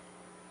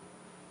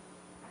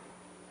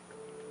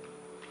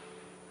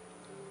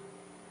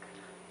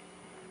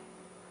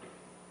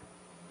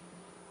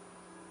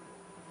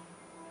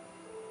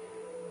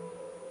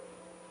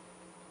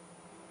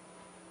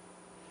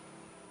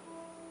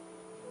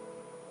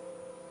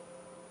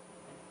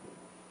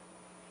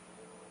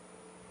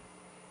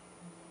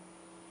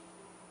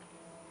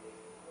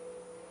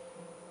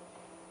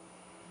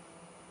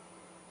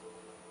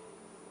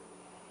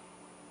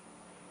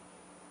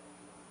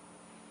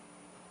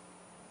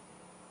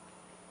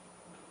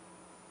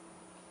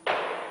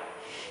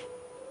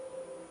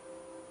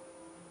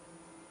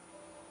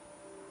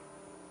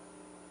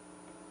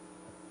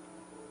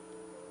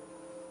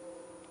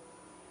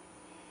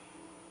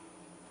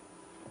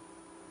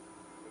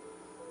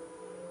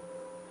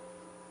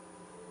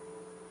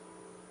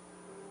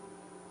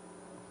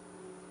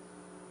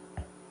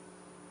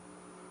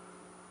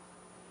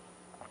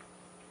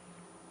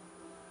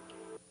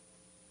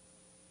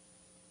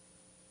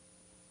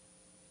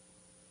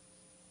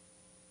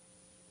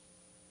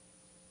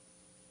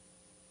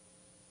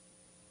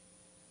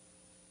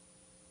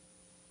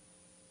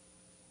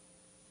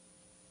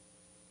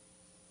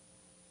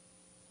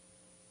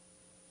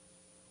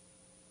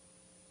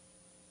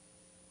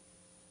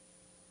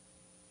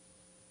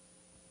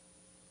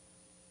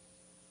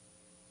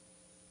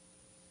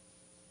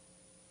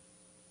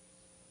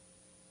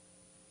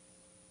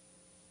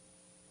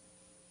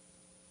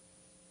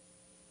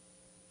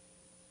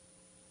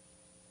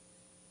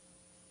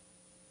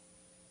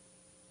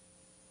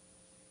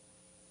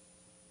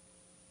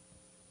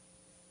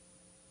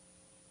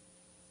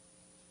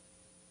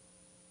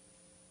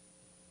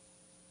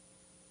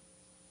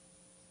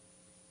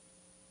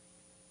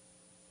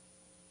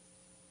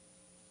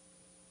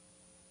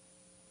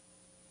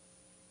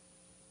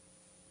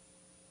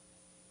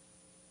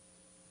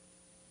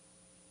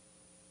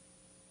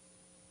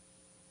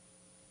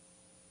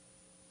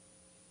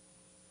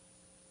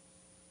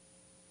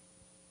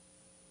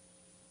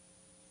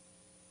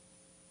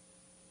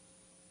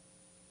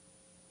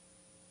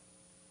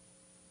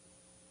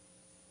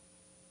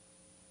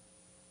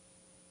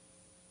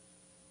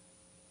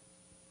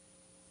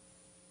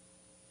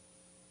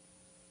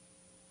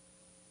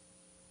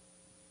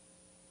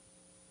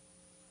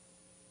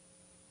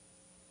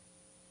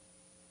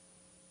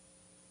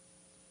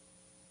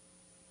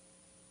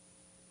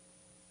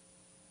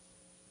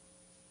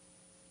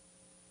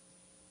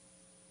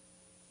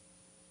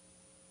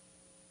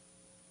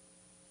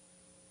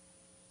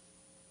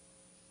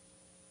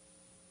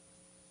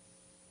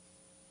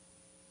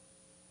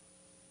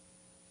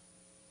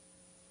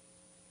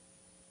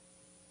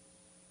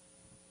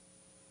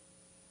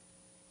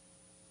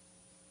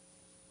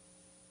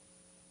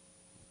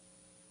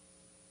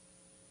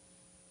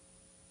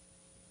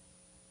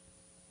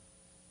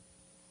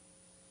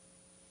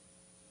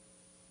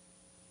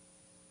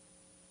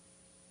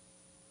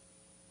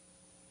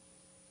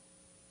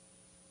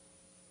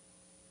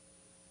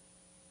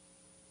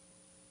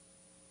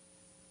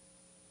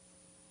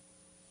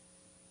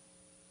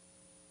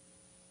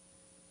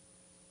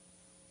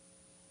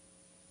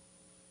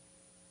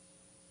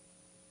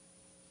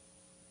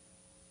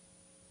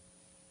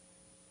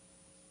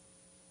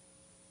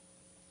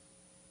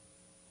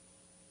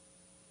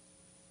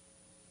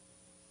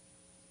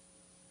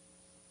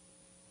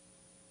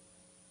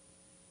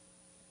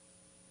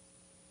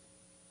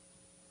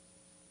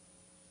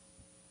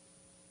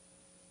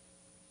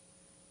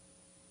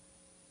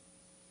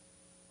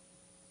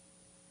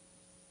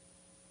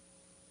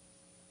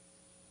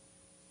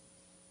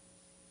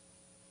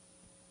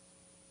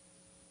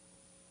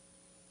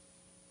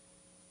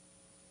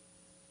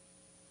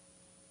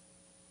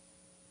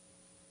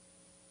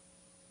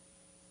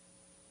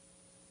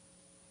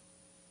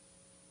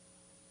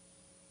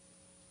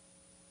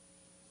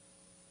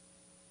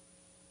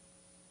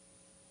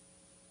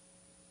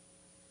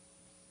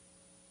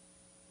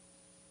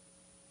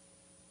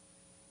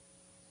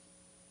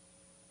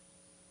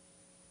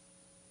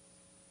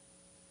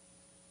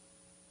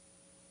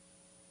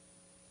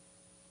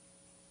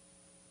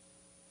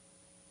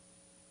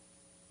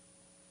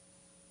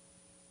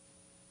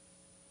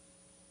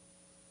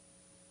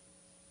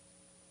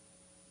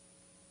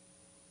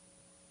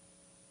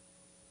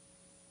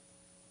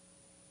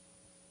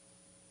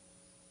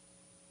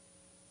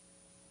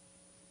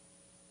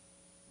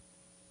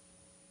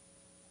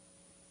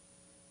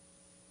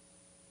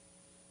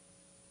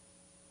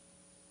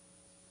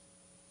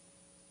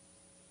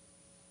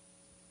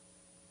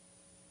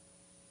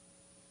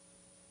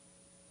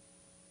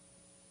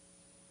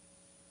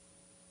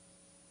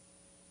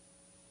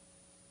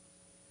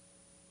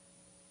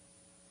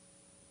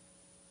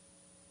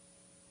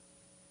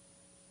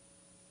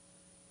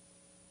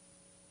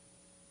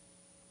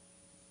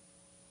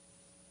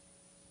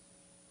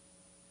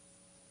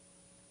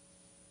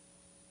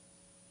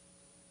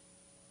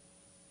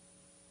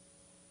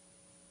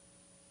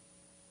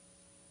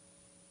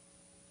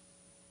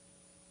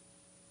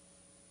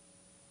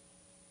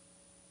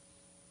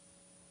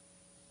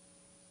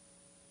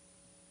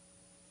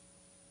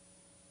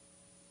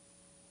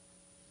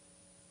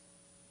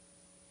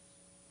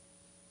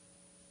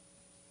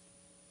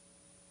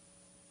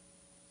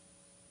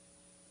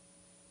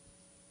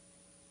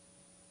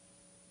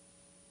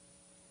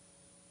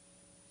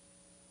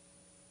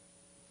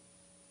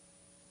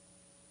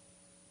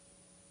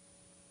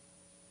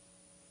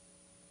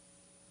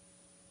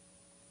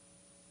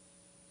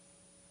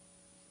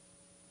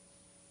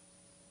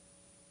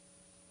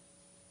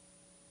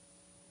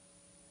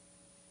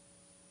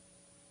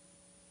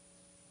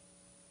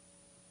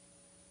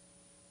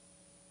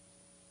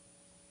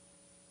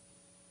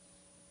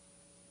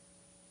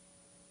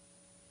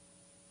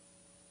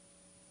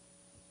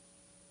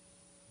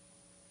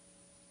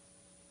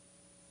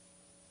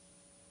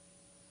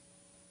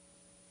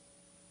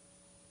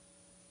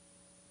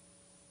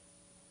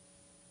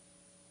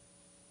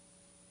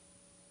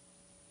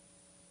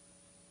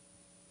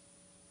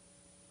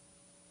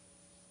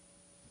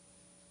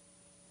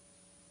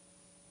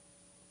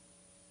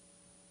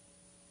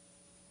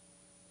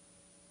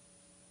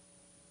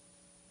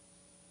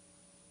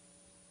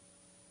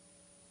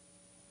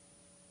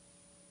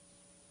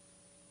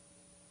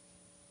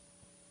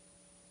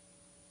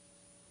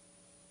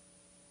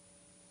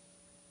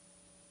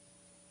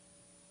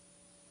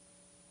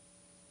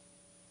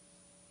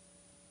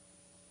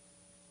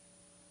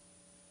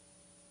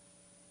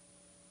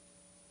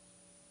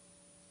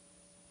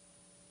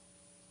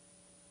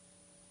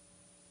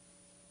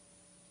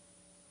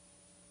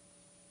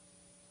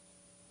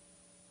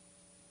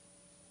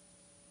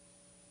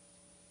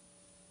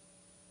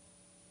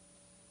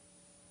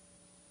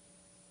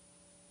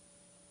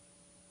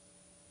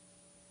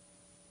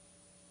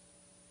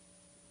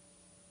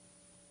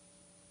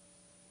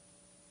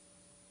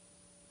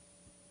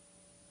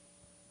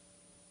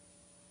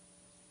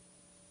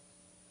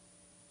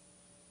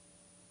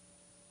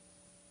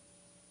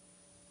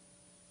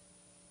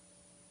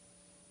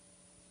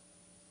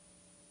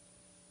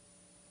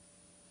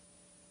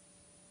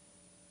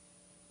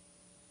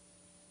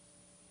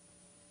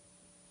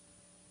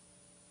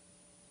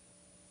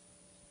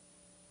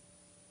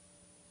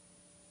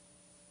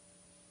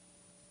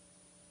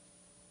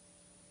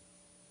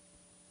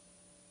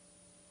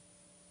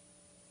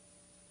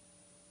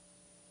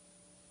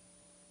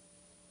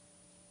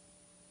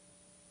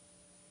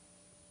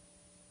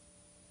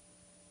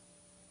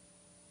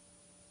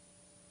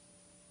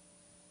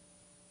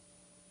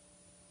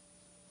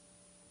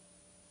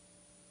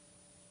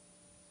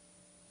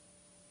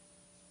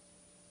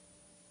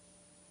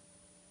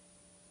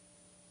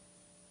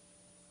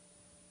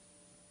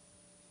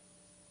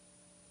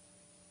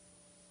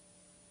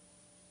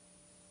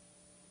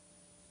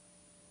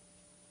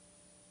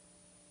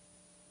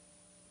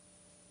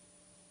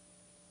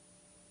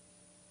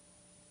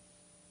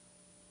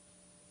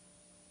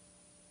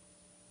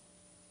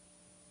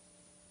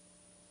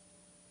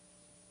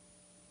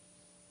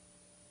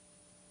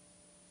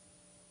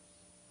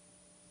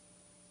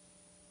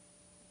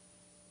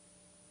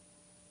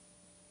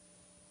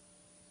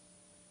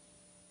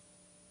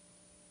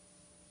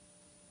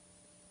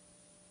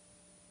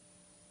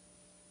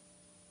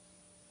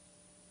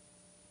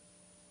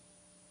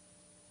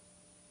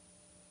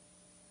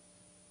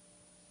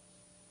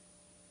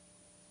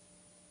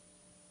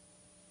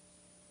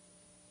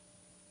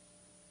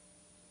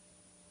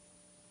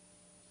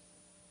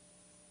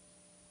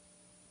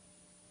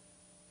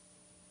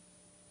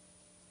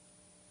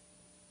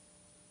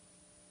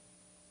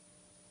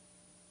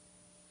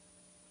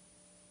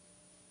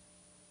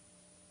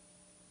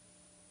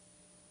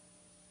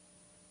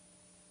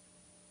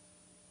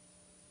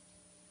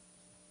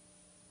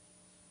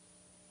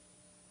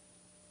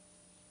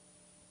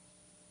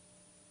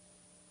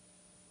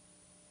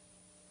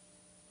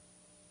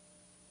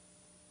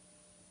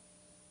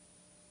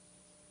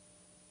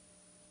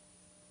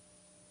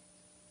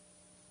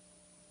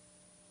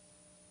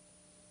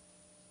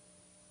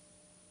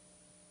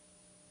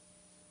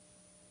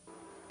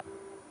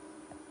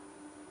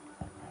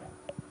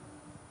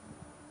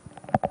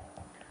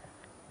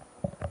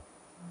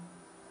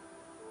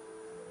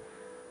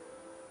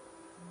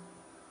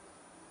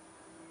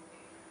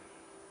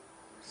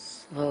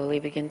 Slowly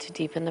begin to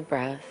deepen the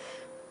breath.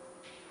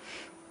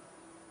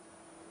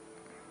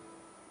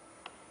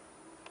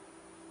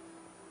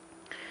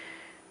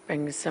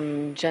 Bring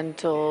some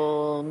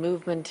gentle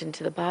movement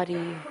into the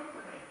body.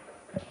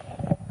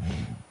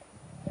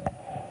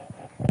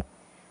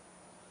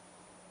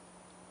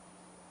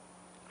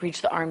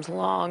 Reach the arms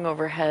long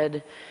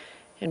overhead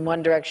in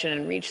one direction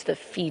and reach the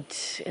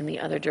feet in the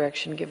other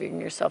direction,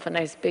 giving yourself a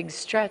nice big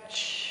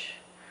stretch.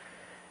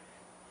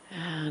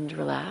 And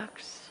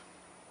relax.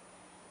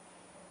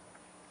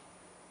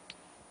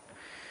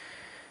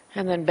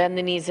 And then bend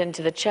the knees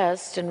into the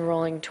chest and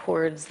rolling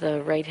towards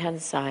the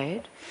right-hand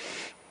side.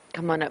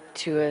 Come on up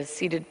to a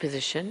seated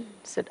position.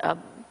 Sit up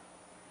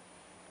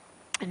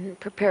and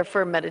prepare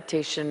for a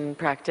meditation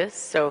practice.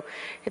 So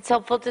it's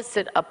helpful to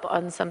sit up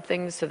on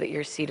something so that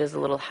your seat is a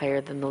little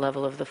higher than the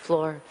level of the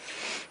floor.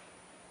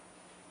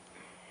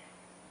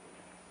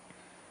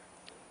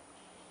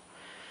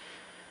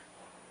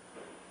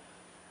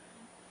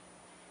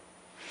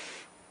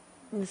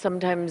 And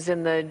sometimes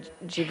in the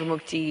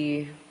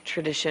Jivamukti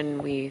tradition,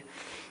 we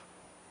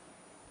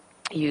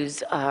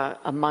use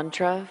a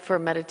mantra for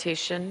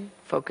meditation,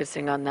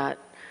 focusing on that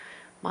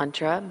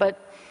mantra. But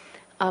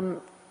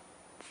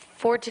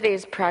for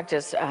today's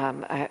practice,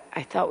 I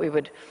thought we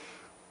would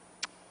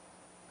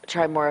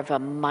try more of a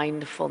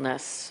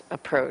mindfulness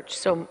approach.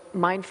 So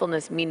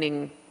mindfulness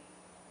meaning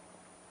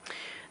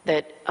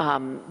that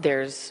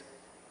there's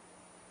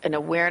an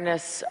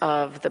awareness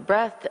of the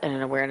breath and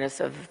an awareness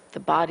of the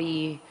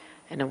body,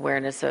 an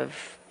awareness of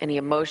any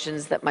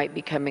emotions that might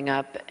be coming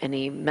up,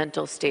 any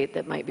mental state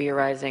that might be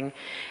arising,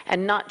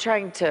 and not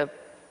trying to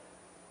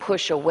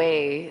push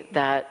away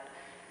that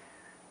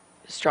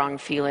strong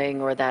feeling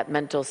or that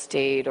mental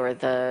state or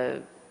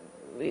the,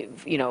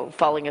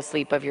 falling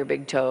asleep of your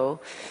big toe,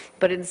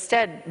 but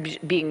instead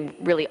being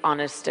really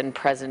honest and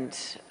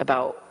present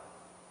about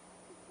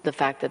the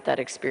fact that that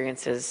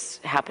experience is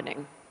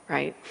happening,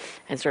 right?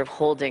 And sort of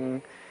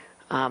holding,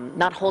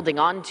 not holding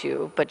on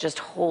to, but just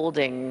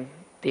holding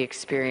the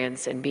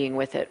experience and being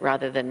with it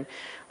rather than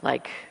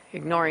like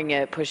ignoring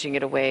it, pushing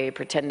it away,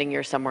 pretending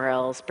you're somewhere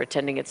else,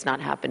 pretending it's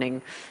not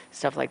happening,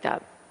 stuff like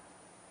that.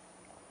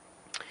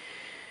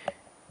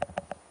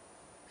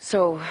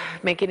 So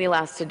make any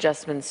last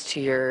adjustments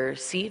to your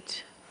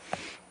seat.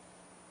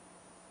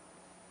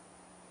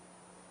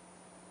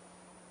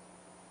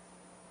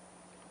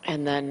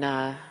 And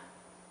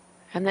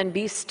then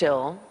be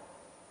still.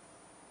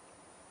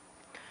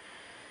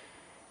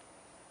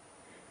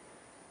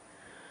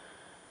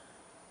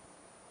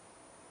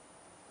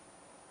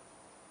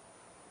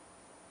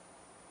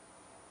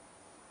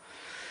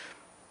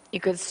 You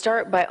could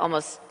start by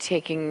almost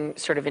taking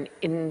sort of an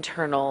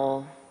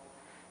internal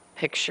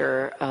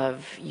picture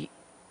of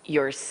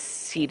your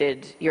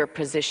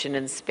position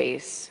in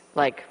space.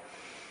 Like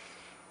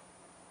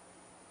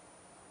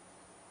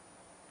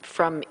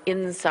from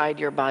inside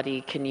your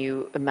body, can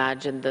you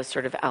imagine the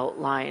sort of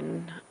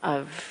outline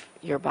of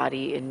your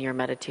body in your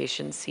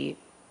meditation seat?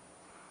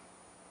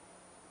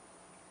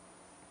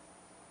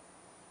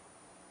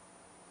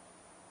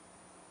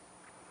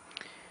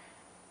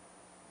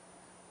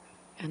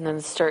 And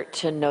then start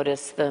to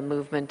notice the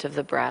movement of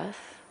the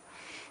breath.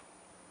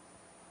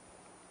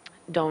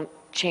 Don't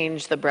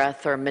change the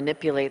breath or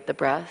manipulate the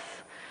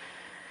breath.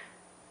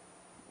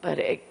 But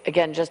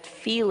again, just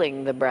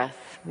feeling the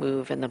breath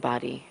move in the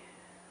body.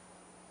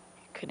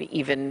 You could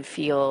even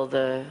feel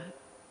the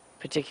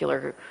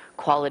particular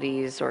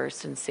qualities or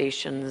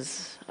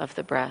sensations of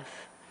the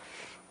breath.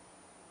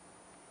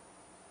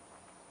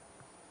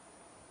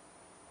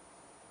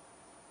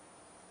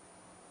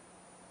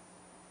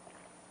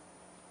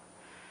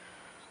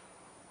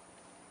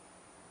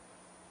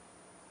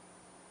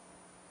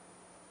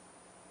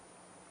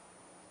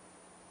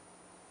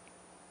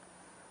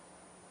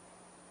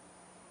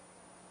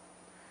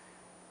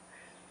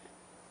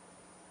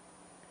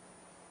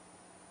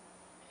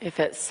 If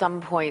at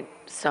some point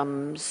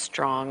some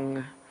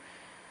strong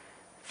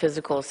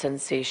physical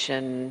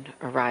sensation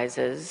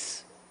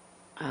arises,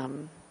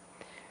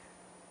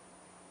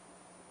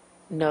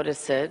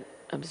 notice it,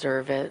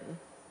 observe it.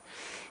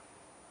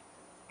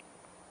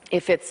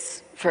 If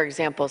it's, for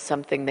example,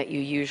 something that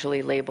you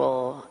usually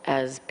label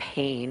as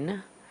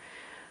pain,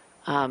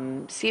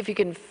 see if you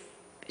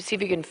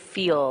can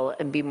feel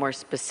and be more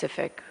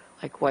specific.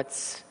 Like what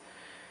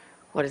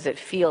does it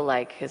feel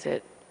like? Is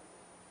it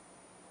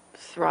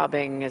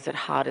throbbing? Is it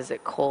hot? Is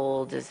it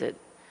cold? Is it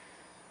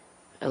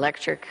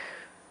electric,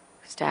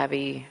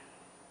 stabby?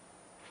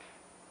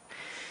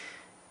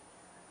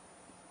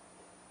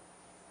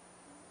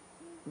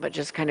 But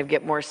just kind of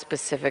get more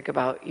specific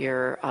about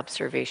your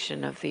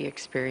observation of the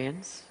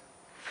experience.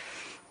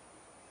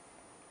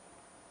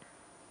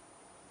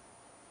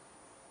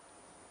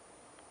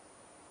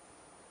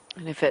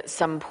 And if at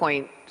some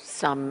point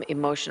some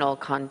emotional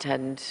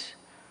content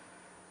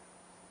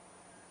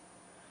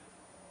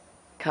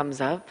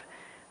comes up,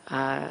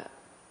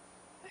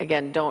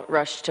 again, don't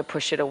rush to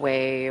push it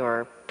away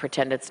or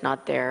pretend it's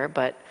not there,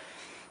 but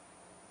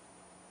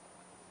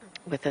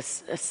with a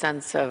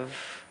sense of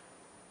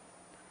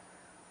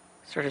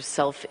sort of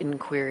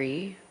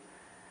self-inquiry,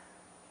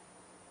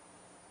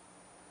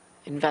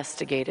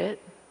 investigate it.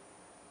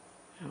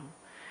 You know,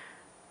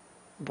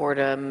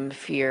 boredom,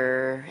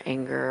 fear,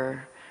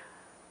 anger.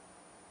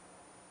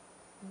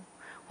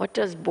 What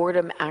does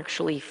boredom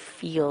actually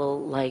feel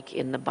like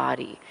in the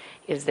body?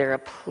 Is there a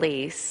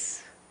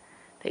place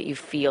that you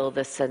feel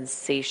the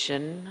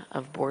sensation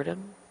of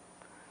boredom?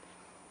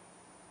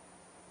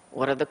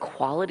 What are the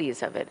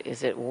qualities of it?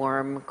 Is it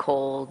warm,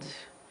 cold,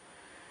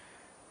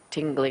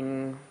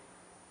 tingling?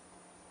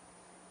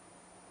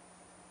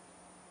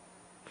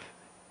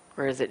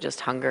 Or is it just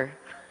hunger?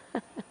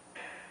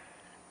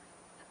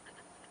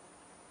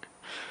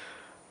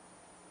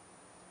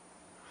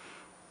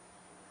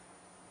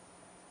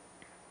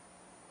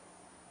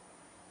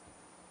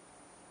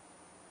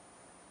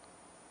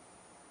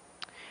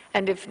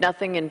 And if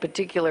nothing in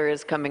particular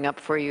is coming up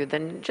for you,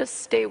 then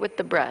just stay with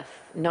the breath.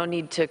 No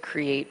need to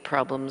create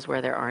problems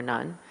where there are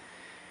none.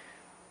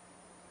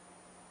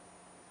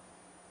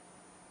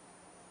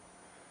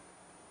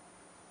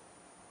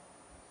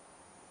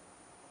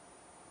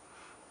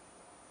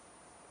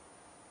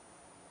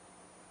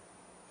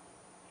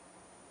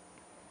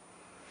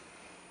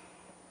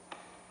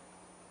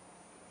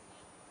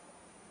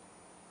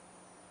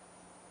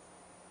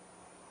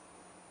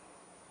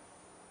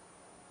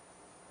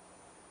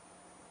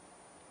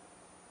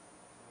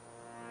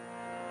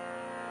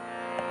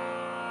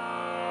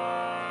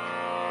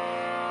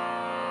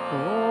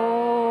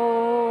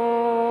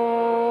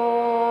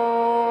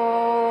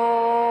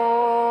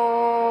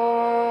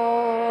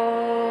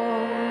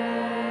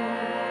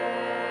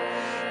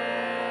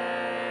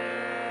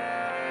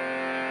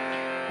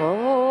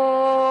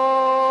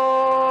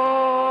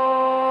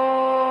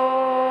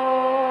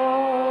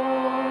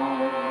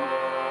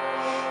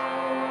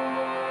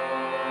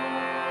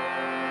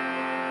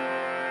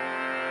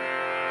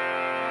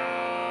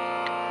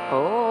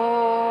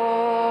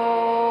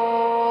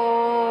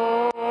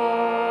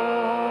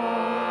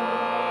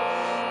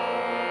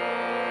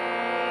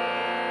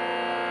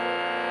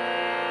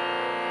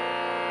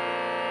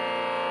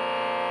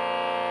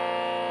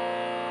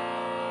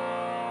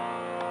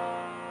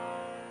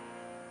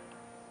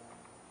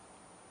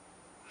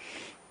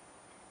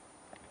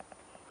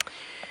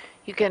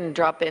 You can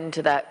drop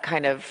into that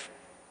kind of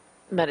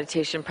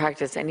meditation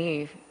practice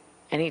any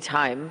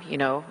time. You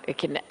know, it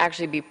can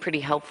actually be pretty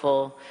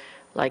helpful.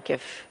 Like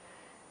if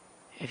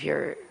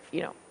you're,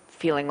 you know,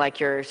 feeling like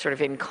you're sort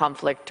of in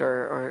conflict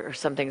or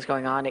something's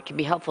going on, it can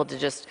be helpful to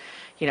just,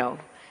 you know,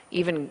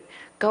 even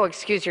go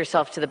excuse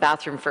yourself to the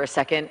bathroom for a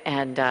second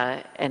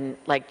and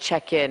like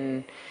check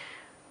in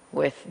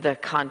with the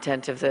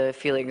content of the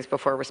feelings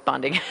before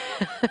responding.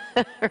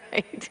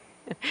 Right?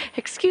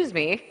 Excuse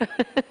me.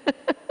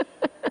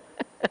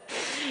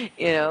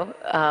 You know,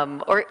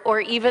 or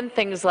even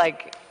things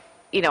like,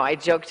 you know, I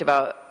joked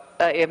about,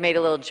 I made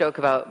a little joke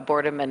about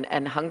boredom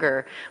and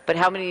hunger, but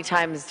how many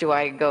times do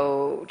I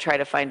go try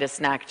to find a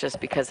snack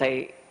just because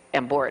I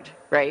am bored,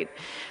 right?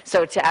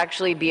 So to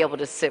actually be able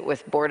to sit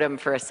with boredom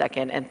for a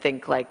second and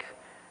think like,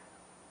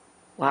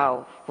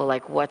 wow, well,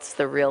 like, what's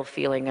the real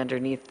feeling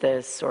underneath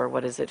this, or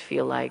what does it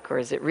feel like, or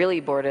is it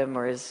really boredom,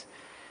 or is,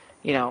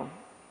 you know,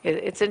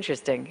 it's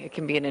interesting. It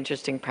can be an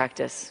interesting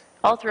practice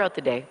all throughout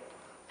the day.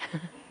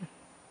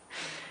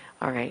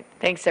 All right.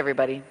 Thanks,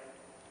 everybody.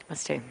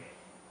 Namaste.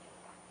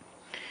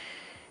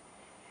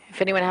 If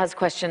anyone has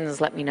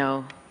questions, let me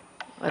know.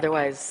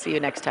 Otherwise, see you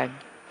next time.